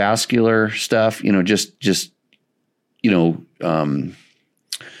cardiovascular stuff,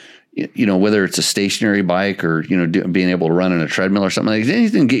 whether it's a stationary bike or, being able to run on a treadmill or something like that,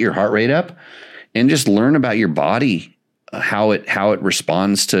 anything to get your heart rate up and just learn about your body, how it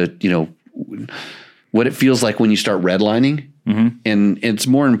responds to, what it feels like when you start redlining. Mm-hmm. And it's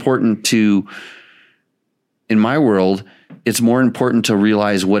more important in my world, it's more important to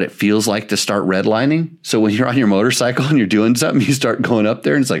realize what it feels like to start redlining. So when you're on your motorcycle and you're doing something, you start going up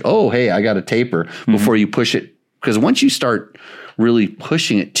there and it's like, oh, hey, I got a taper before you push it. Because once you start really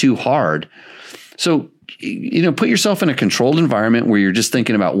pushing it too hard. So, put yourself in a controlled environment where you're just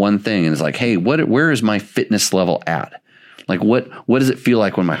thinking about one thing and it's like, hey, where is my fitness level at? Like what does it feel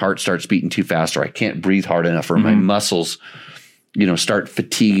like when my heart starts beating too fast, or I can't breathe hard enough, or my muscles, start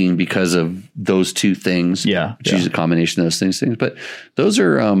fatiguing because of those two things. Yeah. Which is a combination of those things. But those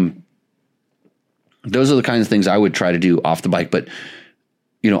are the kinds of things I would try to do off the bike. But,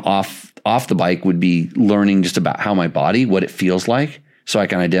 off the bike would be learning just about how my body, what it feels like, so I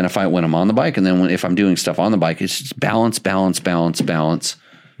can identify it when I'm on the bike. And then if I'm doing stuff on the bike, it's just balance. Keeping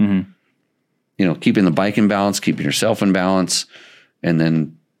the bike in balance, keeping yourself in balance, and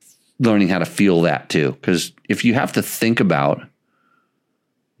then learning how to feel that too. Because if you have to think about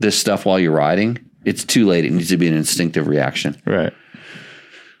this stuff while you're riding, it's too late. It needs to be an instinctive reaction. Right.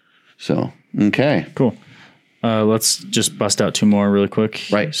 So, okay. Cool. Let's just bust out two more really quick.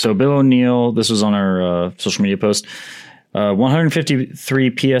 Right. So Bill O'Neill, this was on our social media post,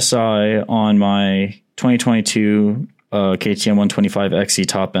 153 PSI on my 2022 KTM 125 XE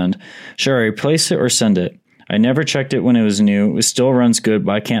top end. Should I replace it or send it? I never checked it when it was new. It still runs good,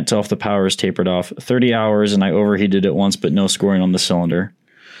 but I can't tell if the power is tapered off. 30 hours and I overheated it once, but no scoring on the cylinder.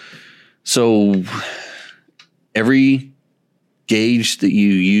 So every gauge that you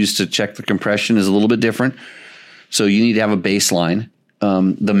use to check the compression is a little bit different. So you need to have a baseline.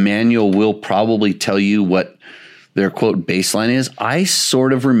 The manual will probably tell you what their quote baseline is. I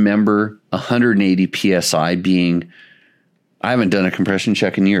sort of remember 180 PSI being, I haven't done a compression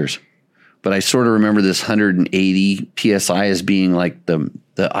check in years, but I sort of remember this 180 PSI as being like the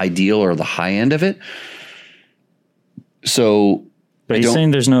ideal or the high end of it. So, but he's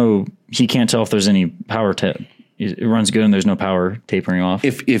saying he can't tell if there's any power it runs good and there's no power tapering off.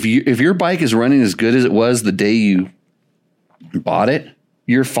 If your bike is running as good as it was the day you bought it,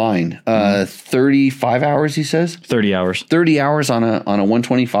 you're fine. 35 hours, he says. 30 hours. 30 hours on a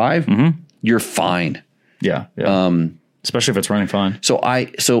 125, you're fine. Yeah. Especially if it's running fine. So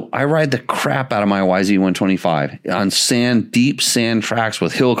I ride the crap out of my YZ 125 on deep sand tracks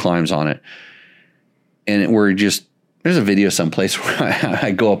with hill climbs on it. And there's a video someplace where I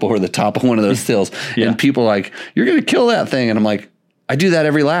go up over the top of one of those hills and people are like, you're going to kill that thing. And I'm like, I do that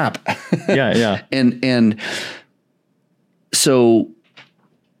every lap. Yeah. And so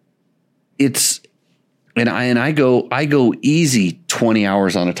I go easy 20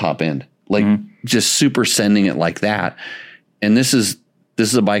 hours on a top end, like just super sending it like that. And this is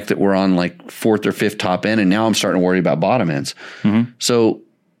a bike that we're on like fourth or fifth top end. And now I'm starting to worry about bottom ends. So,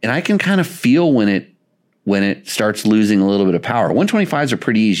 and I can kind of feel when it starts losing a little bit of power. 125s are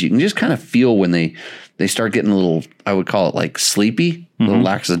pretty easy. You can just kind of feel when they start getting a little, I would call it like sleepy, a little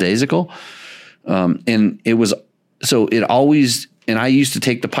lackadaisical. And I used to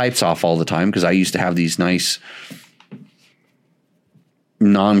take the pipes off all the time because I used to have these nice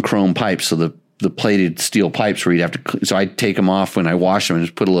non-chrome pipes. So the plated steel pipes where you'd have to, so I'd take them off when I wash them and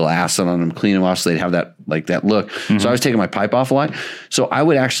just put a little acid on them, clean them off so they'd have that look. So I was taking my pipe off a lot. So I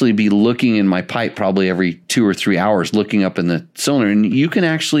would actually be looking in my pipe probably every 2 or 3 hours, looking up in the cylinder. And you can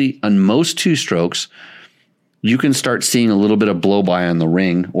actually, on most two strokes, you can start seeing a little bit of blow by on the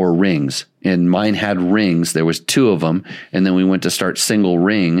ring or rings. And mine had rings. There was 2 of them. And then we went to start single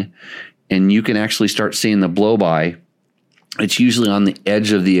ring, and you can actually start seeing the blow by. It's usually on the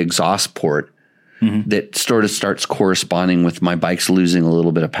edge of the exhaust port that sort of starts corresponding with my bike's losing a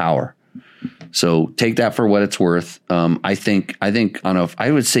little bit of power. So take that for what it's worth. I think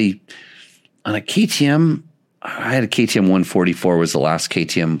I would say on a KTM, I had a KTM 144 was the last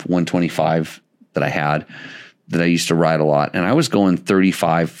KTM 125 that I had, that I used to ride a lot. And I was going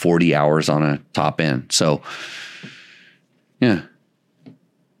 35, 40 hours on a top end. So yeah.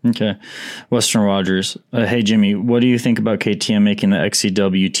 Okay. Western Rogers. Hey, Jimmy, what do you think about KTM making the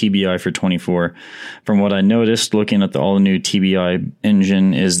XCW TBI for 24? From what I noticed, looking at the all-new TBI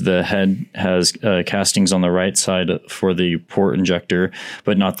engine, is the head has castings on the right side for the port injector,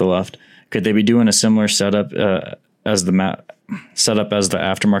 but not the left. Could they be doing a similar setup as the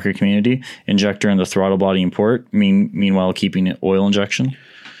aftermarket community injector and the throttle body and port, meanwhile keeping it oil injection?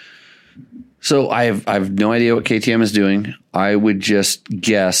 So I have no idea what KTM is doing. I would just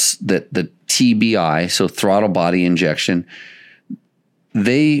guess that the TBI, so throttle body injection,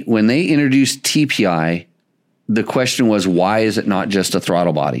 when they introduced TPI, the question was, why is it not just a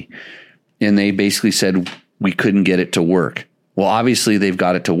throttle body? And they basically said we couldn't get it to work. Well, obviously they've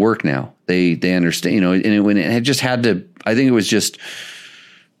got it to work now. They understand, and when it had just had to, I think it was just,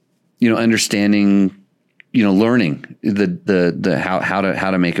 understanding, learning the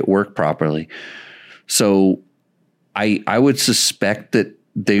how to make it work properly. So I would suspect that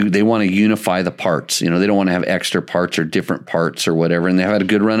they want to unify the parts. They don't want to have extra parts or different parts or whatever. And they've had a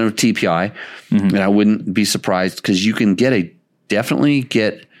good run of TPI, and I wouldn't be surprised because you can the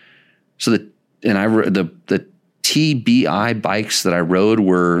TBI bikes that I rode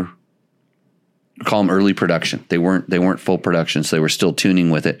were, call them early production. They weren't full production, so they were still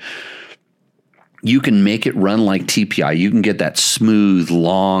tuning with it. You can make it run like TPI. You can get that smooth,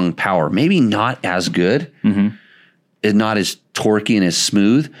 long power. Maybe not as good, and not as torquey and as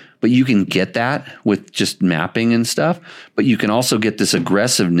smooth, but you can get that with just mapping and stuff. But you can also get this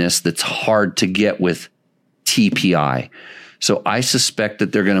aggressiveness that's hard to get with TPI. So I suspect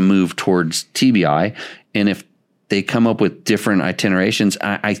that they're going to move towards TBI. And if they come up with different itinerations,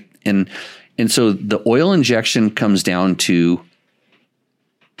 and so the oil injection comes down to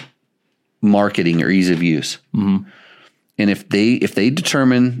marketing or ease of use. And if they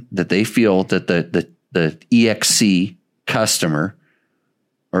determine that they feel that the EXC customer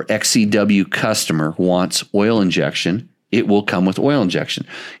or XCW customer wants oil injection, it will come with oil injection.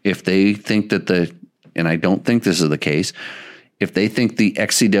 If they think that and I don't think this is the case, if they think the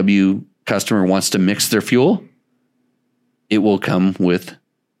XCW customer wants to mix their fuel, it will come with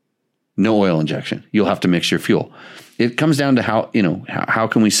no oil injection. You'll have to mix your fuel. It comes down to how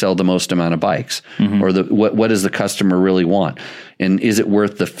can we sell the most amount of bikes, or what does the customer really want? And is it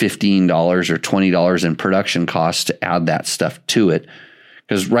worth the $15 or $20 in production costs to add that stuff to it?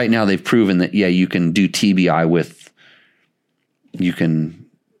 Because right now they've proven that, you can do TBI you can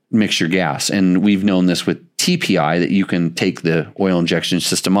mix your gas. And we've known this with TPI, that you can take the oil injection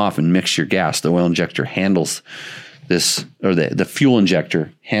system off and mix your gas. The oil injector handles this, or the fuel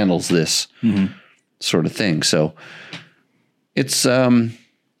injector handles this sort of thing. So it's,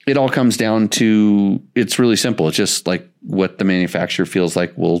 it all comes down to, it's really simple. It's just like what the manufacturer feels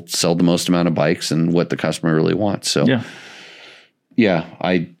like will sell the most amount of bikes and what the customer really wants. So yeah,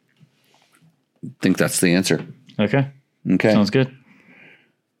 I think that's the answer. Okay. Sounds good.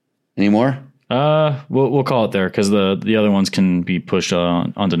 Any more? We'll call it there, because the other ones can be pushed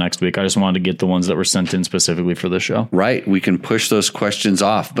onto next week. I just wanted to get the ones that were sent in specifically for this show. Right. We can push those questions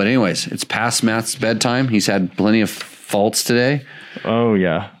off. But anyways, it's past Matt's bedtime. He's had plenty of faults today. Oh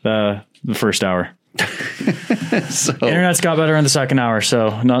yeah. The first hour. So Internet's got better in the second hour,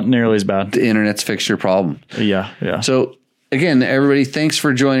 so not nearly as bad. The internet's fixed your problem. Yeah. So again, everybody, thanks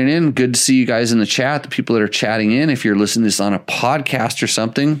for joining in. Good to see you guys in the chat, the people that are chatting in. If you're listening to this on a podcast or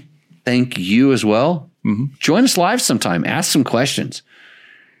something, thank you as well. Join us live sometime. Ask some questions.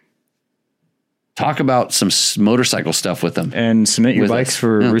 Talk about some motorcycle stuff with them. And submit your bikes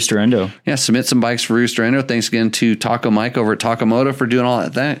for Rooster Endo. Yeah, submit some bikes for Rooster Endo. Thanks again to Taco Mike over at Takamoto for doing all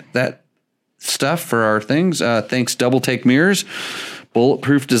that stuff for our things. Thanks Double Take Mirrors,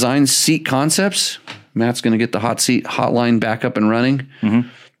 Bulletproof Design, Seat Concepts. Matt's going to get the hot seat hotline back up and running.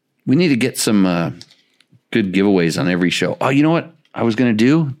 We need to get some good giveaways on every show. Oh, you know what I was going to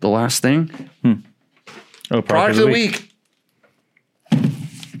do? The last thing. Product of the week.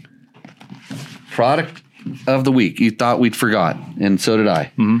 Product of the week. You thought we'd forgot, and so did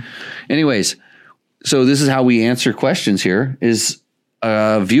I. Anyways, so this is how we answer questions here. Is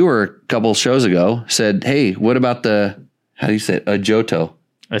a viewer a couple shows ago said, hey, what about how do you say it? A Joto?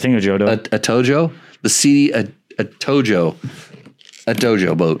 I think a Joto. A Tojo? The CD, a Tojo. A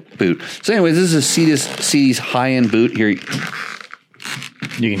Dojo boot. So anyways, this is a CD's high-end boot here.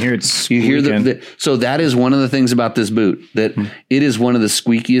 You can hear it squeaking. You hear so that is one of the things about this boot, that it is one of the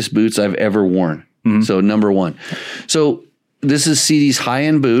squeakiest boots I've ever worn. So number one. So this is CD's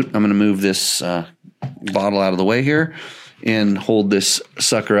high-end boot. I'm going to move this bottle out of the way here and hold this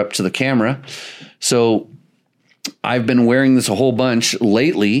sucker up to the camera. So I've been wearing this a whole bunch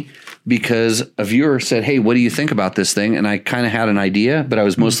lately because a viewer said, hey, what do you think about this thing? And I kind of had an idea, but I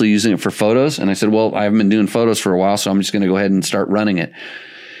was mostly using it for photos. And I said, well, I haven't been doing photos for a while, so I'm just going to go ahead and start running it.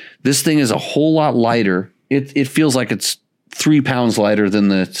 This thing is a whole lot lighter. It feels like it's 3 pounds lighter than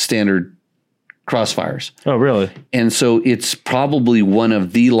the standard Crossfires. Oh, really? And so it's probably one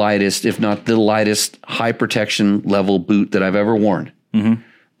of the lightest, if not the lightest, high protection level boot that I've ever worn.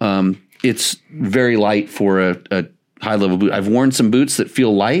 It's very light for a high level boot. I've worn some boots that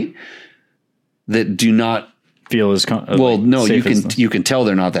feel light that do not feel as you can tell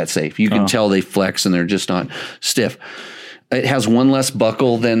they're not that safe. You can tell they flex and they're just not stiff. It has one less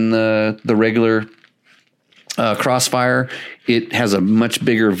buckle than the regular Crossfire. It has a much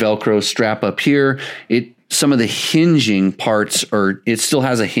bigger Velcro strap up here. Some of the hinging parts it still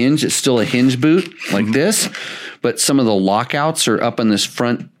has a hinge. It's still a hinge boot like this, but some of the lockouts are up on this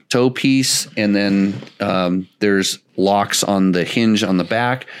front toe piece, and then there's locks on the hinge on the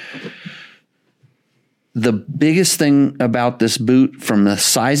back. The biggest thing about this boot from the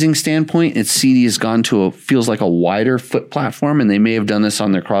sizing standpoint, CD has gone to feels like a wider foot platform, and they may have done this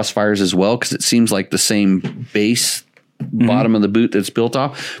on their Crossfires as well, because it seems like the same base bottom of the boot that's built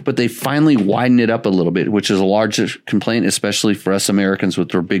off, but they finally widen it up a little bit, which is a large complaint, especially for us Americans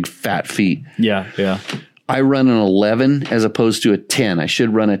with our big fat feet. Yeah. I run an 11 as opposed to a 10. I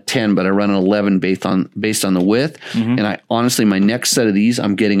should run a 10, but I run an 11 based on the width. And I honestly, my next set of these,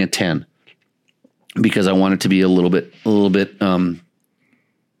 I'm getting a 10 because I want it to be a little bit,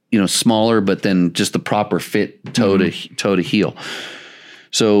 smaller, but then just the proper fit toe to heel.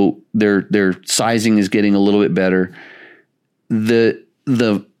 So their sizing is getting a little bit better. The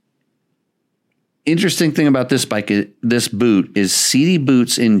interesting thing about this bike, this boot, is CD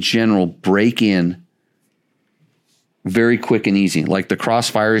boots in general break in very quick and easy. Like the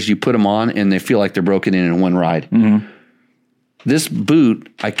Crossfires, you put them on and they feel like they're broken in one ride. This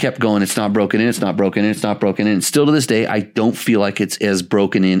boot, I kept going, it's not broken in, it's not broken in, it's not broken in. Still to this day, I don't feel like it's as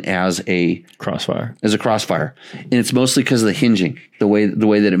broken in as a Crossfire. And it's mostly because of the hinging, the way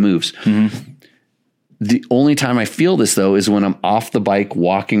that it moves. The only time I feel this though is when I'm off the bike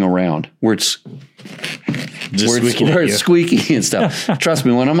walking around where it's squeaky and stuff. Trust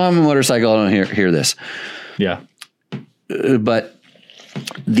me, when I'm on a motorcycle, I don't hear this. Yeah. But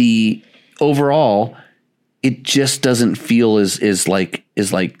the overall, it just doesn't feel as like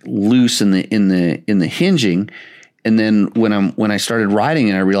loose in the hinging. And then when I started riding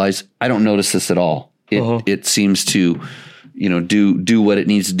and I realized I don't notice this at all. It seems to, do what it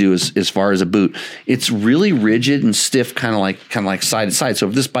needs to do as far as a boot. It's really rigid and stiff, kind of like side to side. So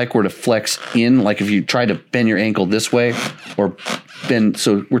if this bike were to flex in, like if you tried to bend your ankle this way or bend,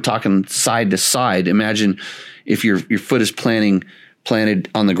 so we're talking side to side. Imagine if your foot is planted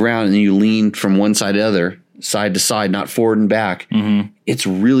on the ground and then you lean from one side to the other, side to side, not forward and back. It's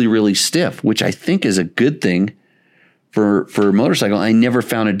really, really stiff, which I think is a good thing for a motorcycle. I never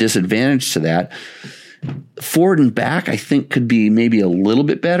found a disadvantage to that. Forward and back, I think could be maybe a little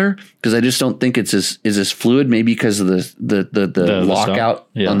bit better because I just don't think it's as fluid. Maybe because of the lockout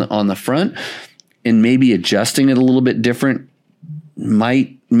on the front, and maybe adjusting it a little bit different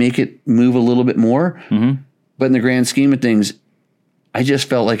might make it move a little bit more. But in the grand scheme of things, I just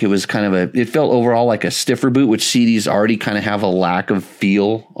felt like it was it felt overall like a stiffer boot, which CDs already kind of have a lack of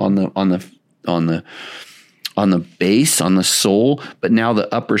feel on the base, on the sole, but now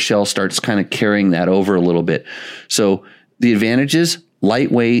the upper shell starts kind of carrying that over a little bit. So the advantages,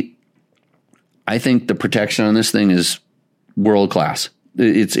 lightweight. I think the protection on this thing is world class.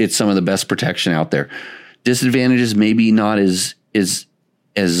 It's some of the best protection out there. Disadvantages, maybe not as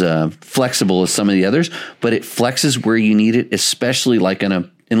flexible as some of the others, but it flexes where you need it, especially like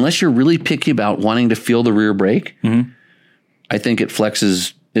unless you're really picky about wanting to feel the rear brake. I think it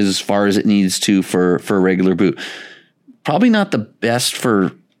flexes as far as it needs to for a regular boot. Probably not the best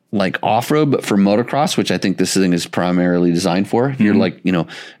for like off-road, but for motocross, which I think this thing is primarily designed for. If you're like, and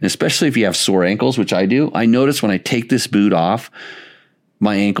especially if you have sore ankles, which I do, I notice when I take this boot off,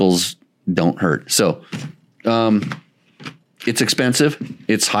 my ankles don't hurt. So, it's expensive.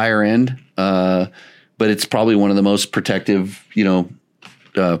 It's higher end, but it's probably one of the most protective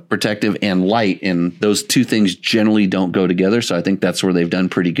and light. And those two things generally don't go together. So I think that's where they've done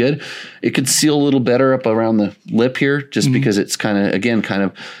pretty good. It could seal a little better up around the lip here, just because it's kind of a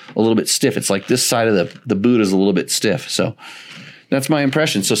little bit stiff. It's like this side of the boot is a little bit stiff. So that's my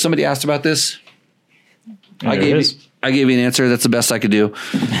impression. So somebody asked about this. I gave you an answer. That's the best I could do.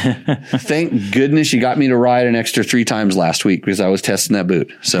 Thank goodness you got me to ride an extra 3 times last week because I was testing that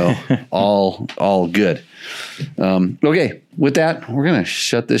boot. So all good. Okay. With that, we're going to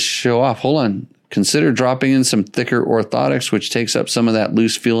shut this show off. Hold on. Consider dropping in some thicker orthotics, which takes up some of that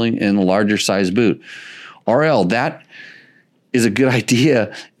loose feeling in a larger size boot. RL, that is a good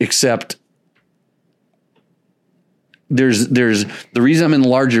idea, except there's the reason I'm in the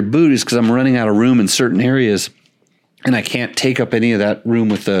larger boot is because I'm running out of room in certain areas and I can't take up any of that room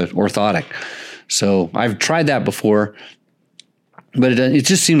with the orthotic. So I've tried that before, but it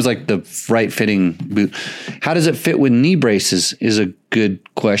just seems like the right fitting boot. How does it fit with knee braces is a good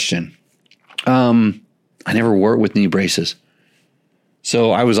question. I never wore it with knee braces.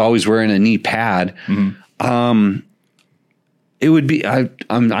 So I was always wearing a knee pad. It would be,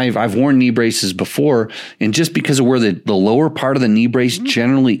 I've worn knee braces before, and just because of where the lower part of the knee brace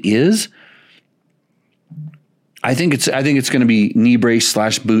generally is, I think it's going to be knee brace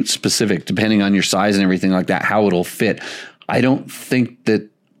 / boot specific, depending on your size and everything like that, how it'll fit. I don't think that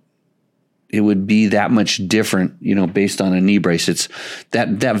it would be that much different, based on a knee brace. It's that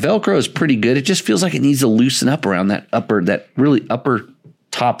Velcro is pretty good. It just feels like it needs to loosen up around that really upper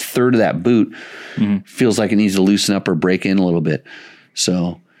top third of that boot. Feels like it needs to loosen up or break in a little bit.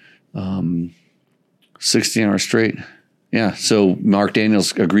 So, 16 hours straight. Yeah. So Mark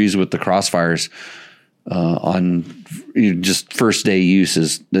Daniels agrees with the Crossfires. on just first day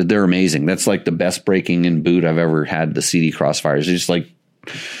uses. They're amazing. That's like the best breaking in boot I've ever had. The CD Crossfires. It's just like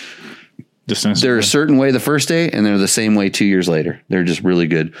they're a certain way the first day, and they're the same way 2 years later. They're just really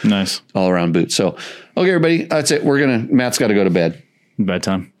good. Nice all around boots. So, okay, everybody, that's it. Matt's got to go to bed.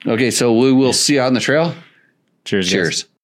 Bedtime. Okay, so we will see you out on the trail. Cheers. Cheers. Guys.